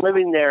had been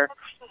living there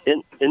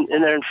in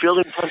there in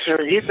fielding punts.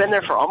 He'd been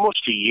there for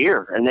almost a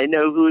year, and they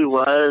know who he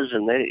was,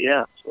 and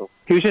so.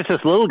 He was just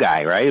this little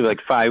guy, right?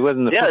 Like 5. He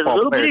wasn't the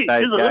football player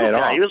size guy at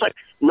all. He was like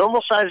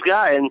normal sized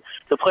guy, and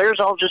the players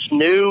all just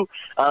knew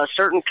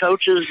certain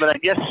coaches, but I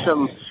guess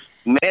some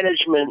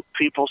management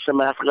people,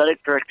 some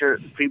athletic director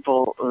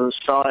people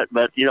saw it,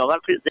 but a lot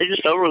of people, they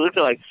just overlooked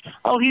it. Like,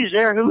 oh, he's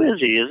there. Who is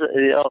he? Is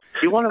it,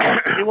 he went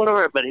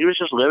over, but he was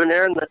just living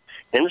there in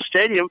the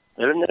stadium,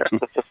 living there.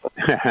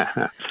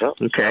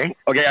 Okay.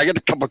 I got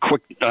a couple of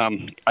quick.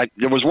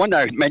 There was one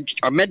I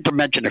meant to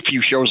mention a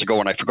few shows ago,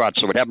 and I forgot.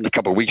 So it happened a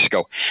couple of weeks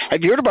ago.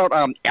 Have you heard about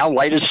Al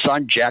Leiter's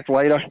son, Jack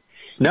Leiter?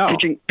 No.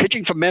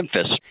 Pitching for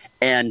Memphis,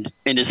 and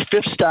in his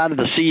 5th start of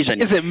the season.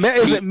 Is it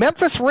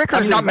Memphis, Rick,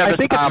 or not Memphis, I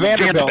think it's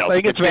Vanderbilt. I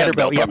think it's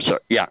Vanderbilt. I'm sorry.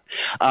 Yeah.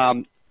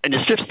 In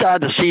his 5th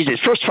start of the season, his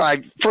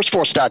first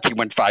 4 starts, he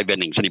went 5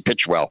 innings, and he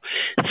pitched well.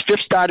 His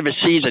 5th start of his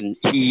season,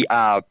 he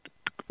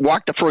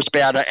walked the first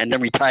batter and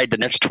then retired the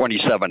next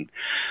 27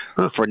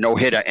 for a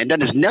no-hitter. And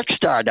then his next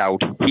start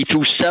out, he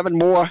threw 7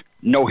 more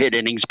no-hit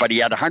innings, but he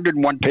had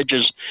 101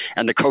 pitches,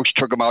 and the coach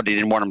took him out. He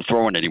didn't want him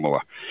throwing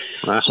anymore.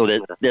 So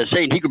they're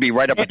saying he could be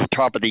right up at the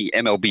top of the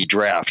MLB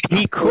draft.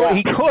 He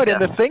could.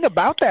 And the thing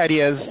about that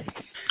is,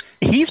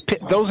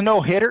 those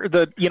no-hitter,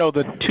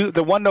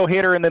 the one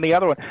no-hitter and then the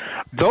other one,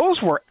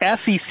 those were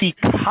SEC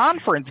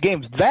conference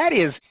games. That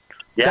is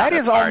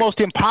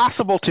almost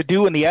impossible to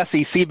do in the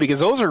SEC because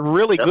those are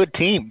really good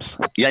teams.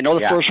 Yeah, I know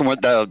the first one,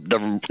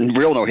 the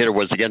real no-hitter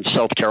was against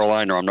South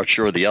Carolina. I'm not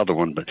sure of the other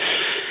one, but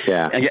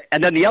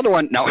and then the other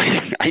one. Now,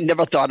 I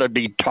never thought I'd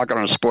be talking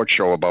on a sports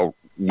show about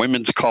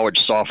women's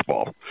college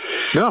softball.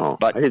 No,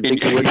 but I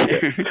didn't think you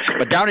would.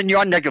 But down in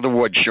your neck of the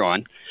woods,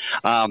 Sean,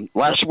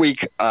 last week,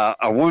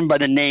 a woman by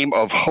the name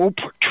of Hope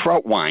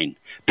Troutwine,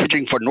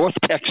 pitching for North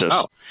Texas,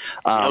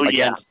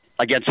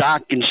 against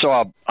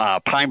Arkansas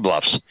Pine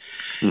Bluffs.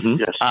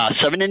 Mm-hmm.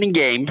 7-inning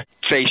game,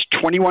 faced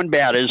 21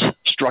 batters,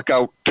 struck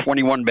out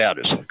 21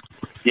 batters.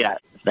 Yeah.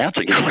 That's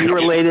incredible. Are you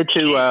related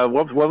to,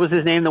 what was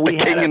his name that we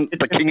had?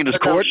 The king in his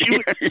court?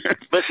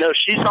 But no,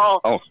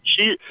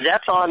 she's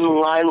that's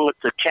online with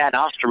the Cat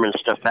Osterman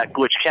stuff,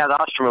 which Cat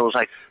Osterman was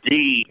like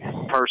the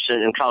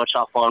person in college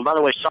softball. And by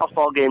the way,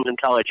 softball games in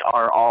college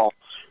are all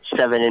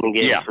 7-inning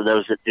games for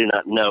those that do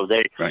not know.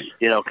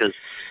 Because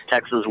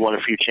Texas won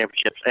a few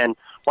championships. And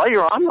while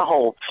you're on the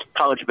whole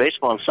college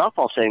baseball and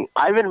softball thing,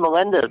 Ivan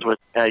Melendez with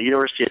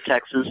University of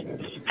Texas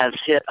has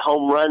hit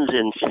home runs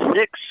in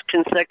 6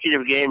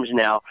 consecutive games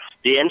now.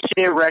 The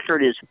NCAA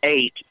record is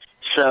 8.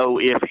 So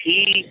if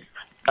he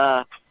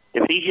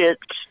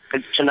hits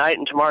tonight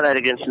and tomorrow night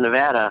against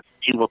Nevada,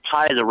 he will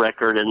tie the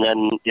record. And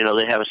then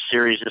they have a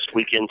series this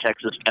weekend,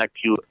 Texas Tech.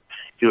 He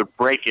would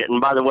break it.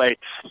 And by the way,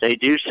 they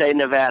do say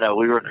Nevada.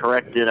 We were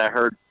corrected. I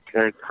heard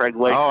Craig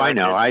Wade. Oh, I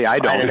know. I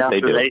don't think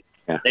they do.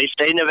 They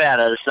say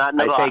Nevada. It's not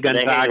Nevada. They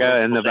say Gonzaga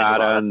and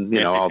Nevada and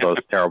all those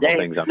terrible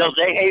things.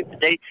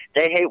 They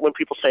hate when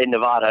people say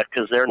Nevada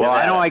because they're Nevada.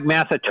 Well, I don't like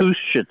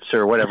Massachusetts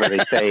or whatever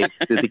they say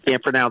because you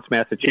can't pronounce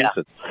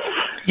Massachusetts.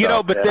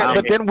 Yeah. But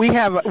then we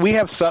have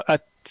a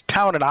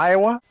town in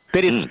Iowa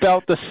that is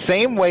spelled the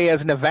same way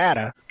as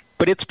Nevada,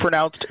 but it's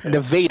pronounced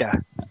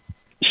Nevada.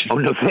 Oh,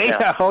 Nevada.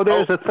 Yeah. Oh,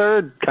 there's a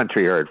third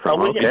country heard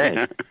from.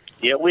 Okay.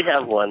 Yeah, we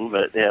have one,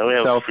 but we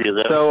have a few of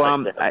those.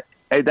 So,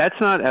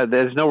 that's not.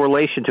 There's no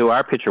relation to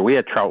our pitcher. We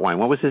had Troutwine.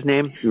 What was his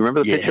name? You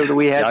remember the pitcher that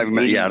we had? I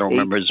don't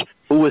remember his.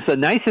 Who was the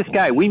nicest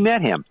guy? We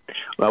met him.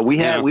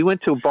 We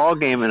went to a ball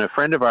game, and a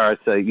friend of ours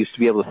used to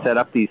be able to set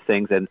up these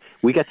things, and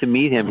we got to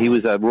meet him. He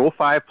was a Rule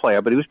 5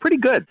 player, but he was pretty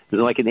good. It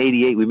was like in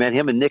 '88. We met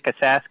him and Nick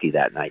Osaski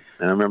that night.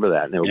 I remember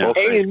that. And they were both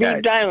nice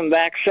guys.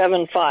 Diamondbacks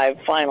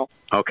 7-5 final.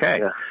 Okay.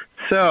 Yeah.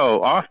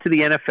 So off to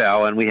the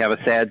NFL, and we have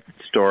a sad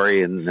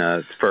story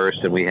in first,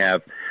 and we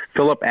have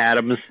Philip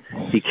Adams.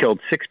 He killed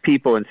 6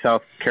 people in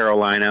South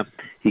Carolina.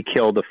 He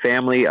killed the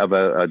family of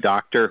a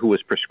doctor who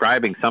was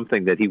prescribing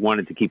something that he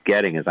wanted to keep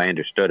getting, as I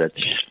understood it,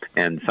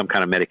 and some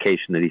kind of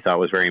medication that he thought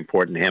was very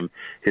important to him.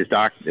 His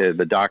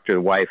the doctor,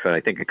 the wife, and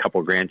I think a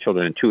couple of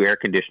grandchildren, and 2 air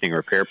conditioning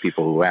repair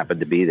people who happened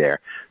to be there.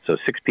 So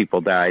 6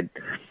 people died.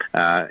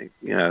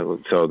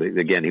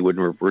 Again, he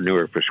wouldn't renew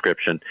her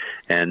prescription.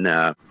 And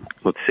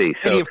let's see.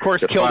 So and he, of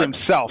course, killed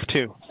himself,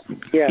 too.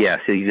 Yeah. Yes,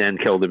 he then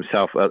killed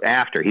himself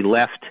after. He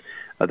left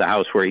the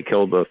house where he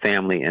killed the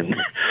family and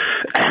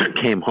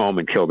came home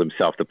and killed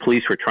himself. The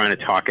police were trying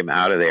to talk him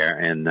out of there,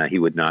 and he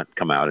would not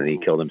come out, and he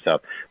killed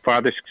himself.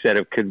 Father said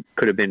it could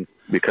have been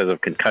because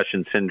of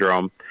concussion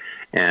syndrome,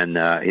 and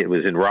it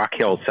was in Rock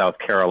Hill, South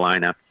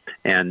Carolina.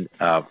 And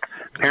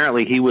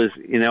apparently he was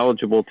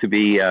ineligible to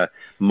be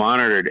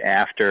monitored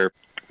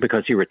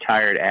because he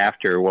retired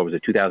after,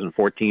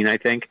 2014, I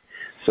think.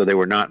 So they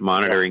were not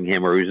monitoring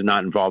him, or he was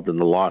not involved in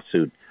the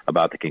lawsuit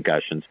about the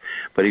concussions.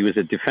 But he was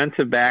a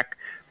defensive back.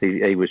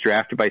 He was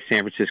drafted by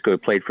San Francisco. He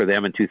played for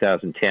them in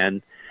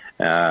 2010.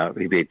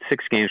 He played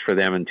 6 games for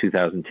them in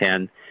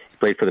 2010. He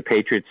played for the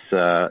Patriots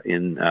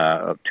in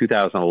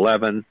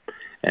 2011,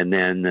 and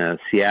then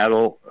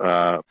Seattle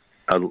also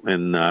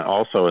in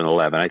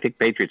 11. I think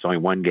Patriots only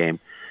 1 game.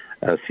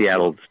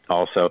 Seattle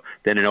also.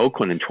 Then in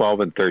Oakland in 12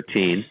 and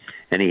 13.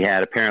 And he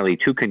had apparently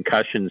 2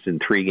 concussions in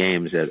 3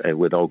 games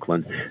with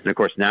Oakland. And, of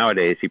course,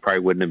 nowadays he probably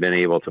wouldn't have been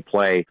able to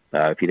play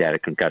if he'd had a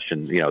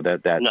concussion,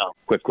 that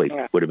quickly.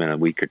 Would have been a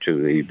week or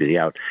 2 he'd be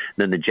out.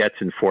 And then the Jets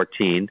in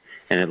 14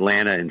 and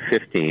Atlanta in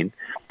 15.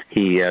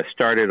 He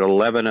started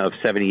 11 of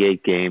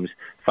 78 games,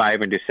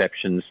 5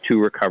 interceptions, 2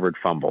 recovered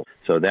fumbles.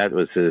 So that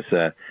was his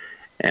that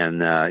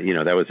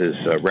was his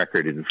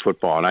record in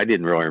football. And I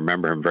didn't really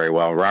remember him very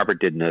well. Robert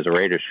didn't as a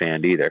Raiders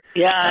fan either.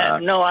 Yeah,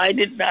 no, I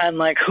didn't. I'm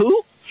like,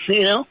 who?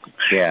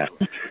 Yeah.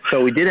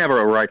 So we did have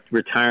a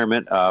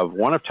retirement of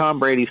one of Tom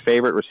Brady's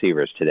favorite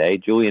receivers today.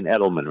 Julian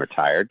Edelman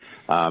retired.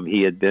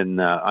 He had been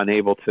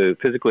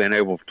physically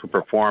unable to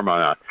perform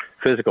on a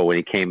physical when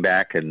he came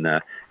back, and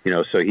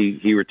so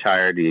he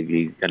retired.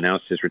 He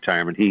announced his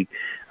retirement.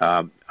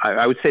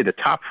 I would say the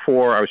top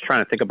 4. I was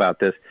trying to think about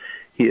this.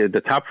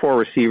 The top 4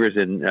 receivers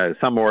in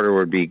some order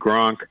would be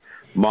Gronk,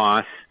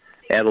 Moss,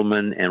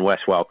 Edelman, and Wes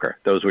Welker.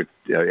 Those were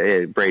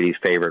Brady's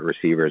favorite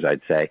receivers,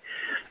 I'd say.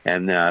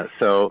 And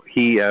so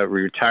he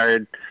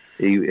retired.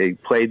 He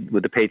played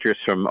with the Patriots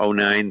from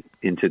 2009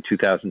 into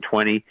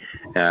 2020.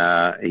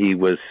 He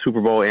was Super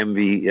Bowl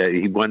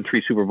MVP. He won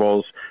 3 Super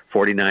Bowls,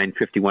 49,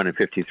 51, and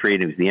 53,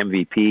 and he was the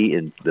MVP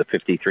in the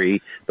 53.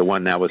 The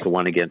one that was the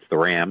one against the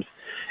Rams.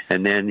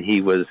 And then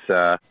he was,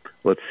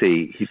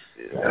 he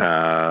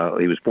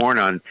was born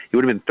on, he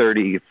would have been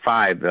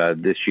 35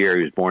 this year.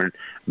 He was born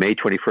May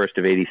 21st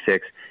of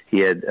 86. He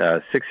had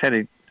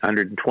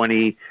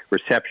 620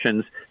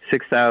 receptions,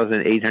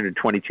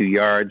 6,822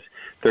 yards,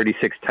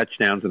 36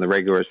 touchdowns in the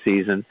regular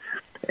season,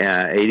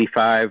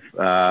 85,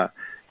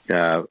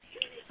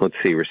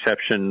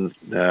 receptions,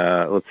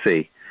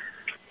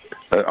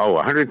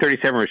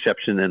 137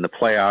 receptions in the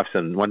playoffs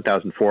and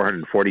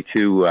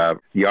 1,442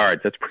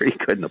 yards. That's pretty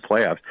good in the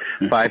playoffs.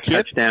 5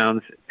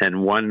 touchdowns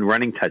and 1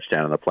 running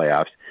touchdown in the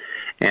playoffs.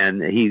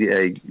 And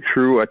he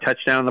threw a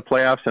touchdown in the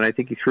playoffs, and I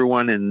think he threw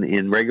one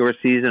in regular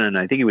season, and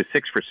I think he was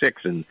 6 for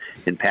 6 in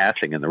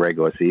passing in the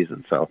regular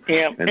season. So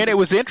and it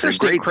was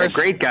interesting, Chris. A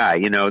great guy,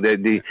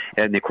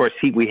 and of course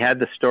we had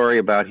the story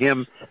about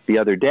him the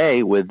other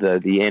day with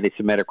the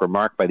anti-Semitic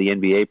remark by the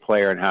NBA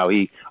player and how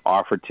he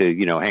offered to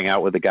hang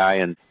out with the guy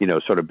and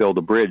sort of build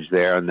a bridge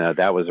there, and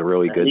that was a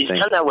really good thing. He's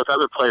done that with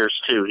other players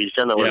too. He's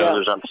done that with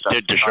others on stuff.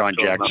 Did Deshaun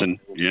Jackson?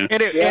 Yeah.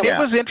 And it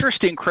was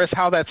interesting, Chris,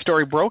 how that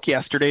story broke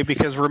yesterday,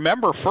 because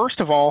remember, first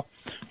of all,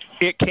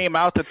 it came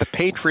out that the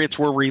Patriots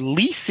were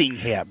releasing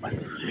him.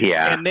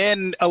 Yeah. And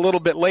then a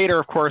little bit later,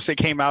 of course, it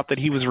came out that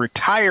he was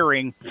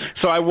retiring.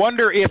 So I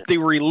wonder if the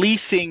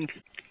releasing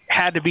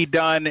had to be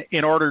done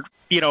in order,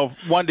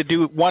 one to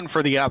do one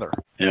for the other.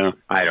 Yeah,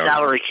 I don't know.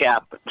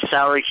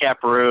 Salary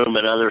cap room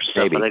and other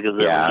stuff. Maybe. I think the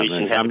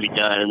releasing had to be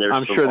done. And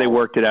I'm sure they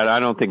worked it out. I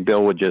don't think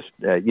Bill would just,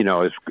 as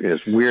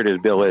weird as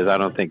Bill is, I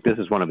don't think this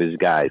is one of his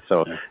guys.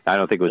 So I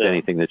don't think it was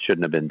anything that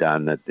shouldn't have been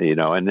done. That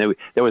and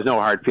there was no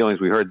hard feelings.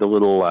 We heard the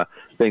little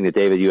thing that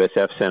David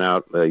USF sent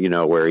out,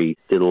 where he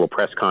did a little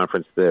press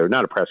conference there.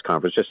 Not a press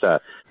conference, just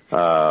a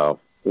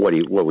what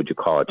would you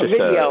call it? Just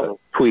a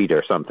tweet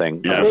or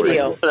something. Yeah.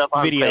 Video. A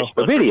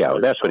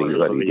video. That's what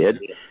he did.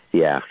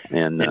 Yeah,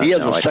 and he has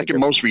the second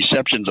most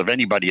receptions of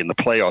anybody in the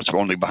playoffs,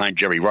 only behind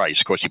Jerry Rice.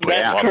 Of course, he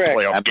played a lot of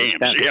playoff games.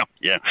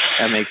 Yeah,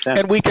 that makes sense.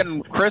 And we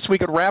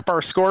could wrap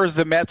our scores.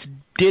 The Mets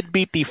did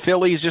beat the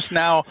Phillies just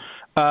now,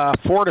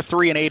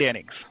 4-3 in 8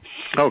 innings.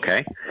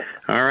 Okay,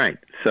 all right.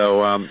 So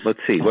let's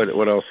see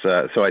what else.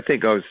 So I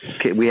think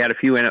we had a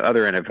few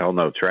other NFL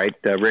notes, right,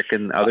 Rick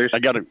and others. I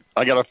got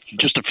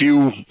just a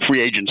few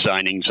free agent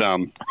signings.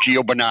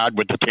 Gio Bernard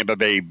with the Tampa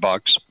Bay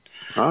Bucks.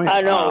 Oh, yeah.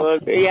 I know.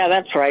 Yeah,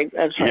 that's right.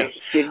 That's right.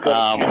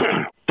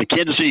 Yeah. The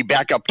Kansas City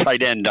backup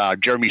tight end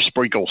Jeremy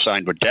Sprinkle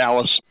signed with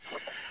Dallas.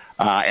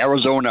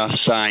 Arizona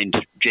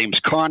signed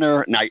James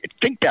Conner, and I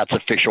think that's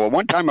official. At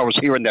one time I was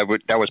hearing that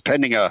was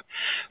pending a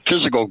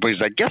physical,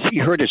 because I guess he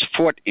hurt his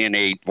foot in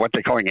what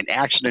they're calling an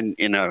accident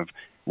in a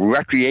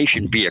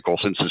recreation vehicle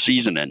since the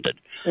season ended.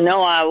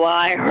 No,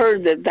 I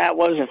heard that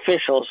was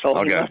official,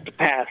 so he must have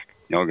passed.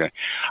 Okay.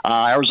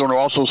 Arizona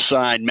also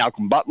signed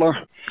Malcolm Butler.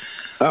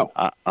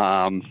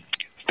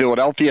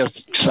 Philadelphia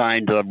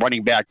signed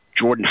running back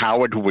Jordan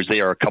Howard, who was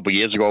there a couple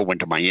years ago,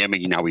 went to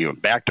Miami. Now he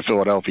went back to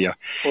Philadelphia.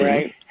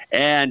 Right.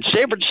 And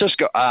San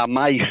Francisco,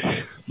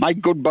 my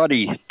good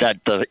buddy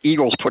that the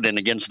Eagles put in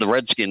against the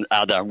Redskins,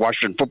 the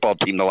Washington football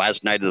team the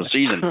last night of the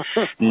season,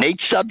 Nate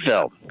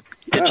Sudfeld,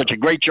 did such a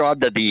great job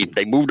that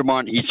they moved him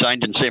on. He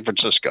signed in San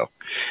Francisco.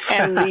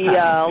 And the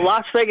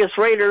Las Vegas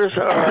Raiders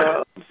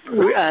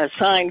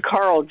signed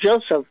Carl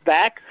Joseph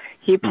back.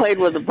 He played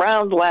with the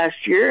Browns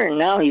last year, and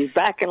now he's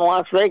back in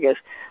Las Vegas.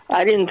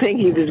 I didn't think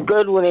he was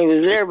good when he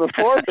was there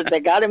before, but they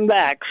got him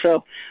back.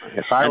 So,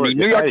 the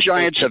New York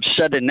Giants have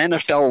set an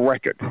NFL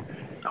record.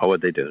 Oh,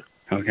 what'd they do?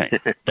 Okay.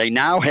 They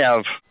now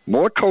have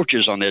more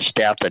coaches on their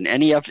staff than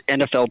any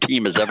NFL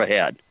team has ever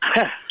had.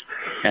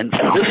 And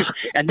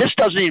this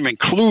doesn't even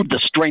include the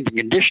strength and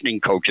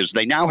conditioning coaches.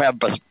 They now have,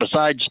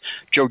 besides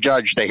Joe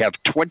Judge, they have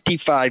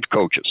 25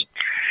 coaches.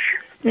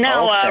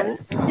 Now,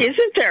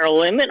 isn't there a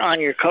limit on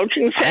your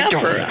coaching staff?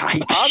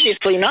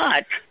 Obviously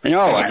not.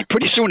 No,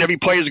 pretty soon every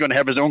player is going to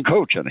have his own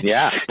coach. I think.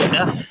 Yeah,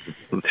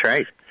 that's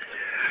right.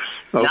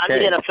 Okay. Not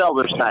in the NFL,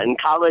 there's not. In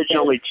college,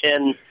 only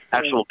 10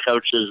 actual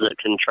coaches that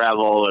can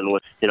travel and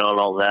and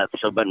all that.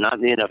 So, but not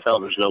in the NFL.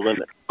 There's no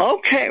limit.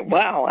 Okay,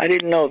 wow, I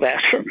didn't know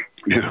that.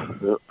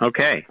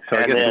 Okay, so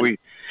I guess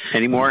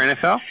any more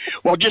NFL?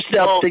 Well, just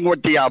that thing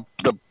with the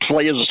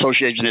Players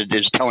Association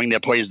is telling their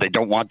players they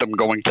don't want them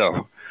going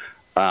to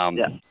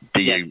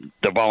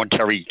the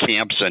voluntary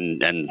camps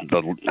and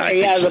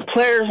the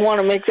players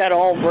want to make that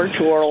all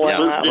virtual.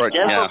 The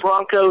Denver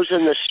Broncos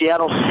and the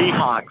Seattle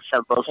Seahawks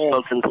have both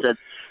spoken and said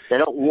they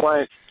don't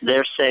want.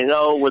 They're saying,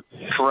 with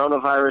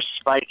coronavirus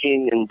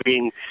spiking and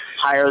being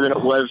higher than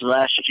it was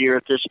last year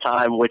at this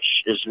time, which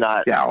is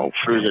not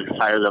true that it's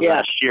higher than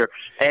last year.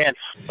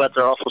 But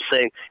they're also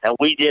saying, and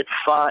we did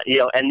fine,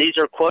 and these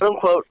are quote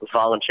unquote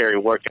voluntary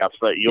workouts,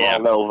 but you all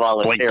know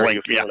voluntary.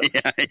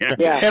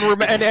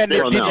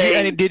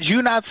 And did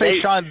you not say,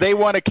 Sean, they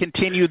want to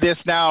continue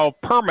this now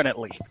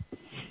permanently?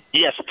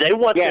 Yes, they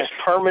want this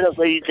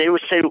permanently. They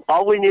would say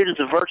all we need is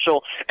a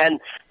virtual,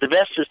 and the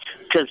best is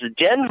because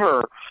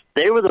Denver,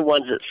 they were the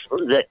ones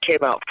that came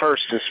out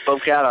first and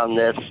spoke out on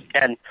this.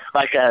 And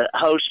like a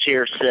host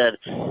here said,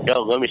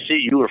 let me see,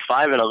 you were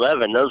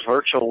 5-11. Those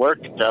virtual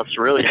workouts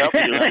really helped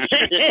you.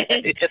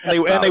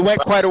 and they went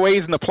quite a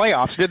ways in the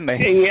playoffs, didn't they?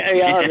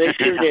 Yeah, they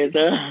sure did.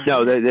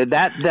 No,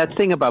 that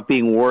thing about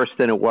being worse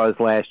than it was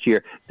last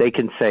year, they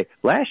can say,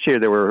 last year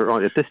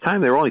at this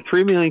time there were only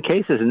 3 million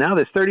cases, and now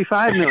there's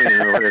 35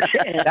 million.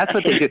 That's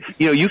what they do.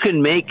 You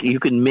can make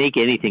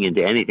anything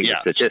into anything with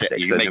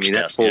statistics.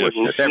 That's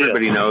foolishness.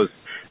 Everybody knows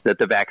that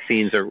the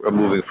vaccines are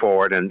moving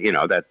forward, and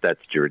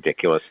that's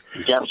ridiculous.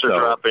 Deaths are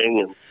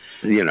dropping,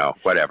 and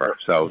whatever.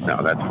 So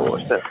no, that's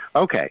foolish.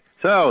 Okay,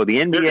 so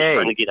the NBA. They're just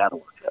trying to get out of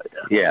work.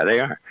 Yeah,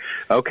 they are.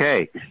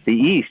 Okay, the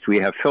East, we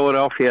have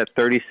Philadelphia at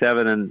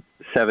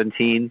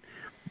 37-17,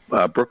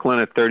 Brooklyn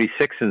at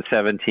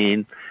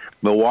 36-17.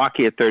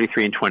 Milwaukee at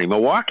 33-20.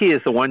 Milwaukee is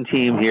the one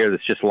team here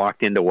that's just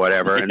locked into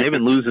whatever, and they've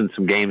been losing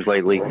some games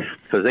lately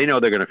because they know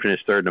they're going to finish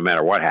third no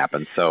matter what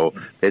happens. So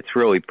it's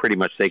really pretty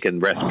much they can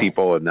rest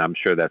people, and I'm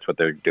sure that's what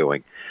they're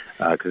doing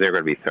because they're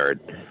going to be third.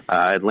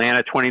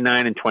 Atlanta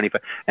 29-25.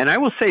 And I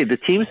will say the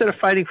teams that are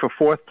fighting for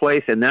fourth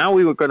place, and now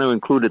we were going to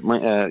include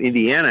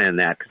Indiana in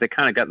that because they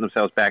kind of gotten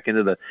themselves back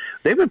into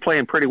they've been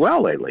playing pretty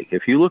well lately.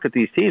 If you look at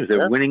these teams,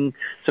 they're winning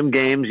some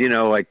games.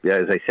 Like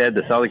as I said,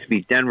 the Celtics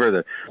beat Denver,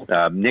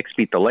 the Knicks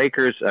beat the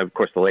Lakers. Of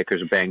course, the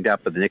Lakers are banged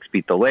up, but the Knicks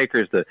beat the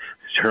Lakers. The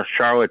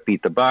Charlotte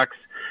beat the Bucks.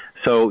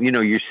 So,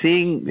 you're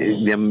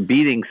seeing them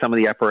beating some of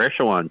the upper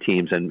echelon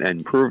teams and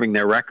improving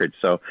their records.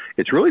 So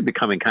it's really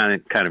becoming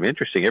kind of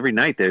interesting. Every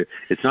night,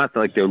 it's not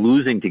like they're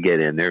losing to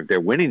get in.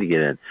 They're winning to get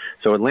in.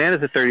 So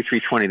Atlanta's at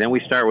 33-20. Then we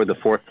start with the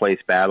fourth place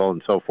battle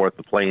and so forth,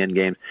 the play-in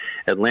games.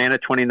 Atlanta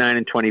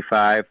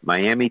 29-25.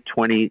 Miami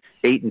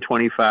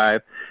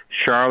 28-25.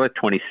 Charlotte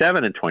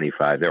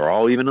 27-25. They're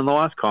all even in the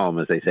loss column,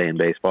 as they say in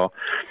baseball.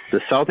 The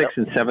Celtics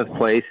in seventh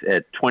place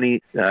at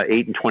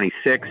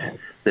 28-26.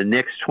 The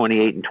Knicks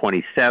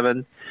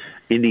 28-27.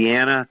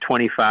 Indiana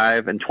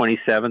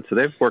 25-27. So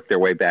they've worked their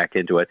way back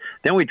into it.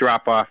 Then we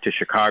drop off to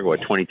Chicago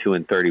at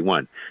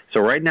 22-31. So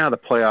right now the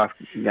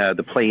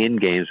play-in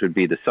games would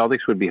be the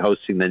Celtics would be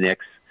hosting the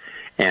Knicks,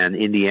 and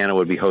Indiana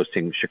would be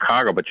hosting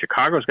Chicago. But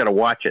Chicago's got to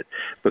watch it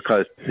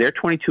because they're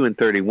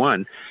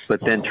 22-31,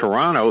 but then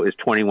Toronto is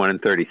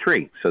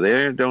 21-33. So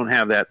they don't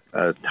have that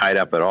tied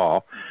up at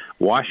all.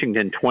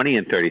 Washington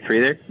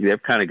 20-33.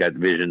 They've kind of got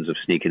visions of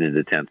sneaking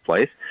into 10th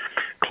place.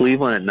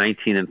 Cleveland at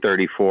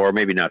 19-34,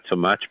 maybe not so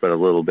much, but a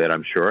little bit,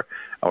 I'm sure.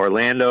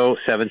 Orlando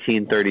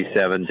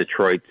 17-37.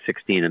 Detroit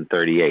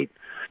 16-38.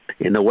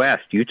 In the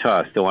West,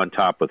 Utah still on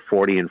top with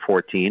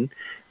 40-14.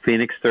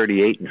 Phoenix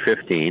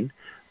 38-15.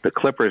 The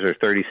Clippers are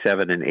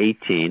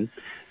 37-18.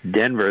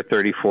 Denver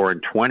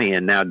 34-20,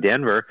 and now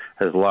Denver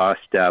has lost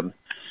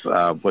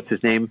what's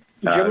his name?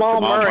 Jamal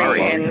Murray,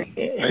 and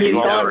he's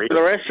gone for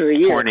the rest of the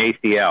year. Torn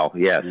ACL,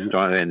 yes,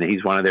 and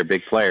he's one of their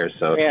big players,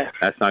 so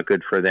that's not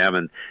good for them.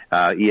 And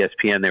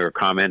ESPN, they were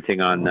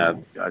commenting on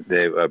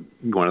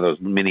one of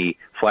those mini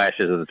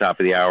flashes at the top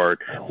of the hour.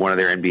 One of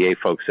their NBA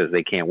folks says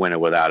they can't win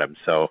it without him,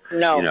 so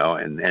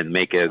and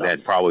make it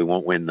that probably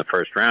won't win the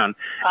first round.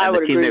 I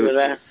would agree with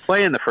that.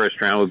 Play in the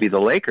first round would be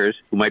the Lakers,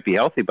 who might be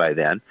healthy by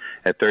then,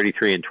 at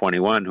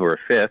 33-21, who are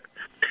fifth.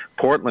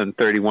 Portland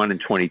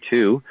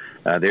 31-22,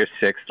 they're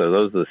sixth. So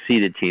those are the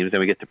seeded teams. Then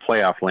we get to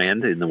playoff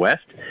land in the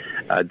West.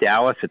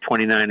 Dallas at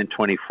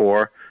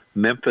 29-24,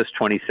 Memphis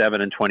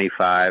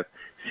 27-25,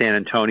 San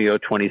Antonio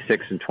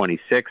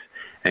 26-26,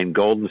 and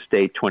Golden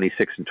State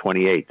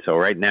 26-28. So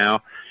right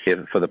now,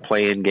 for the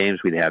play-in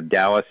games, we'd have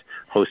Dallas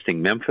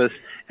hosting Memphis,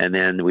 and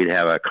then we'd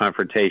have a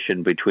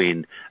confrontation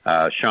between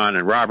Sean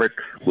and Robert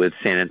with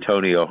San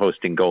Antonio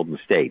hosting Golden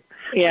State.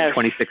 Yeah,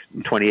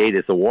 26-28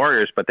 is the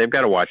Warriors, but they've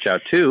got to watch out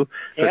too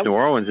because New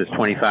Orleans is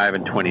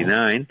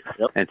 25-29,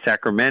 and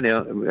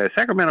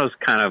Sacramento's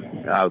kind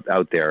of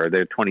out there.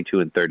 They're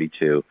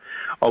 22-32.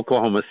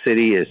 Oklahoma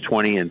City is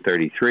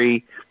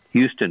 20-33.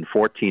 Houston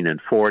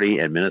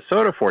 14-40, and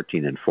Minnesota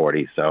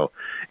 14-40. So,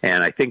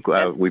 and I think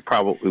we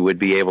probably would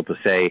be able to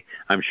say,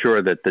 I'm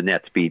sure that the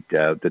Nets beat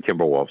the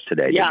Timberwolves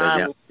today.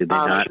 Yeah, did they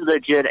not? I'm sure they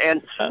did.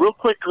 And real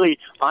quickly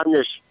on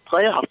this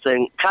playoff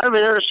thing, kind of an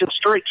interesting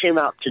story came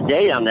out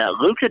today on that.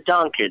 Luka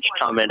Doncic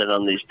commented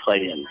on these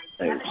play-in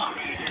things.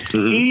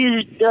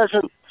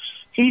 Mm-hmm.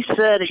 He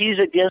said he's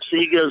against it.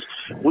 He goes,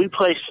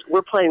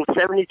 we're playing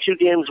 72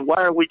 games.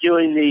 Why are we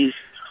doing these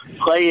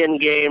play-in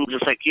games?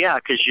 It's like, yeah,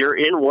 because you're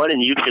in one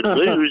and you could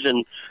lose,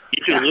 and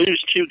you could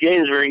lose 2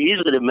 games very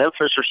easily to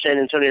Memphis or San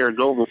Antonio or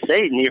Golden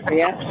State, and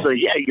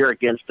you're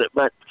against it.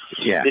 But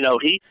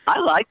I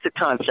like the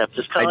concept.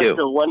 It's kind of like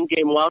the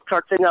one-game wild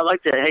card thing. I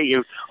like that. Hey,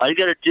 all you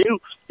got to do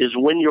is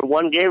win your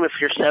one game if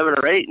you're 7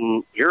 or 8,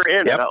 and you're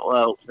in. Yep.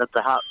 At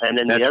the hot, and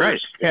then that's the others,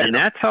 right. Yeah, and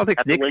that's how the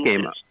Knicks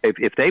game.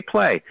 If they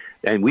play,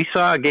 and we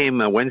saw a game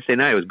Wednesday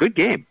night. It was a good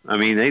game. I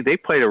mean, they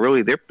played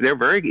they're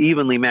very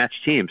evenly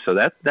matched team. So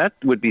that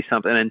would be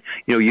something. And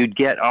you'd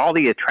get all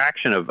the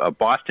attraction of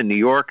Boston, New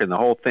York, and the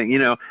whole thing. I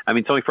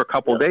mean, it's only for a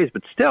couple of days,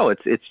 but still,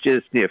 it's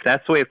just if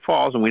that's the way it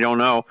falls, and we don't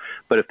know.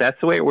 But if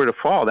that's the way it were to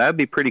fall, that would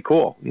be pretty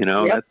cool.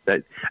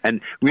 That and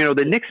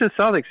the Knicks and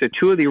Celtics are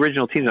 2 of the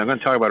original teams. I'm going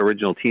to talk about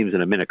original teams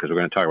in a minute because we're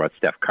going to talk about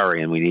Steph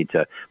Curry, and we need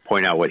to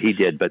point out what he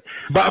did. But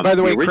by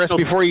the way, Chris,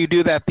 before you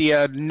do that,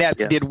 the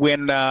Nets did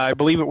win. I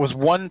believe it was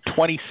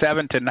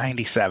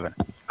 127-97.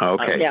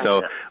 Okay,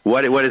 so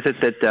what is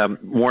it that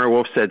Warner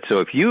Wolf said? So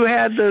if you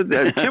had the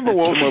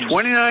Timberwolves with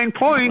 29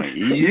 points,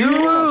 you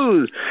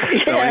lose.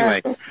 So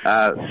anyway,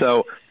 but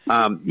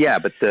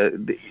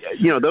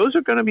those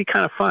are going to be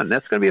kind of fun.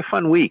 That's going to be a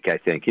fun week, I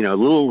think. A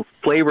little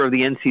flavor of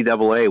the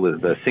NCAA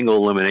with the single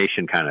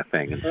elimination kind of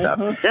thing and stuff.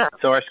 Mm-hmm. Yeah.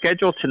 So our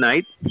schedule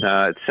tonight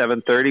at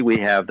 7:30, we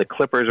have the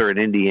Clippers are in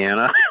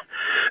Indiana.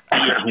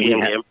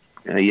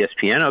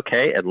 ESPN,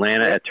 okay.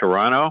 Atlanta at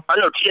Toronto. Oh,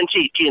 no,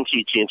 TNT,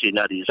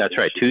 not ESPN. That's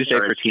right, Tuesday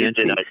for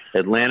TNT.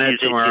 Atlanta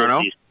at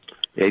Toronto.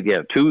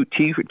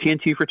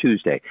 TNT for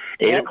Tuesday.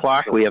 8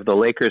 o'clock, we have the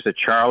Lakers at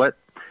Charlotte.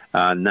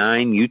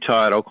 9,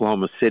 Utah at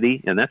Oklahoma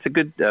City. And that's a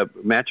good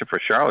matchup for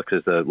Charlotte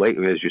because, as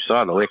you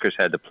saw, the Lakers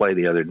had to play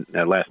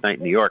last night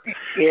in New York.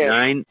 Yeah.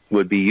 9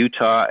 would be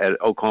Utah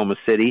at Oklahoma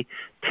City.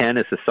 10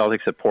 is the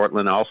Celtics at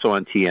Portland, also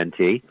on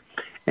TNT.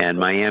 And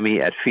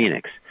Miami at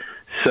Phoenix.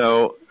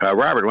 So,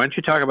 Robert, why don't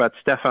you talk about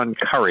Stephen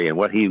Curry and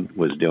what he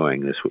was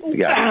doing this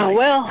week?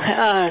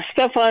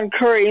 Stephen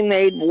Curry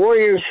made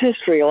Warriors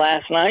history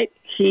last night.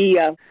 He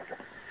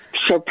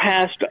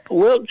surpassed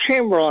Wilt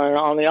Chamberlain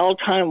on the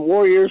all-time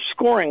Warriors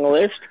scoring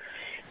list.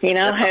 He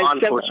now has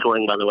on-court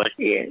scoring, by the way.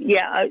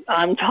 Yeah,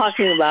 I'm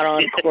talking about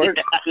on-court.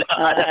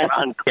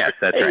 Yes,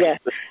 that's right.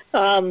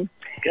 Yeah.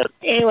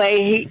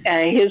 Anyway,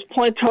 his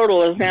point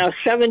total is now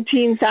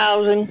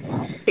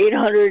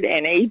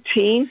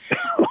 17,818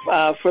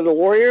 for the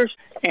Warriors,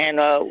 and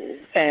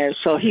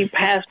so he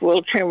passed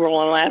Wilt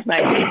Chamberlain last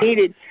night.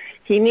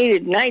 He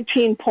needed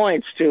 19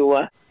 points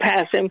to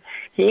pass him.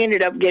 He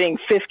ended up getting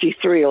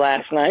 53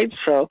 last night.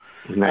 So,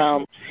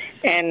 that's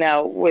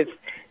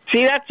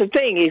the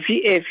thing.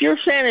 If you're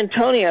San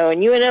Antonio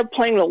and you end up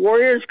playing the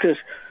Warriors because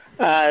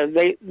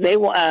they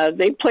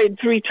played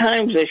 3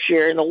 times this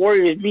year, and the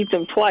Warriors beat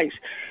them twice.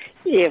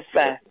 If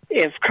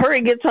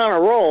Curry gets on a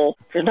roll,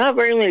 there's not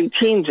very many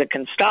teams that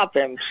can stop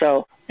him.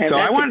 So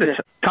I wanted to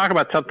talk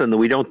about something that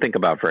we don't think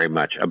about very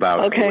much.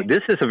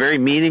 This is a very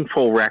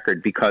meaningful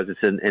record because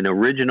it's an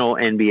original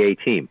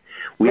NBA team.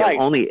 We have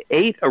only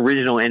 8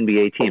 original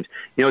NBA teams.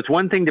 It's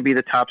one thing to be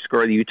the top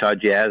scorer of the Utah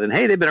Jazz, and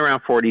hey, they've been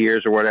around 40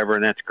 years or whatever,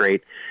 and that's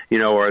great,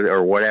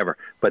 or whatever.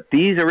 But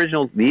these are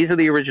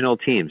the original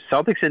teams.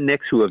 Celtics and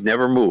Knicks, who have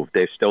never moved.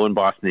 They're still in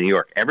Boston, New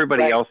York.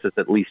 Everybody else has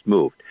at least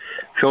moved.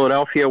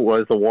 Philadelphia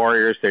was the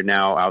Warriors. They're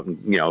now out in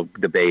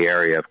the Bay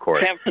Area, of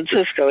course. San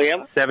Francisco,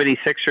 yeah.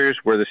 76ers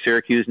were the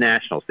Syracuse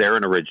Nationals. They're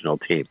an original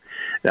team.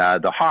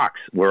 The Hawks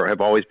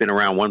have always been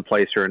around one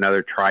place or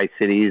another,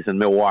 Tri-Cities and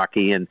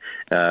Milwaukee and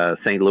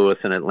St. Louis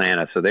and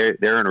Atlanta. So they're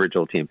an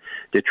original team.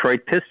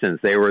 Detroit Pistons,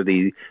 they were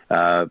the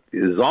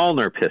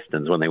Zollner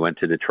Pistons when they went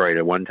to Detroit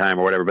at one time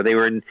or whatever, but they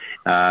were in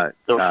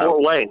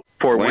Fort Wayne.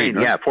 Fort Wayne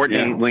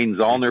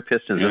Zollner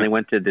Pistons, and they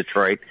went to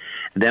Detroit.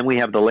 And then we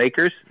have the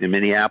Lakers in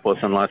Minneapolis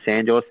and Los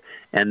Angeles,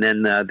 and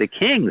then the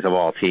Kings of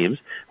all teams,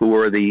 who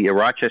were the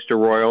Rochester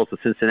Royals, the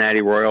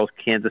Cincinnati Royals,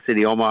 Kansas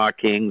City Omaha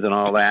Kings, and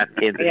all that,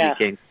 Kansas City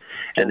Kings.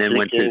 And then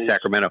went to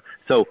Sacramento.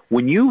 So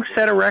when you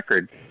set a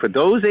record for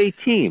those 8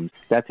 teams,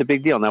 that's a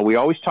big deal. Now, we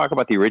always talk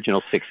about the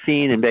original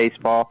 16 in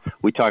baseball.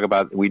 We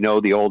know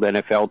the old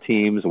NFL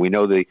teams. We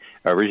know the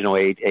original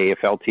 8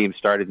 AFL teams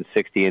started in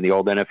 60, and the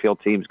old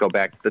NFL teams go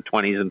back to the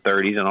 20s and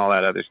 30s and all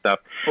that other stuff.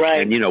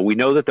 Right. And, we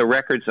know that the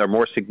records are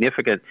more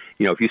significant.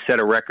 If you set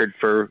a record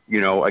for,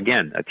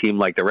 again, a team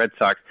like the Red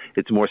Sox,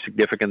 it's more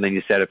significant than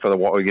you set it for the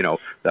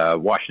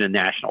Washington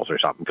Nationals or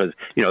something, because,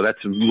 that's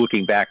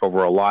looking back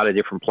over a lot of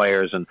different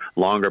players and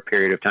longer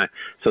period of time.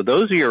 So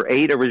those are your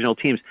 8 original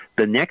teams.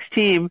 The next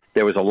team,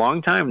 there was a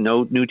long time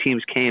no new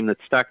teams came that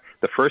stuck.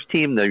 The first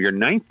team, your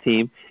 9th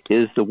team,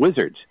 is the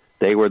Wizards.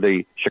 They were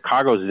the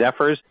Chicago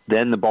Zephyrs,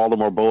 then the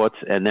Baltimore Bullets,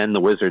 and then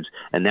the Wizards.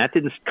 And that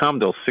didn't come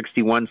till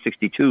 61,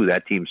 62,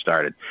 that team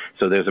started.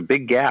 So there's a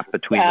big gap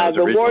between those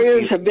the original Warriors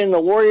teams. have been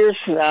the Warriors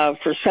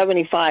for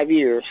 75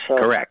 years. So.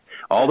 Correct.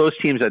 All those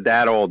teams are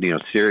that old,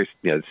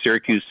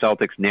 Syracuse,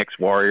 Celtics, Knicks,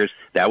 Warriors.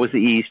 That was the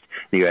East.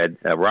 You had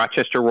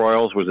Rochester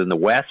Royals was in the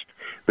West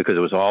because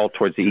it was all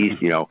towards the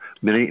East.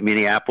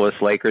 Minneapolis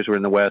Lakers were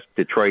in the West,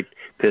 Detroit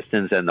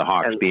Pistons, and the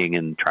Hawks being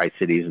in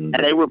Tri-Cities. And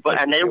they were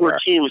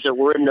teams that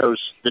were in the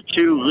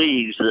two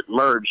leagues that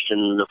merged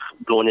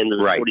going into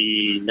the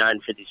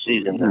 49-50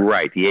 season.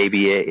 Right, the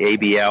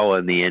ABL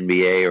and the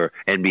NBA or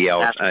NBL.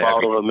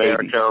 Basketball of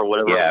America or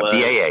whatever it was.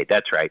 BAA,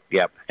 that's right,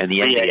 yep. And the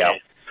NBL.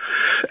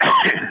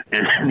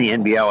 And the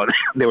NBL,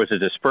 there was a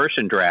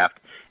dispersion draft,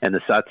 and the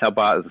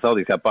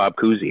Celtics got Bob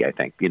Cousy, I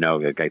think.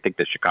 I think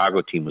the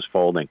Chicago team was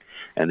folding,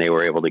 and they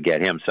were able to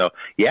get him. So,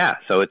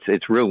 so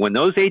it's real. When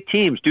those 8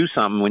 teams do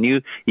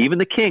something, even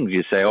the Kings,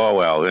 you say, oh,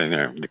 well,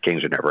 the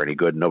Kings are never any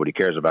good, and nobody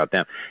cares about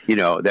them.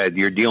 That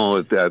you're dealing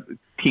with a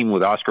team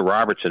with Oscar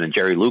Robertson and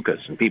Jerry Lucas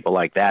and people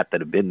like that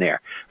have been there.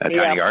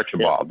 Tony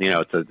Archibald.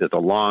 It's a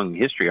long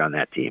history on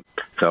that team.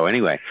 So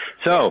anyway,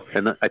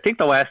 I think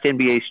the last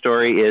NBA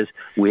story is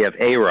we have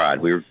A-Rod.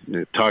 We were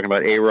talking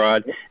about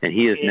A-Rod, and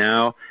he is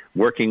now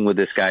working with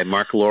this guy,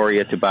 Mark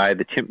Loria, to buy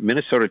the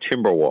Minnesota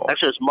Timberwolves.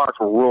 Actually, it's Mark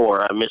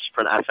Rohr. I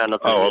found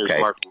out that it was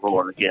Mark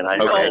Rohr again.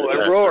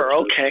 Rohr,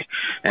 okay.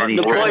 And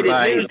he's trying to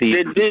buy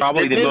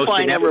probably the most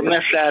inept. Never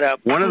mess that up.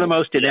 One of the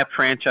most inept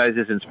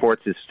franchises in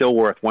sports is still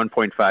worth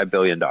 $1.5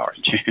 billion.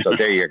 So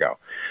there you go.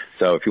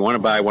 So if you want to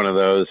buy one of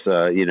those,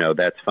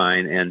 that's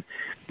fine. And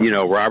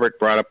Robert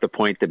brought up the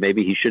point that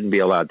maybe he shouldn't be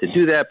allowed to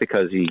do that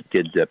because he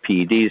did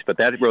PEDs, but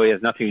that really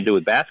has nothing to do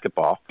with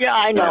basketball. Yeah,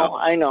 I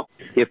know.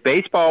 If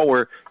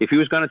he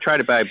was going to try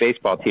to buy a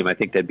baseball team, I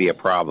think that'd be a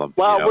problem.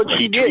 Well, what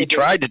he did, he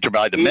tried to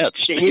buy the Mets.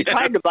 He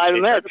tried to buy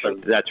the Mets.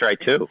 That's right,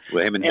 too,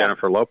 with him and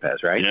Jennifer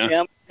Lopez, right?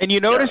 Yeah. And you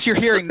notice you're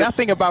hearing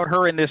nothing about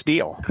her in this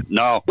deal.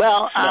 No.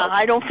 Well,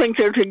 I don't think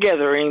they're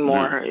together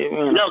anymore.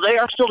 No, they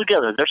are still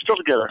together. They're still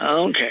together.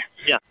 Okay.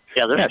 Yeah.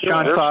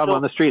 Sean saw them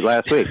on the street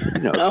last week.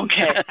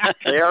 Okay. I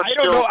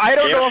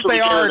don't know if they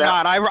are or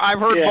not. I've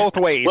heard both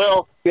ways.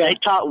 Well,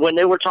 when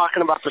they were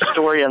talking about the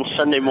story on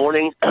Sunday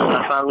morning,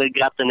 I finally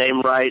got the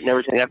name right and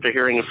everything after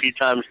hearing a few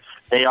times.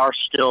 They are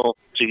still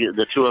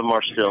the two of them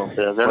are still.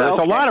 There's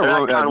a lot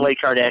of Conway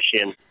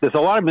Kardashian. There's a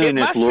lot of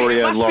millionaires.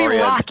 It must be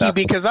Rocky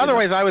because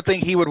otherwise I would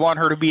think he would want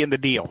her to be in the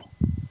deal.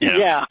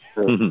 Yeah.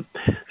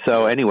 Mm-hmm.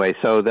 So anyway,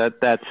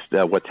 that's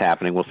what's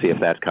happening. We'll see if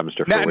that comes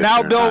to fruition.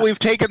 Now, Bill, we've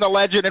taken the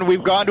legend and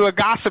we've gone to a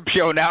gossip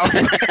show now.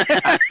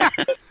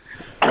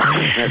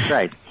 That's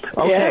right.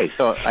 Okay,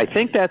 so I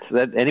think that's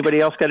that. Anybody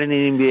else got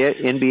any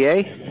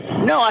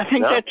NBA? No, I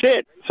think that's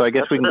it. So I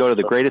guess we can go to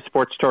the greatest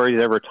sports stories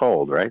ever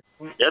told, right?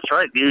 That's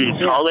right. You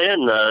call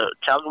in,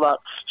 talk about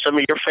some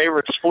of your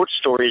favorite sports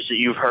stories that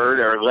you've heard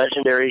or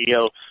legendary,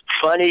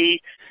 funny,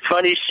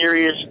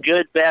 serious,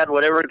 good, bad,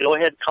 whatever. Go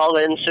ahead, call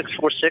in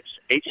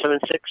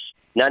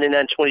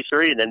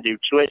 646-876-9923, and then do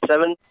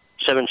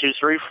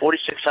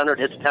 287-723-4600.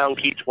 Hit the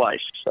pound key twice.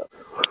 So.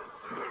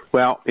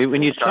 Well,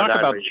 when you talk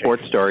about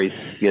sports stories,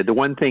 the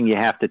one thing you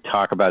have to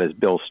talk about is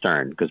Bill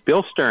Stern, because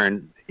Bill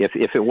Stern, if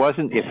it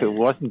wasn't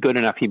good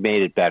enough, he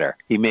made it better.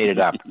 He made it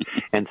up,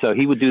 and so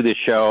he would do this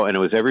show, and it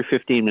was every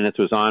 15 minutes.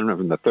 It was on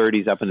from the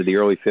 30s up into the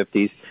early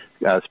 50s.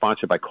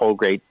 Sponsored by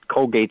Colgate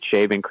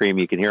shaving cream.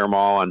 You can hear them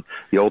all on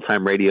the old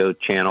time radio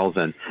channels,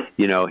 and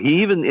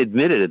he even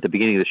admitted at the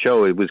beginning of the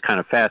show it was kind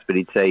of fast, but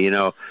he'd say,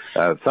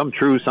 some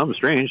true, some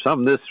strange,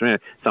 some this,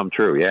 some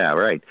true. Yeah,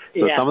 right.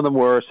 So some of them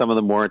were, some of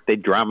them weren't.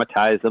 They'd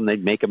dramatize them.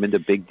 They'd make them into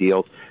big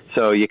deals.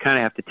 So you kind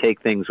of have to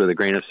take things with a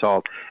grain of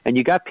salt. And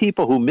you got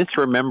people who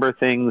misremember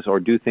things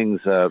or do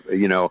things.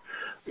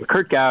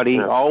 Kurt Gowdy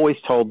always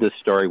told this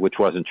story, which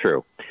wasn't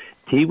true.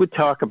 He would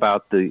talk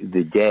about the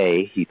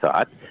day, he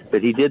thought,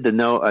 that he did a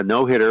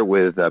no-hitter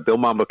with Bill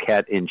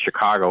Monboquette in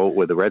Chicago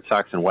with the Red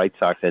Sox and White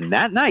Sox. And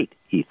that night,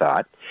 he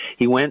thought,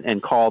 he went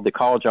and called the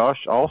College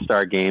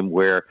All-Star game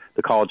where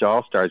the College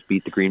All-Stars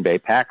beat the Green Bay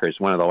Packers,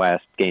 one of the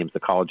last games the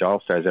College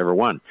All-Stars ever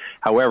won.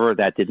 However,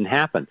 that didn't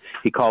happen.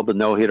 He called the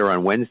no-hitter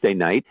on Wednesday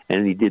night,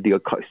 and he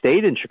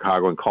stayed in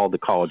Chicago and called the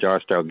College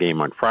All-Star game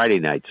on Friday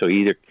night. So he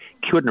either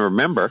couldn't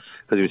remember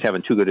because he was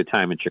having too good a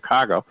time in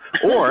Chicago,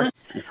 or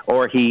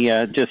he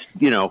just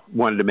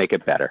wanted to make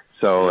it better.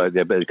 So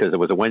because it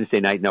was a Wednesday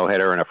night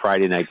no-hitter and a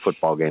Friday night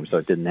football game, so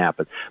it didn't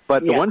happen.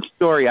 But the one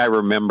story I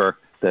remember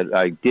that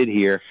I did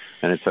hear,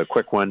 and it's a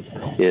quick one,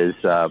 is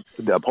a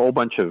whole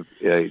bunch of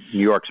New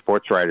York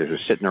sports writers were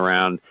sitting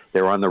around.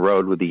 They were on the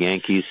road with the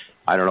Yankees.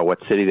 I don't know what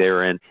city they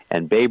were in,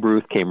 and Babe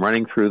Ruth came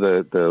running through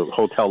the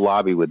hotel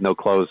lobby with no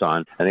clothes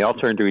on, and they all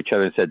turned to each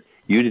other and said,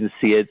 "You didn't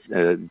see it?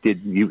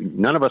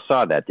 None of us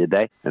saw that, did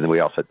they?" And then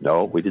we all said,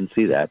 "No, we didn't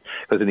see that."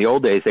 Because in the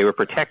old days, they would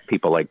protect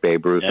people like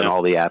Babe Ruth and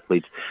all the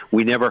athletes.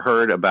 We never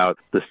heard about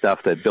the stuff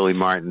that Billy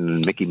Martin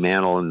and Mickey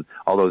Mantle and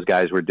all those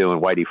guys were doing,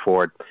 Whitey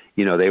Ford.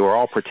 They were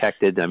all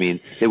protected. I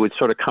mean, it would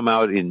sort of come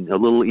out in a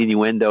little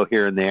innuendo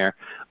here and there.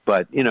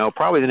 But,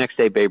 probably the next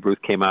day Babe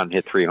Ruth came out and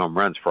hit 3 home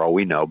runs for all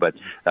we know. But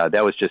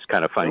that was just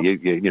kind of funny.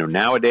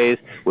 Nowadays,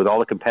 with all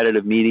the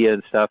competitive media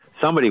and stuff,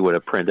 somebody would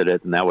have printed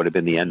it, and that would have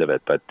been the end of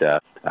it. But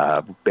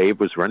Babe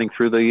was running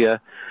through the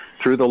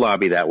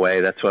lobby that way.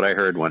 That's what I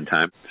heard one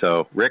time.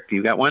 So, Rick,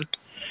 you got one?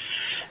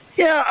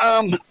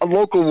 Yeah, a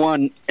local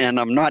one, and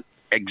I'm not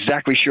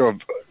exactly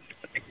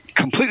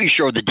completely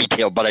sure of the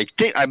detail, but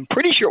I'm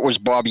pretty sure it was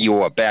Bobby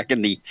Orr back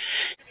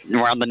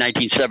around the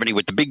 1970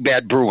 with the Big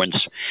Bad Bruins.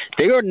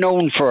 They are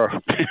known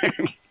for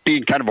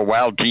being kind of a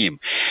wild team.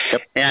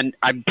 Yep. And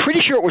I'm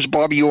pretty sure it was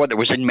Bobby Orr that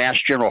was in Mass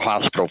General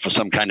Hospital for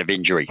some kind of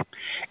injury.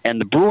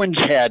 And the Bruins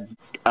had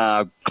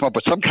come up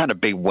with some kind of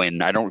big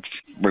win. I don't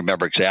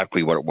remember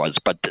exactly what it was.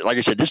 But like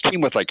I said, this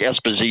team with like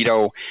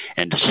Esposito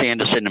and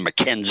Sanderson and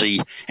McKenzie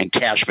and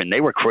Cashman,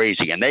 they were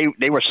crazy. And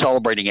they were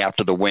celebrating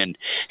after the win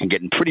and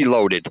getting pretty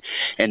loaded.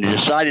 And they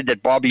decided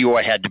that Bobby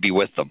Orr had to be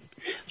with them.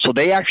 So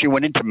they actually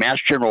went into Mass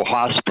General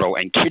Hospital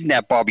and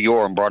kidnapped Bobby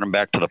Orr and brought him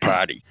back to the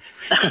party.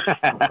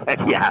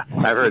 Yeah,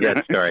 I've heard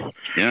that story.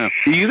 Yeah.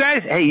 You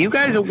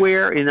guys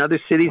aware in other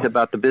cities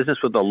about the business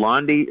with the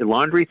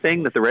laundry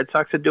thing that the Red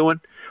Sox are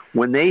doing?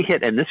 When they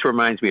hit, and this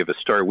reminds me of a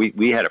story,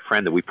 we had a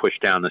friend that we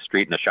pushed down the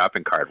street in a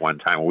shopping cart one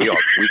time, and we got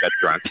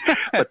drunk.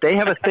 But they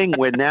have a thing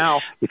where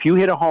now, if you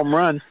hit a home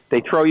run,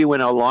 they throw you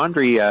in a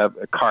laundry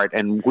cart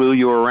and wheel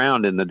you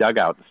around in the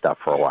dugout and stuff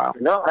for a while.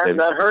 No, I've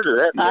not heard of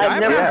that.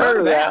 I've never heard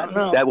of that.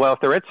 No. Well,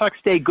 if the Red Sox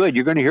stay good,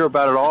 you're going to hear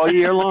about it all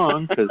year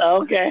long.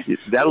 Okay.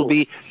 That'll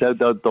be the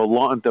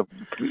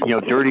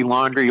dirty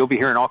laundry. You'll be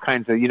hearing all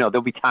kinds of,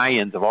 there'll be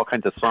tie-ins of all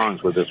kinds of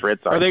songs with this Red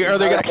Sox. Are they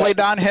going to play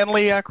Don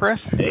Henley,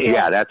 Chris?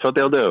 Yeah, that's what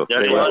they'll do.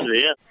 Dirty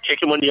laundry, yeah.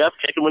 Kick him when you're up,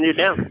 kick him when you're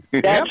down.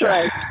 That's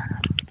right.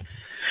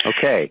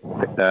 Okay.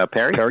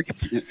 Perry?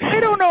 I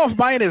don't know if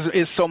mine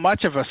is so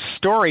much of a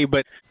story,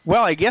 but,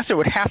 well, I guess it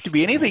would have to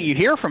be anything you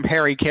hear from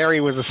Harry Carey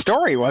was a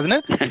story, wasn't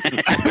it?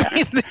 I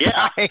mean,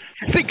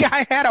 the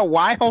guy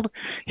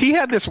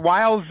had this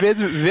wild,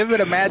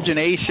 vivid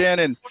imagination,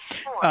 and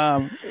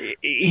like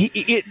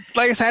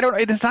I said,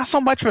 it's not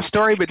so much of a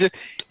story, but just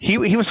he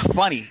was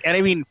funny. And,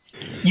 I mean,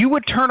 you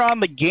would turn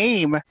on the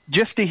game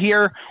just to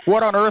hear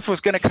what on earth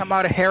was going to come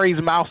out of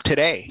Harry's mouth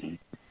today.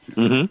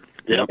 Mm-hmm.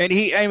 Yep. And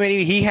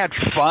he had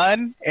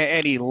fun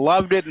and he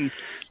loved it, and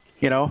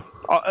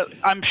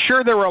I'm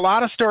sure there were a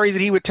lot of stories that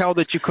he would tell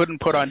that you couldn't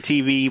put on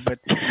TV. But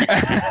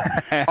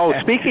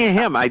speaking of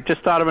him, I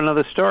just thought of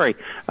another story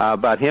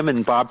about him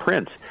and Bob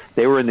Prince.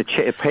 They were in the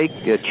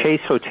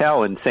Chase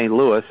Hotel in St.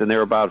 Louis, and they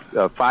were about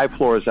 5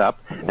 floors up,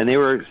 and they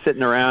were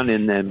sitting around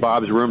in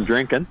Bob's room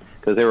drinking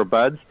because they were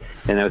buds.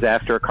 And it was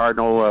after a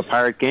Cardinal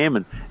Pirate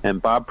game,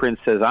 and Bob Prince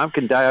says, "I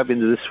can dive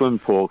into this swimming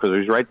pool," because he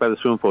was right by the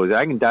swimming pool. He said,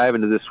 "I can dive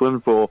into this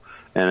swimming pool."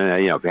 And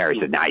Harry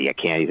said, "No, you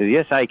can't." He said,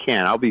 "Yes, I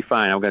can. I'll be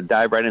fine. I'm going to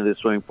dive right into the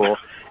swimming pool."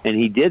 And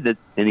he did it,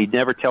 and he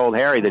never told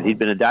Harry that he'd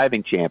been a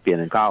diving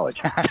champion in college.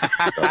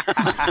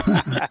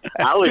 I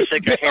always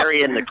think of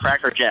Harry and the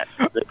Cracker Jack.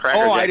 The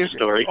Cracker Jack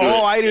story.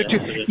 Oh, I do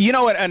too. You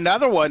know,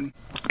 another one,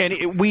 and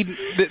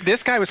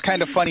this guy was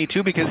kind of funny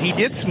too because he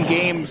did some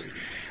games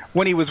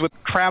when he was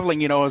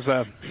traveling, as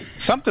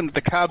something with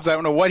the Cubs. I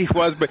don't know what he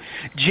was, but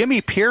Jimmy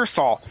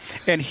Pearsall,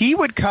 and he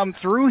would come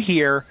through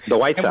here. The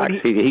White Sox.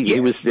 He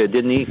was,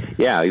 didn't he?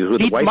 Yeah, he was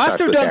with the White Sox. He must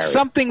have done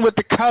something with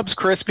the Cubs,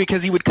 Chris,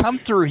 because he would come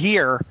through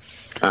here.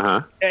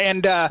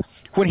 And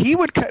when he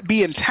would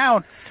be in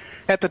town,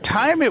 at the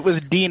time it was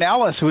Dean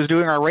Ellis who was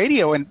doing our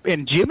radio,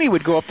 and Jimmy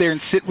would go up there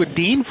and sit with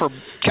Dean for,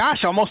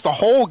 almost the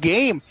whole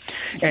game,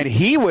 and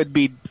he would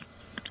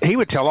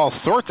tell all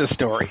sorts of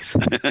stories.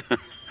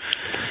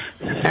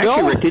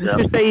 Actually, Rick, didn't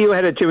you say you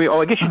had a Jimmy?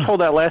 Oh, I guess you told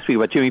that last week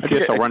about Jimmy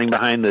Pearsall running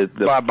behind the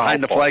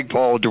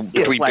flagpole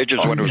between pitches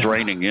when it was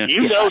raining. Yeah.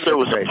 You know there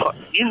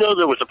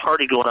was a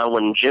party going on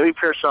when Jimmy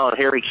Pearsall and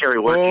Harry Carey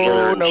worked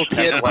together. No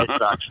kidding. The White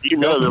Sox. You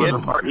know there was a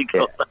party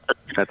going on.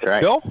 That's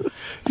right. Bill?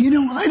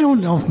 I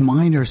don't know if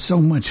mine are so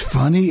much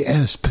funny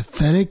as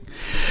pathetic.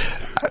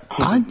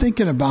 I'm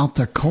thinking about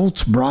the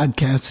Colts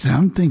broadcast, and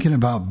I'm thinking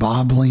about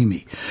Bob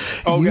Leamy.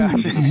 Oh, gosh.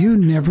 You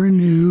never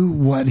knew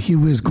what he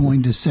was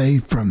going to say,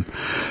 from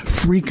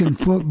freaking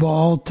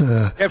football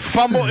to...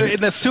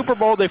 in the Super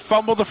Bowl, they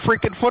fumbled the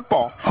freaking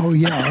football. Oh,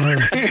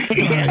 yeah.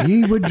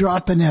 He would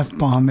drop an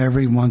F-bomb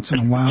every once in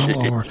a while,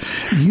 or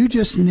you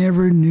just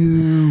never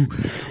knew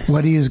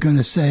what he was going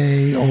to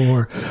say,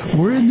 or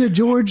we're in the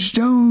George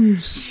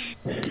Jones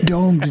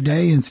Dome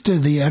today instead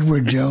of the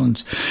Edward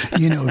Jones,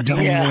 dome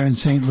there in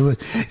St. Louis.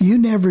 You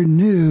never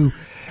knew.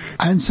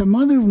 And some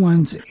other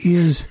ones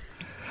is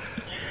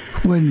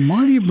when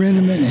Marty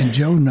Brenneman and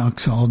Joe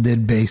Nuxall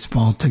did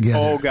baseball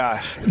together. Oh,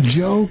 gosh.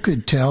 Joe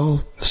could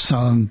tell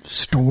some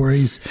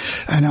stories,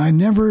 and I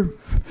never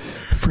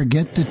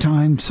forget the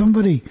time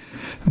somebody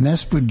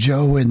messed with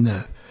Joe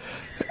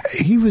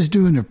he was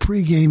doing a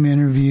pregame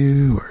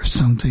interview or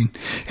something,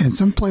 and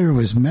some player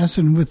was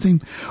messing with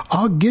him.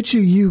 "I'll get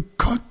you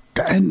cuck."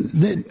 And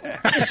then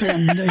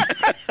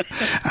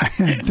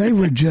they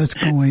were just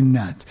going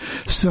nuts.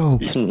 So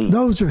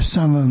those are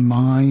some of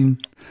mine.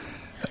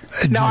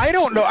 Now, I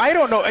don't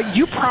know.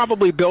 You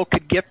probably, Bill,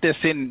 could get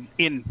this in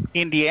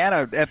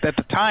Indiana at the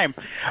time,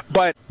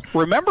 but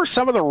remember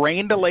some of the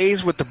rain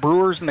delays with the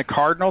Brewers and the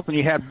Cardinals, and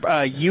you had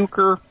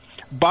Euchre,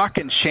 Buck,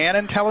 and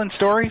Shannon telling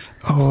stories?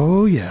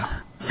 Oh, yeah.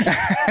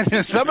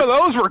 Some of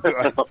those were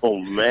good.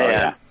 Oh,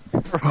 man.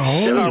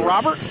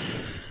 Robert?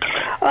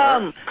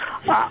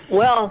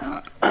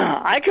 Well,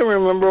 I can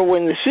remember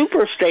when the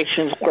super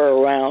stations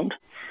were around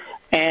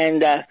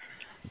and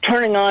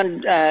turning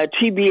on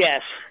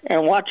TBS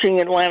and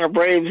watching Atlanta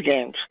Braves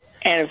games.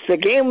 And if the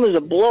game was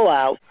a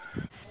blowout,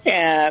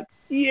 it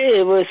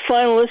was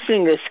fun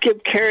listening to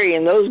Skip Carey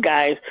and those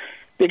guys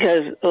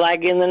because,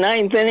 like, in the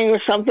ninth inning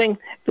or something,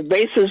 the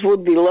bases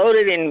would be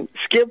loaded and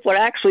Skip would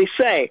actually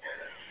say,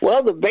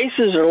 well, the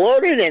bases are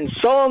loaded, and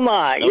so am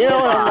I. You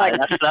know, and I'm like,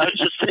 I was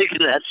just thinking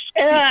that.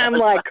 And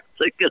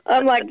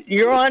I'm like,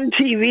 you're on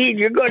TV, and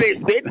you're going to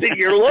admit that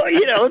you're loaded.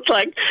 You know, it's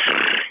like,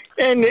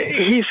 and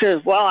he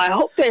says, well, I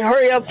hope they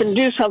hurry up and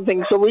do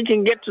something so we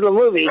can get to the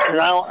movie because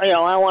I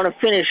want to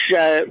finish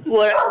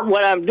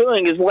what I'm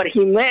doing is what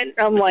he meant.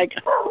 I'm like,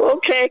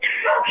 okay,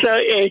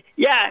 so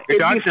yeah. Your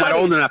dog's not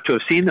old enough to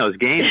have seen those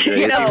games,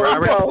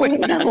 Robert.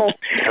 No.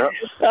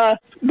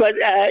 But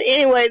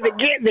anyway,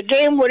 the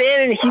game would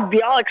end, and he'd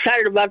be all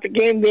excited about the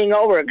game being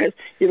over because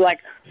he's like,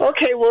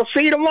 okay, we'll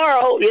see you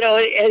tomorrow. You know,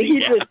 and he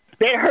just.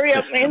 They hurry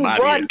up and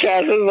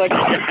broadcast. It was like,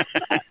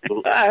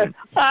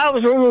 I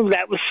was removed.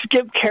 That was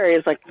Skip Carey.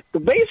 It's like, the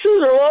bases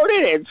are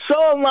loaded, and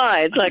so am I.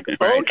 It's like,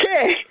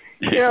 okay.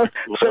 You know,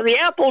 so the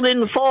apple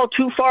didn't fall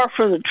too far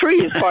from the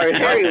tree as far as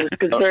Harry was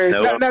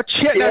concerned. Now,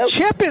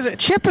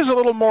 Chip is a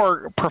little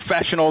more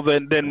professional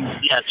than.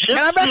 Yeah, and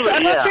I'm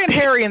not saying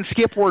Harry and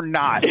Skip were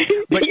not,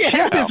 but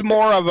Chip is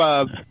more of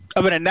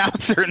an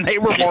announcer, and they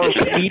were more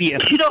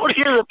comedians. You don't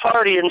hear the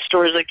partying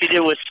stories like you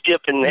did with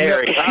Skip and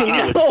Harry.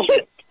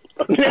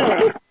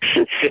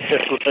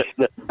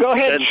 Go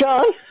ahead,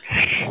 Sean.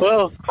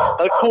 Well,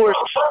 of course,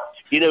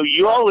 you know,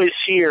 you always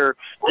hear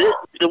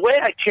the way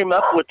I came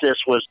up with this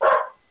was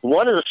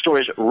one of the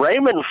stories.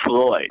 Raymond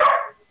Floyd,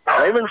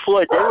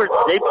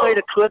 they played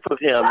a clip of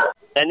him,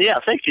 and yeah,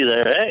 thank you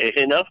there. Hey,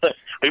 you know,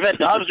 we've had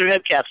dogs, we've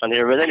had cats on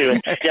here, but anyway,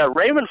 yeah,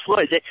 Raymond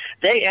Floyd.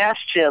 They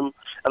asked him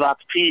about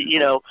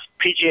PGA,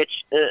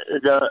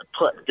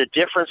 the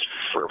difference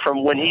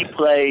from when he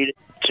played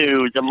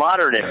to the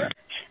modern era.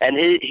 And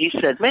he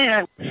said,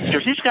 man,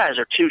 because these guys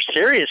are too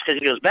serious. Because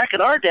he goes, back in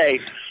our day,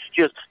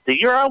 he goes, the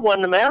year I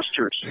won the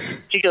Masters,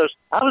 he goes,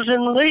 I was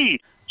in the lead.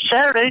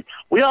 Saturday,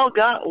 we all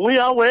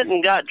went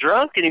and got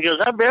drunk, and he goes,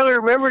 I barely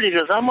remembered. He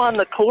goes, I'm on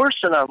the course,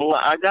 and I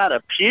got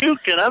a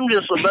puke, and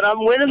but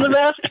I'm winning the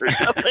Masters.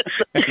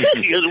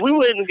 He goes, we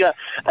went and got,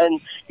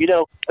 and you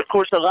know, of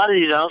course, a lot of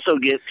these I also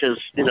get because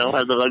you know I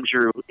have the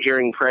luxury of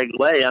hearing Craig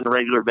Way on a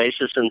regular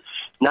basis, and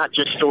not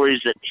just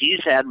stories that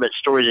he's had, but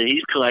stories that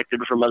he's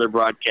collected from other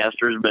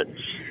broadcasters. But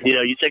you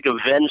know, you think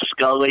of Vin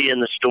Scully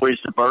and the stories,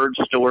 the bird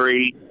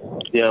story,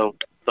 you know.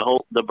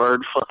 The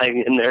bird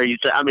flying in there.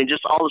 I mean,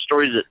 just all the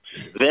stories that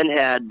Vin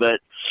had. But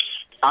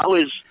I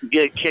always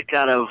get a kick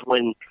out of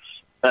when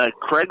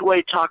Craig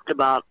Way talked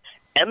about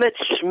Emmitt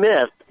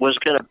Smith was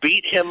going to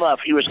beat him up.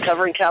 He was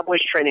covering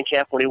Cowboys training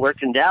camp when he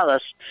worked in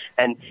Dallas,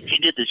 and he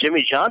did the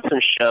Jimmy Johnson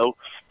show.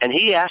 And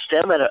he asked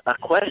Emmitt a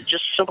question,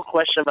 just a simple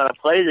question about a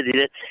play that he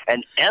did,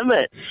 and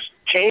Emmitt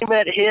came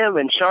at him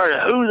and started,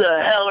 "Who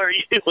the hell are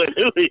you?" And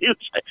who are you?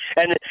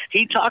 And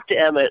he talked to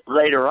Emmitt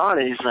later on,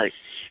 and he's like,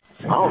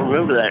 I don't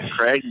remember that,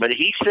 Craig, but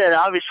he said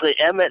obviously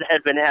Emmitt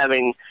had been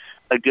having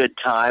a good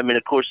time, and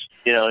of course,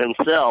 you know,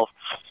 himself.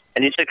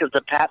 And he said because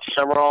the Pat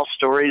Summerall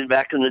stories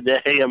back in the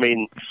day, I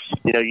mean,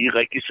 you know,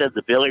 like you said,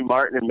 the Billy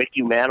Martin and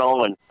Mickey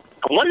Mantle, and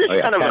one is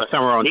kind of Pat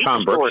Summerall and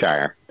Tom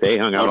Brookshire. They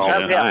hung out all the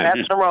time. Yeah, Pat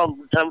Summerall,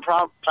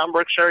 Tom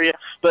Brookshire, yeah.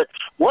 But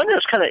one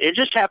is kind of, it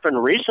just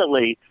happened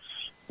recently.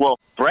 Well,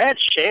 Brad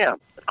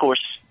Sham, of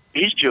course,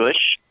 he's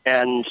Jewish,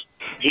 and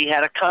he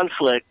had a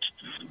conflict.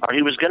 Or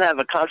he was going to have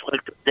a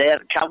conflict.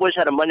 Cowboys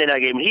had a Monday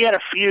night game. He had a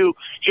few.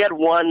 He had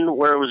one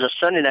where it was a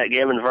Sunday night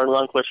game, and Vern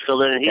Lundquist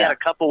filled in. And he had a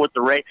couple with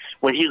the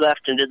when he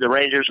left and did the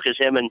Rangers because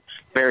him and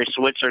Barry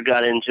Switzer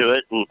got into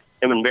it, and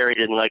him and Barry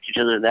didn't like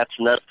each other. And that's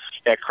enough.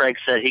 Yeah, Craig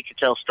said he could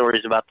tell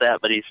stories about that,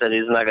 but he said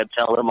he's not going to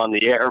tell them on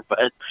the air.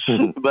 But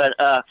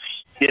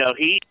you know,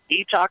 he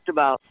talked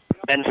about,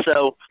 and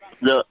so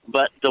the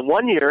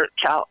 1 year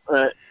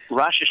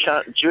Rosh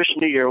Hashanah, Jewish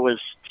New Year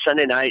was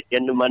Sunday night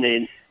into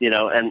Monday, you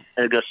know, and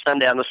it goes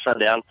sundown to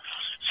sundown.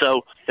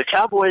 So the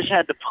Cowboys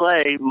had to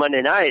play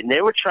Monday night, and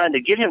they were trying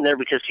to get him there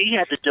because he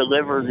had to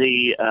deliver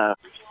the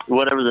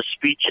whatever the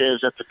speech is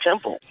at the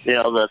temple, you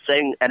know, the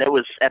thing, and it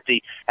was at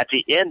the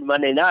end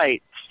Monday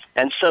night,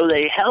 and so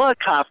they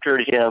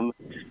helicoptered him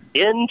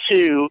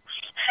into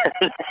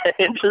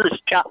this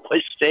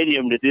Cowboys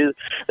stadium to do.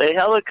 They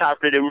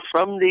helicoptered him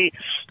from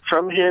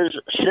his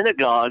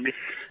synagogue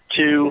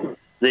to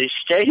the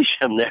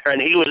stadium there,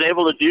 and he was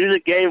able to do the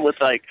game with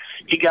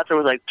he got there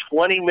with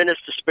 20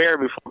 minutes to spare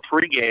before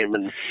pregame,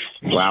 and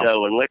wow.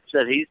 So, and like I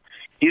said,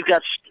 he's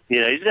got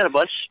a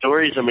bunch of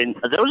stories. I mean,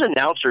 those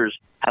announcers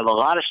have a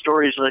lot of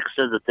stories, like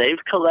I said, that they've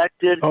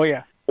collected. Oh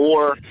yeah.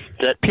 or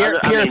that Pierre,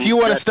 if you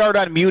want to start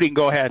unmuting,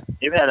 go ahead.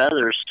 They've had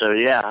others, so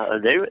yeah,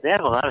 they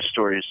have a lot of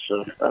stories.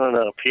 So I don't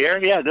know,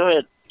 Pierre. Yeah, go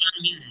ahead.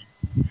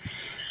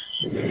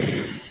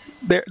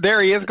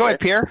 There he is. Go ahead,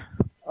 Pierre.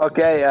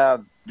 Okay,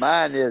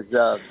 mine is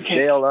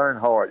Dale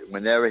Earnhardt.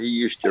 Whenever he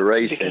used to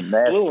race in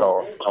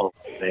NASCAR,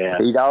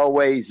 he'd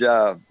always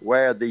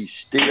wear these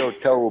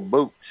steel-toe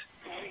boots.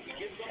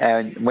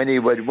 And when he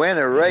would win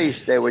a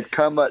race, they would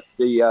come up.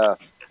 The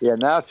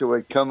announcer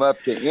would come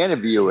up to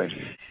interview him.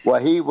 Well,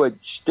 he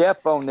would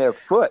step on their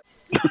foot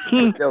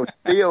with those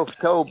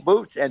steel-toe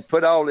boots and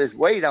put all his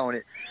weight on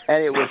it.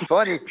 And it was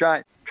funny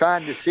trying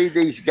to see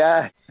these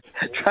guys.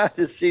 Trying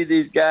to see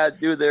these guys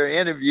do their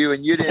interview,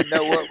 and you didn't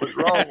know what was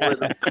wrong with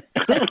them.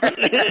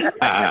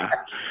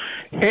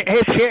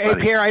 Hey,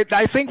 Pierre,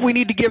 I think we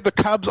need to give the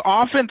Cubs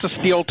offense a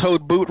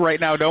steel-toed boot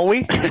right now, don't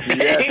we?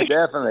 Yes,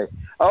 definitely.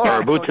 Oh,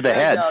 or a boot to the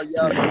head.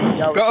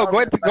 Go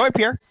ahead,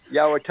 Pierre.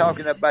 Y'all were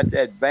talking about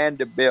that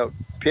Vanderbilt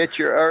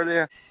pitcher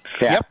earlier.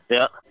 Yep.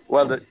 Yeah.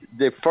 Well,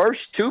 the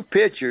first two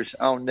pitchers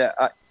on the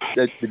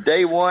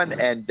day one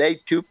and day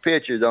two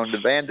pitchers on the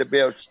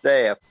Vanderbilt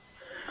staff,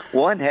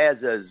 one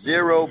has a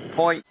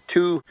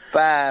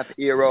 0.25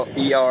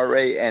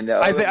 ERA, and the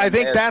other I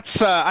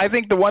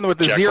think the one with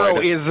the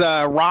zero is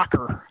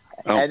Rocker.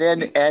 Oh. And then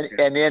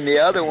the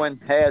other one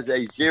has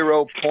a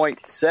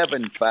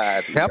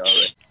 0.75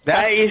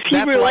 ERA. Is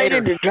he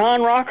related to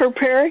John Rocker,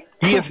 Perry?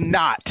 He is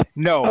not.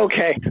 No.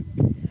 Okay.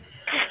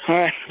 All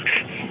right.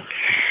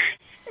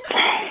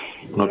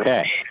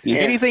 Okay.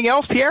 Anything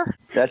else, Pierre?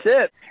 That's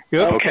it.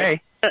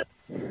 Okay.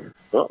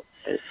 Well,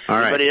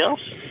 anybody else?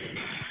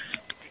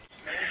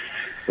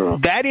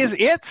 That is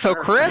it. So,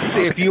 Chris,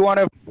 if you want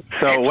to...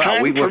 So,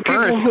 well, we were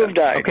first.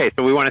 Okay,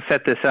 so we want to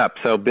set this up.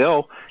 So,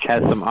 Bill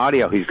has some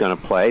audio he's going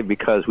to play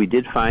because we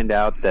did find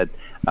out that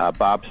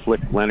Bob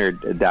Slick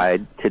Leonard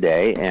died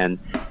today, and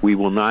we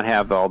will not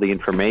have all the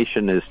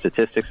information, the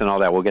statistics and all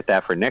that. We'll get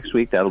that for next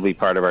week. That'll be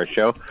part of our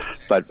show.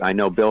 But I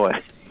know Bill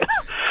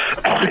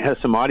has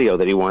some audio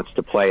that he wants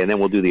to play, and then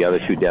we'll do the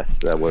other two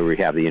deaths where we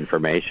have the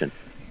information.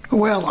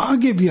 Well, I'll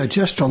give you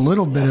just a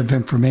little bit of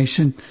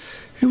information.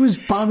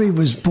 Bobby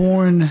was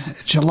born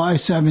July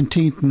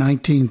 17th,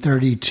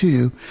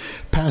 1932,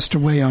 passed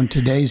away on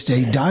today's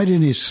day, died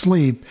in his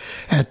sleep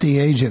at the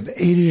age of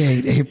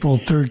 88, April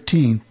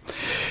 13th.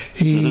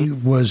 He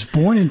was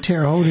born in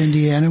Terre Haute,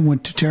 Indiana,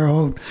 went to Terre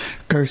Haute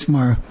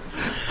Gersmar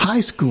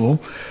High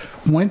School,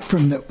 won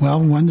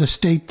the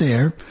state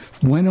there,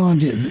 went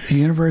on to the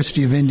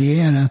University of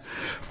Indiana,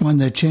 won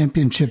the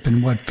championship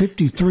in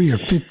 53 or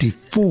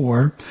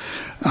 54,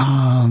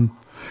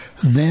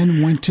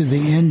 then went to the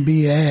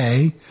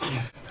NBA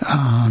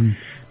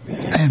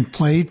and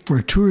played for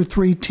two or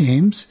three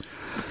teams.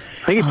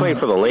 I think he played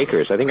for the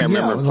Lakers. I think I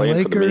remember him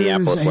playing for the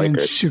Minneapolis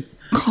Lakers.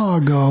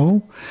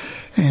 Chicago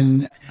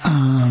and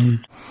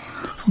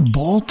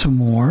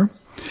Baltimore.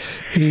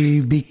 He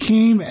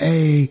became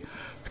a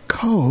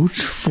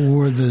coach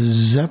for the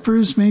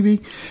Zephyrs,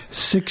 maybe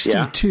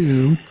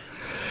 62.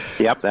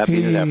 Yep, that'd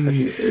be the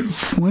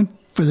Zephyrs. Went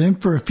for them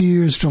for a few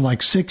years to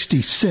like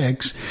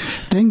 66,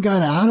 then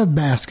got out of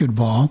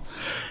basketball,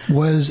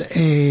 was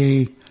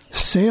a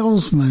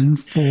salesman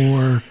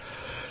for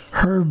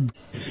Herb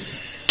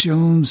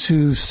Jones,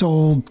 who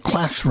sold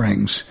class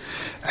rings.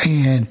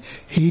 And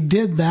he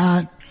did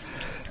that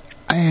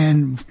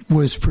and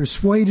was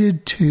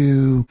persuaded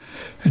to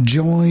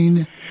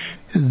join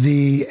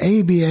the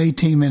ABA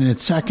team in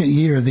its second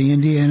year, the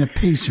Indiana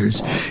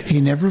Pacers.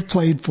 He never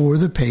played for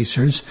the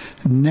Pacers,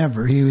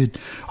 never. He had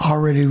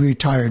already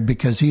retired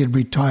because he had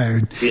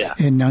retired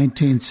in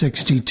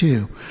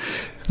 1962.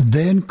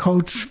 Then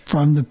coached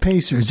from the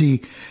Pacers.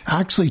 He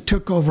actually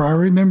took over, I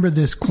remember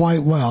this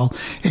quite well,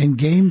 in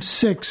Game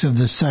 6 of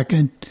the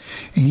second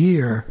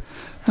year.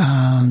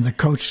 The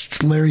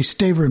coach, Larry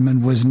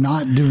Staverman, was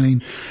not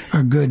doing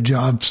a good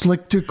job.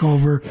 Slick took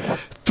over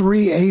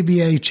 3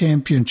 ABA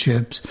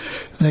championships.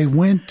 They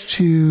went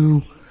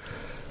to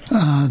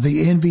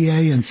the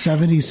NBA in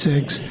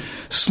 76.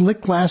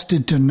 Slick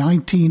lasted to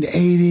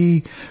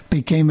 1980,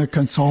 became a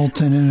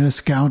consultant and a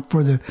scout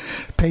for the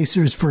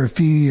Pacers for a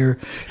few years.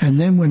 And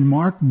then when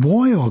Mark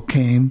Boyle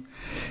came,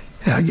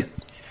 I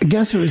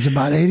guess it was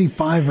about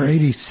 85 or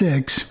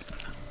 86,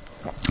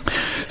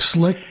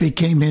 Slick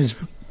became his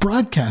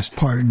broadcast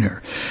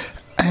partner,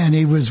 and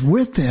he was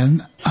with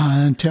him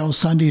until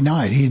Sunday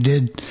night.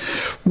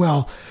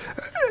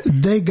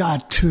 They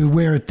got to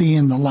where at the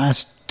end, the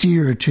last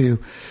year or two,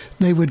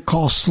 they would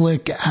call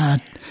Slick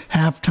at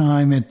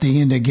halftime at the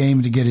end of the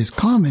game to get his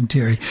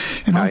commentary.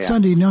 And on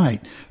Sunday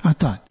night, I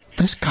thought,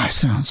 this guy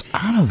sounds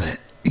out of it.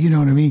 You know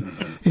what I mean?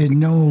 In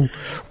no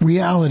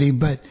reality.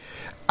 But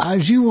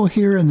as you will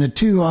hear in the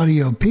 2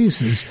 audio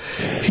pieces,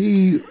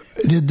 he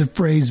did the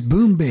phrase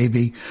boom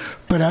baby,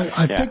 but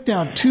I picked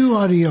out 2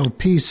 audio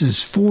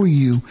pieces for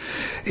you,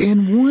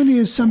 and one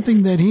is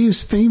something that he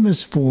is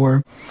famous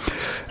for.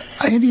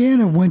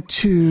 Indiana went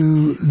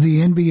to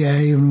the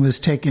NBA and was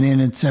taken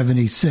in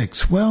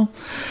 76. Well,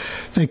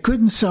 they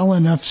couldn't sell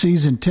enough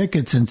season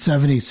tickets in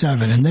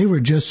 77, and they were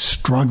just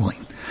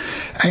struggling.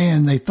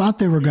 and they thought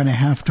they were going to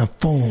have to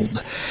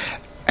fold.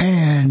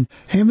 And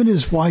him and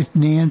his wife,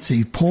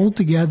 Nancy, pulled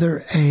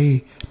together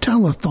a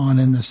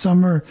telethon in the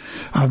summer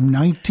of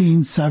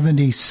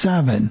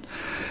 1977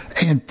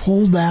 and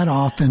pulled that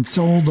off and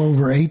sold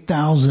over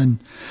 8,000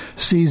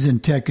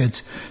 season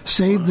tickets,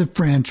 saved the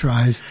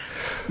franchise.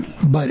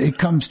 But it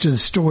comes to the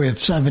story of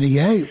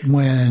 78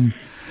 when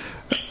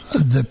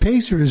the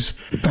Pacers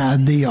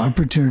had the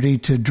opportunity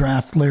to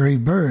draft Larry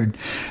Bird.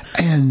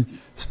 And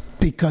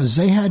because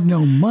they had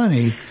no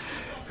money,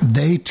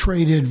 they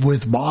traded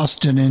with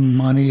Boston in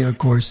money, of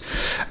course,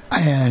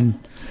 and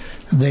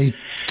they,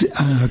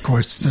 of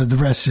course, the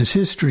rest is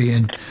history,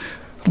 and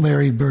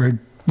Larry Bird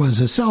was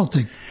a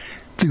Celtic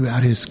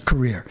throughout his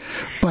career.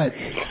 But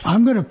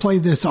I'm going to play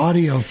this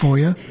audio for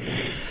you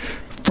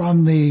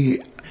from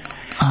the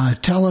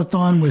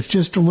telethon with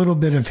just a little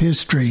bit of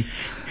history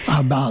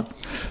about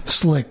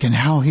Slick and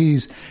how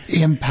he's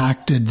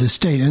impacted the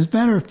state. As a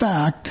matter of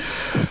fact,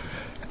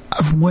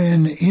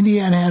 when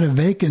Indiana had a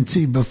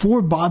vacancy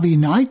before Bobby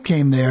Knight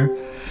came there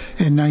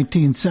in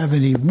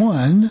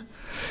 1971,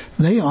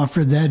 they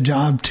offered that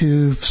job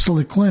to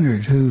Slick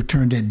Leonard, who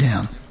turned it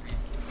down.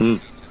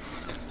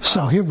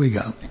 So here we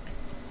go.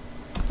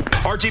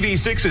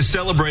 RTV6 is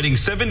celebrating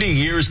 70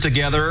 years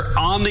together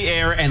on the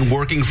air and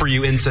working for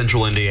you in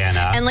Central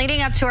Indiana. And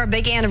leading up to our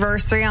big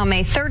anniversary on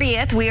May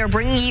 30th, we are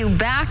bringing you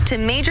back to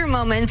major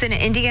moments in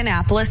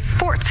Indianapolis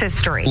sports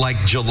history.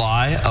 Like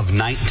July of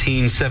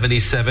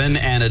 1977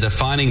 and a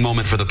defining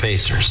moment for the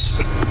Pacers.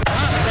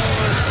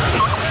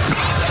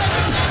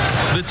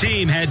 The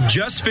team had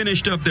just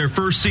finished up their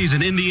first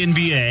season in the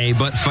NBA,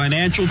 but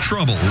financial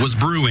trouble was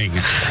brewing.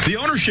 The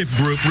ownership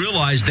group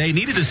realized they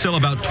needed to sell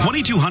about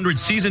 2,200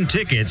 season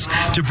tickets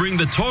to bring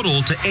the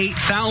total to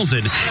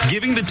 8,000,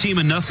 giving the team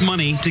enough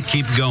money to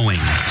keep going.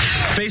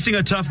 Facing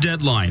a tough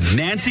deadline,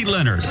 Nancy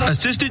Leonard,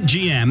 assistant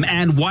GM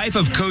and wife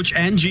of coach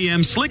and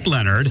GM Slick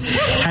Leonard,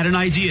 had an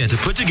idea to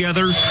put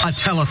together a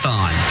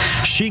telethon.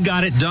 She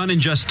got it done in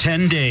just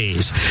 10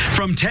 days.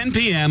 From 10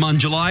 p.m. on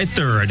July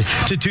 3rd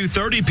to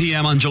 2:30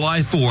 p.m. on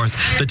July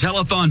 4th, the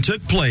telethon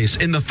took place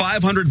in the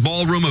 500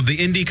 ballroom of the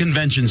Indy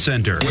Convention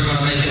Center. We're going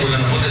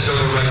to put this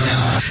over right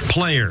now.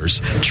 Players,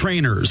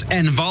 trainers,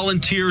 and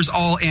volunteers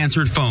all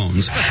answered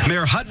phones.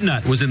 Mayor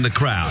Hutnut was in the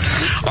crowd.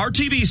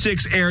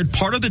 RTV6 aired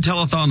part of the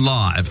telethon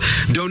live.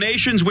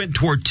 Donations went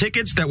toward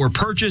tickets that were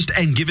purchased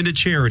and given to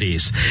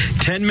charities.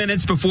 10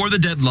 minutes before the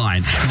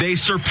deadline, they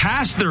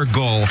surpassed their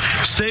goal,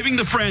 saving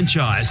the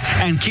franchise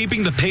and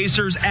keeping the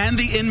Pacers and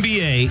the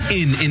NBA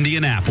in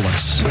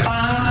Indianapolis.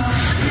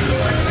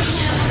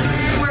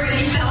 We're at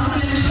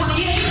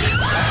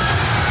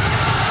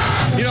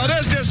 8,028. You know,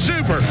 that's just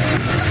super.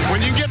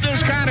 When you get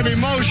this kind of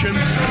emotion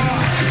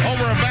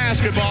over a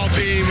basketball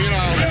team, you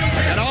know,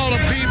 and all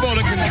the people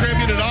that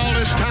contributed all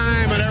this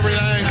time and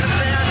everything,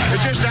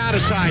 it's just out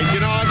of sight, you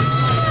know.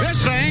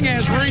 This thing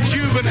has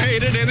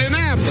rejuvenated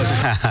Indianapolis.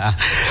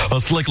 Well,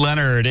 Slick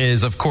Leonard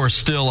is, of course,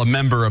 still a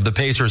member of the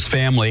Pacers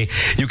family.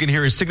 You can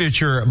hear his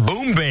signature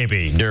Boom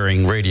Baby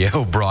during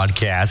radio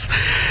broadcasts.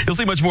 You'll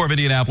see much more of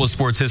Indianapolis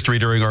sports history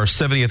during our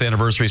 70th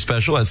anniversary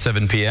special at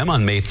 7 p.m.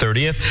 on May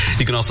 30th.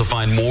 You can also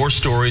find more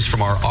stories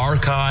from our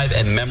archive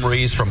and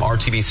memories from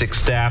RTV6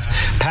 staff,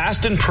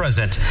 past and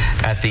present,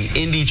 at the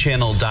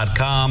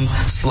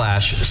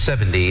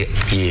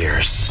IndyChannel.com/70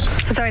 years.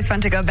 It's always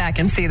fun to go back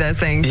and see those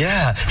things.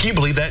 Yeah. Can you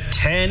believe that?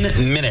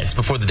 10 minutes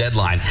before the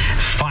deadline,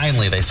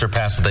 finally they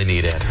surpassed what they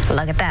needed.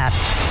 Look at that.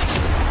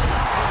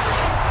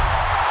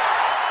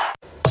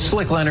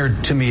 Slick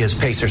Leonard, to me, is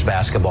Pacers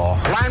basketball.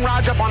 Line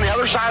Raj up on the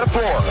other side of the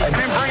floor. And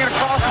then bring it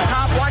across the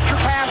top. Watch your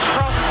pass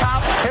across the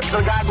top. Hit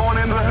the guy going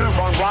into the hoop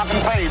on block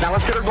and fade. Now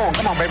let's get her going.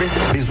 Come on, baby.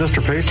 He's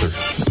Mr. Pacer.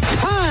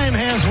 Time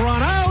has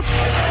run out.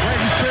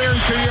 Letting tears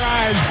to your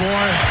eyes,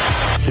 boy.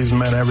 He's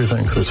meant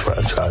everything to this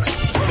franchise.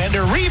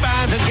 Bender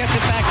rebounds and gets it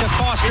back to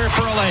Foster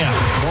for a layup.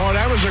 Boy,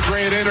 that was a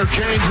great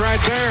interchange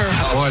right there.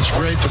 Oh, it's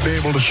great to be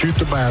able to shoot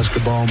the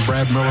basketball, and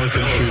Brad Miller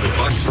can shoot it.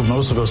 For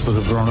most of us that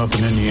have grown up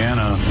in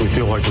Indiana, we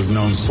feel like we've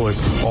known Slick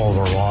all of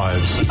our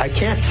lives. I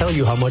can't tell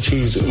you how much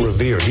he's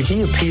revered.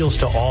 He appeals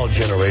to all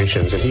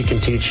generations, and he can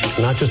teach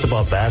not just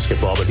about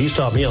basketball, but he's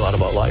taught me a lot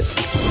about life.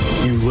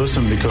 You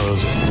listen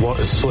because what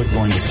is Slick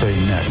going to say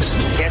next?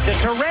 Gets it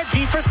to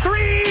Reggie for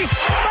three.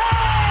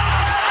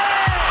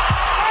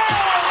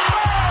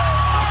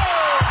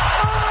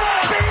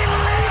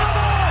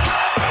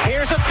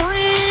 Here's a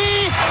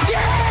three.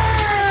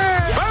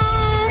 Yeah!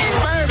 Boom,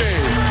 baby.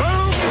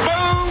 Boom,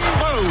 boom,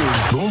 boom.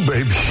 Boom,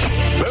 baby.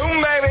 Boom,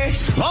 baby.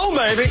 Boom,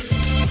 baby.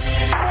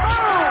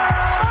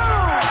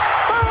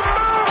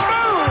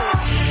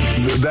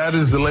 That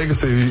is the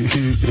legacy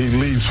he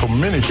leaves for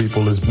many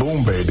people is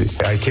Boom Baby.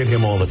 I kid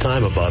him all the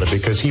time about it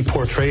because he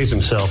portrays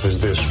himself as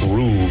this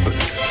rube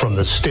from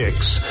the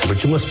sticks.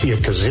 But you must be a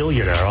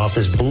gazillionaire off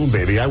this Boom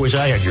Baby. I wish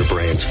I had your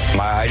brains.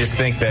 I just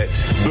think that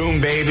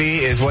Boom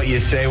Baby is what you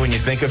say when you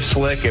think of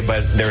Slick,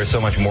 but there is so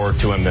much more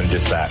to him than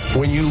just that.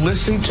 When you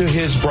listen to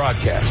his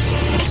broadcast,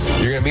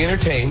 you're going to be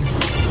entertained.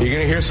 You're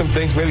going to hear some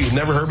things maybe you've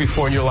never heard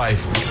before in your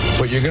life,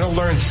 but you're going to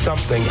learn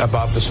something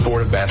about the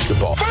sport of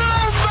basketball. Boom,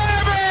 baby!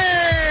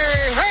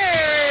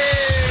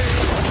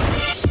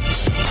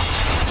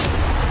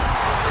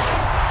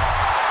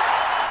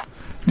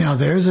 Now,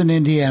 there's an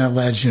Indiana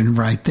legend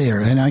right there,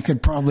 and I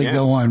could probably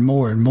go on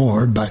more and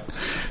more, but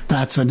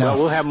that's enough.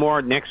 Well, we'll have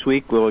more next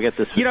week. We'll get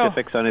the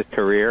specifics on his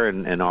career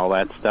and all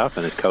that stuff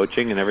and his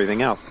coaching and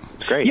everything else.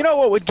 It's great. You know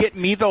what would get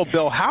me, though,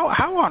 Bill?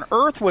 How on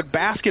earth would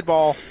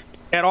basketball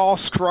at all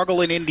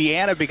struggle in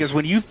Indiana? Because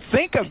when you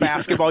think of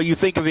basketball, you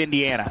think of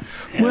Indiana.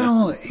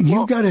 Well,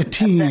 you've got a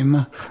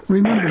team.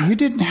 Remember, you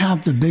didn't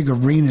have the big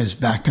arenas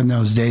back in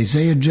those days.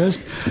 They had just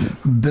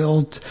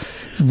built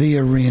the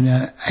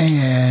arena,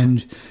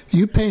 and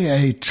you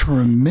pay a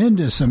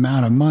tremendous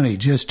amount of money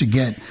just to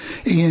get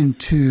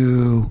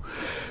into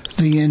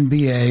the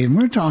NBA. And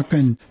we're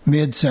talking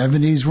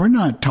mid-'70s. We're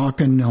not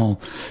talking no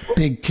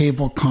big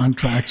cable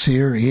contracts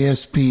here,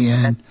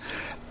 ESPN,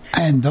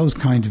 and those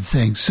kinds of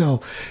things.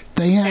 So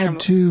they had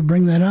to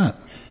bring that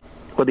up.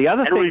 Well, the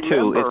other thing,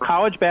 too, is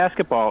college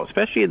basketball,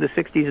 especially in the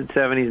 60s and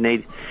 70s and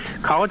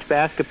 80s, college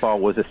basketball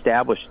was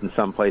established in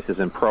some places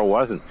and pro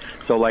wasn't.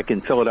 So like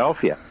in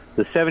Philadelphia,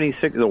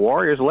 the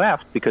Warriors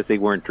left because they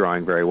weren't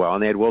drawing very well,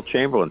 and they had Wilt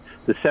Chamberlain.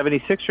 The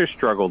 76ers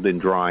struggled in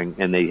drawing,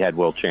 and they had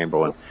Wilt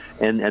Chamberlain.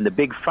 And the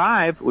Big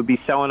Five would be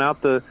selling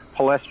out the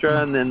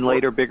Palestra and then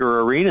later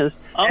bigger arenas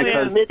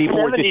because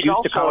people were just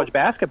used to college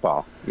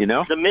basketball, you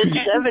know? The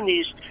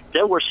mid-'70s,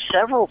 there were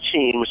several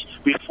teams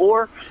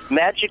before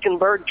Magic and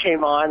Bird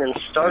came on and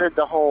started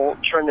the whole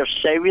trend of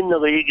saving the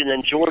league, and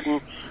then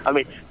Jordan. I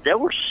mean, there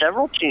were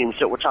several teams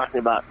that were talking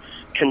about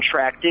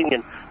contracting,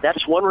 and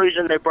that's one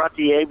reason they brought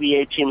the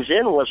ABA teams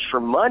in was for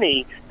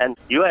money. And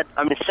you had,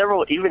 I mean,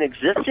 several even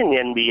existing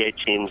NBA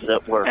teams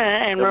that were.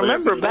 And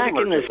remember, back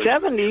in the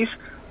 70s,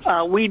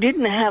 we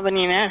didn't have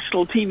any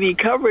national TV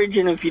coverage,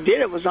 and if you did,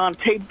 it was on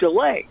tape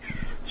delay.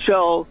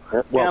 So,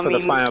 the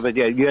final, but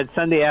you had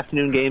Sunday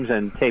afternoon games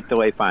and tape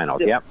delay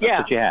finals. Yep,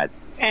 that's what you had.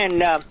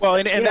 And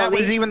that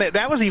was even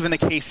the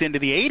case into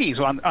the 80s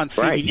on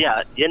CBS. Right,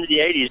 yeah, the end of the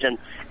 80s,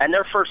 and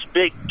their first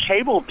big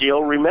cable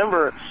deal.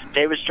 Remember,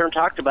 David Stern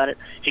talked about it.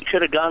 He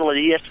could have gone with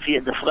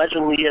ESPN, the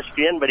fledgling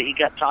ESPN, but he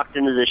got talked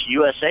into this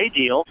USA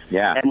deal.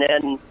 Yeah, and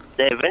then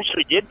they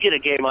eventually did get a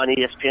game on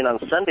ESPN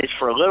on Sundays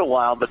for a little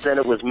while, but then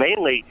it was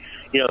mainly,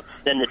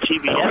 then the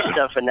TBS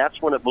stuff, and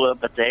that's when it blew up.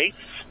 But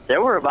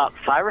there were about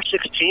 5 or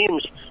 6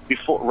 teams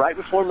right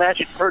before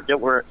Magic Bird that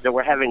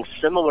were having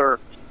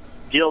similar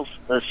deals,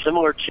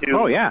 similar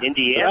to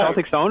Indiana.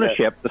 The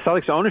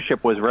Celtics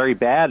ownership was very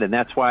bad, and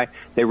that's why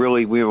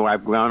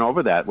I've gone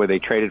over that, where they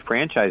traded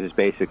franchises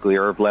basically,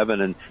 Irv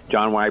Levin and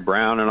John Y.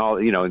 Brown and all,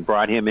 and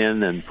brought him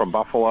in and from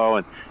Buffalo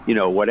and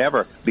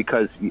whatever,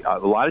 because a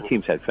lot of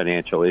teams had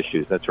financial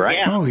issues. That's right.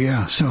 Yeah. Oh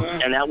yeah. So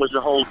and that was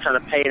the whole kind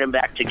of paying them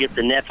back to get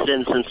the Nets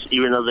in, since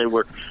even though they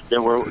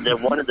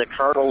wanted the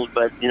Colonels,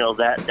 but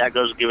that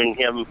goes giving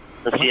him.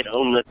 He had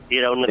owned the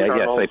Colonels.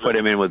 Yes, they put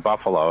him in with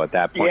Buffalo at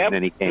that point, and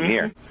then he came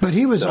here. But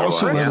he was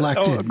also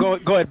elected. Go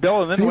ahead,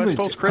 Bill, and then West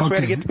Coast Chris. We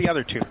had to get to the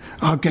other two.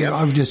 Okay,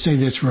 I'll just say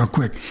this real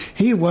quick.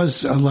 He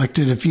was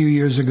elected a few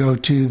years ago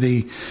to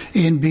the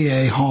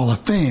NBA Hall of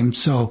Fame.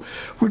 So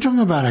we're talking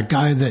about a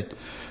guy that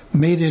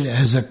made it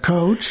as a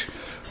coach,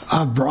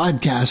 a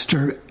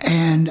broadcaster,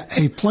 and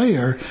a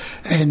player,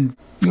 and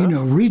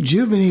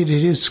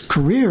rejuvenated his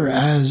career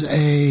as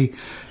a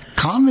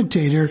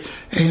commentator,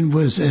 and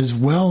was as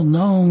well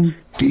known,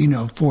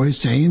 for his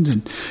sayings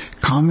and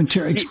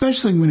commentary,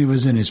 especially when he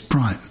was in his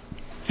prime.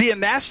 See,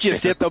 and that's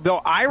just it, though,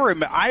 Bill.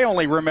 I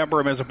only remember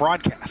him as a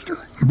broadcaster.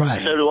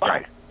 Right. So do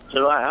I. I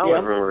don't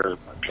remember him.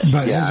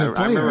 But as a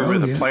player, I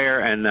remember as a player,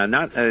 and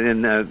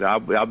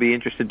I'll be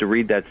interested to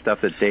read that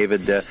stuff that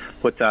David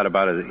puts out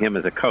about him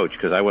as a coach,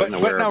 because I wasn't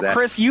aware of that. But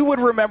Chris, you would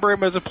remember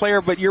him as a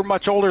player, but you're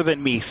much older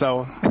than me,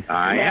 so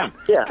I am.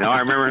 Yeah. No, I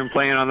remember him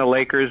playing on the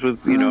Lakers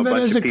with a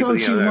bunch of people.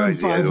 Coach, he won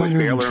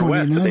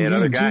 529 they had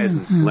other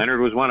games. guys.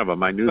 Leonard was one of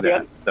them. I knew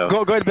that. So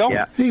go ahead, Bill.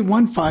 Yeah. He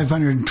won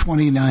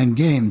 529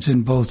 games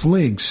in both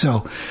leagues,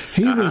 so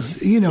he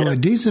was a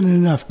decent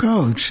enough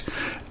coach.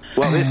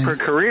 Well, his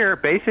career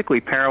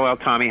basically paralleled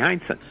Tommy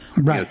Heinsohn.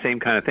 Right. Same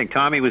kind of thing.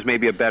 Tommy was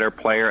maybe a better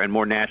player and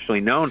more nationally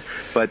known,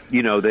 but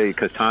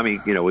because Tommy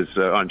was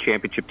on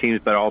championship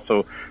teams, but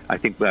also I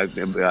think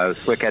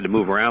Slick had to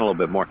move around a little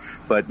bit more.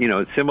 But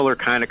similar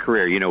kind of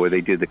career. Where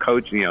they did the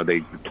coach. They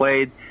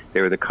played.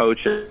 They were the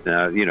coach.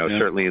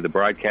 Certainly the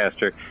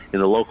broadcaster in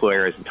the local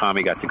areas, and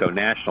Tommy got to go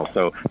national.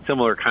 So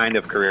similar kind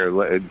of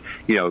career.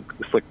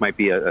 Slick might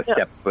be a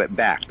step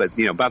back, but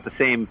about the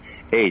same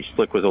age.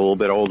 Slick was a little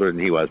bit older than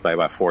he was by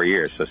about 4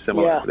 years, so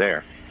similar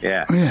there.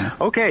 Yeah.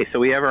 Okay, so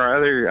we have our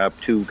other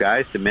 2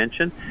 guys to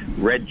mention.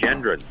 Red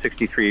Gendron,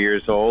 63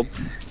 years old.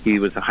 He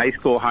was a high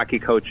school hockey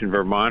coach in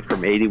Vermont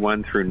from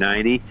 81 through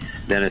 90,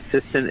 then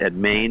assistant at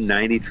Maine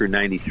 90 through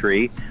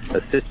 93,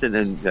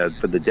 assistant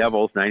for the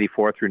Devils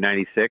 94 through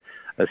 96,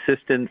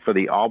 assistant for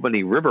the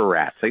Albany River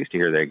Rats. I used to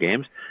hear their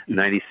games,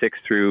 96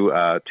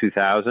 through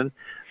 2000.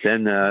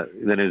 Then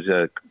as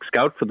a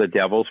scout for the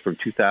Devils from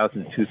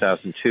 2000 to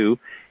 2002,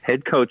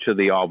 head coach of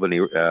the Albany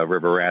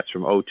River Rats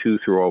from 02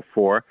 through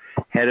 04,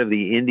 head of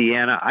the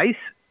Indiana Ice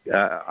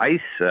ice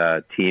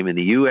team in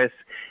the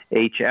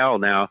USHL.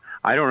 Now,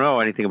 I don't know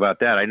anything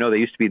about that. I know they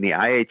used to be in the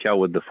IHL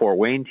with the Fort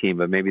Wayne team,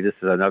 but maybe this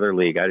is another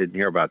league. I didn't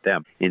hear about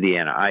them.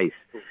 Indiana Ice.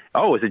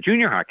 Oh, it's a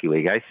junior hockey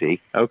league. I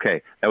see.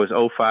 Okay, that was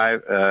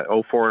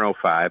 04 and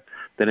 05.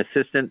 Then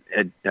assistant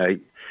at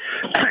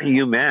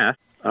UMass.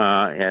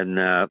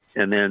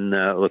 And then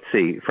let's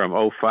see,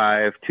 from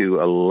 05 to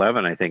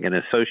 11, I think, an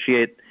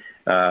associate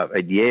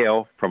at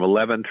Yale from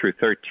 11 through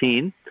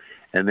 13,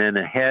 and then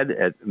a head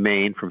at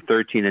Maine from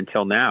 13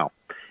 until now.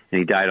 And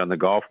he died on the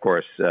golf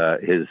course.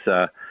 His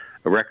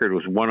record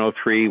was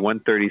 103,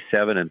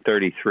 137, and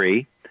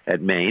 33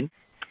 at Maine.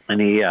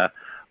 And he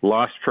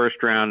lost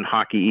first-round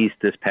Hockey East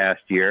this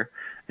past year,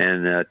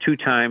 and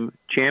two-time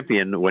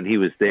champion when he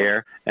was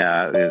there,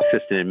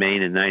 assistant in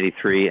Maine in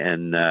 93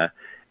 and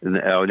in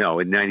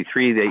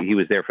 93 he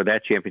was there for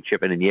that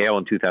championship, and in Yale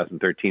in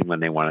 2013 when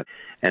they won it.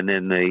 And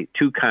then the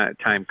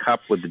two-time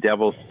Cup with the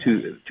Devils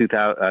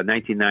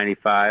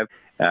 1995,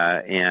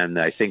 and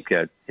I think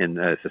as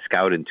a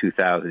scout in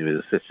 2000, he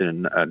was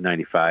assistant in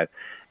 95.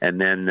 And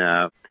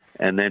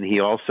then he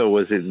also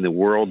was in the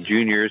World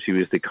Juniors. He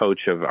was the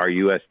coach of our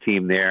U.S.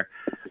 team there.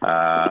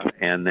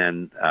 And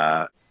then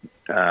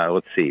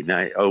let's see,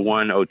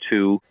 01,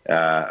 02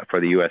 for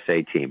the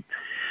USA team.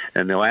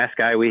 And the last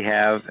guy we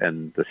have,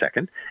 and the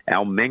second,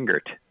 Al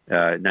Mengert,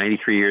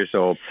 93 years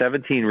old,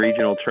 17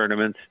 regional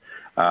tournaments,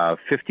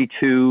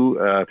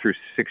 52 through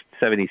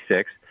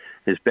 76.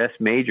 His best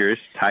majors,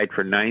 tied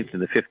for 9th in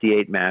the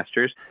 58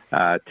 Masters,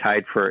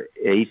 tied for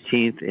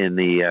 18th in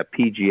the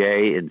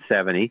PGA in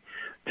 70,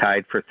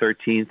 tied for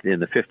 13th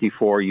in the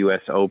 54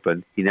 U.S.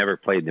 Open. He never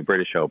played in the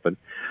British Open.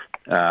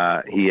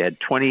 He had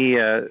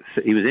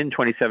he was in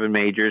 27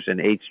 majors and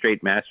 8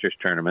 straight Masters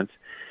tournaments.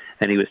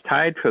 And he was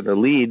tied for the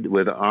lead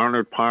with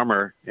Arnold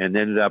Palmer and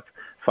ended up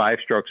 5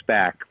 strokes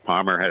back.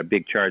 Palmer had a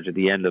big charge at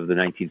the end of the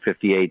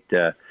 1958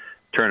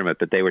 tournament,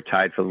 but they were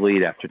tied for the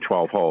lead after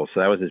 12 holes. So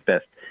that was his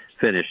best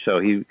finish. So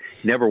he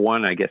never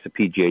won, I guess, a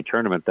PGA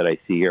tournament that I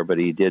see here, but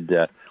he did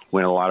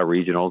win a lot of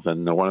regionals,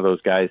 and one of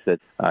those guys that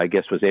I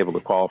guess was able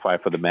to qualify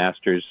for the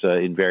Masters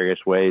in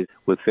various ways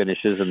with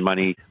finishes and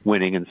money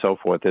winning and so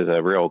forth. There's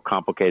a real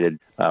complicated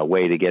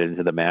way to get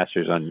into the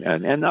Masters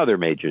and other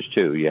majors,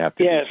 too. You have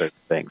to do certain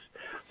things.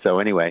 So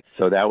anyway,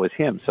 so that was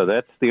him. So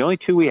that's the only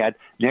 2 we had.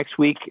 Next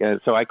week,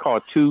 so I call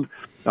it 2,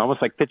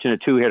 almost like pitching a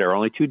 2-hitter,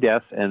 only 2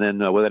 deaths, and then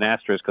with an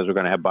asterisk because we're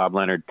going to have Bob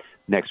Leonard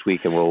next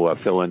week, and we'll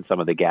fill in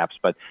some of the gaps.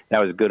 But that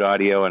was good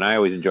audio, and I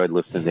always enjoyed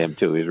listening to him,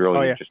 too. He was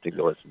really interesting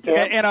to listen to.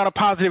 And on a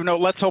positive note,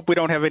 let's hope we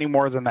don't have any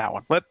more than that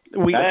one. That's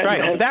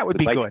right. That would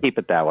be good. good. Keep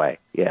it that way.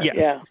 Yeah.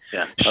 Okay,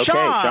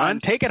 Sean,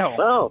 take it home.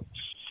 Oh.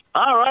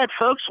 All right,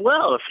 folks.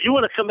 Well, if you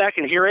want to come back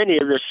and hear any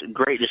of this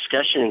great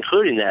discussion,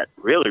 including that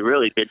really,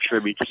 really good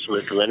tribute to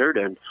Slick Leonard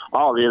and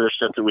all the other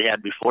stuff that we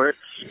had before it,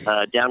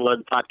 download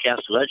the podcast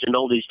at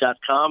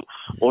legendoldies.com,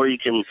 or you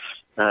can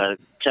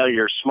tell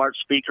your smart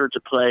speaker to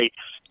play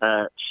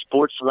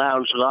Sports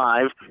Lounge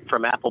Live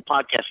from Apple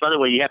Podcasts. By the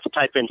way, you have to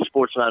type in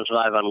Sports Lounge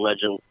Live on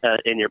Legend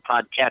in your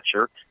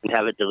podcatcher and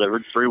have it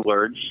delivered 3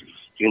 words.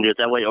 You can do it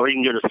that way, or you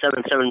can go to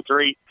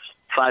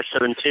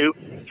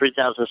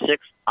 773-572-3006,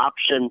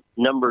 option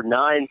number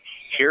 9.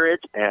 Hear it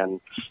and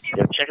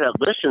check it out.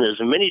 Listen as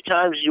many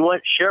times as you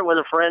want. Share it with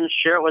a friend.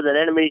 Share it with an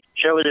enemy.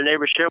 Share it with a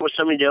neighbor. Share it with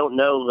somebody you don't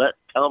know.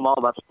 Tell them all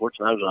about Sports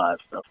Lounge Live.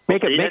 So,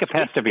 make a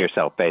pest of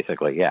yourself,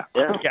 basically. Yeah.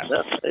 Yes.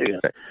 There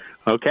you go.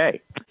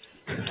 Okay.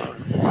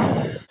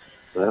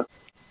 Well,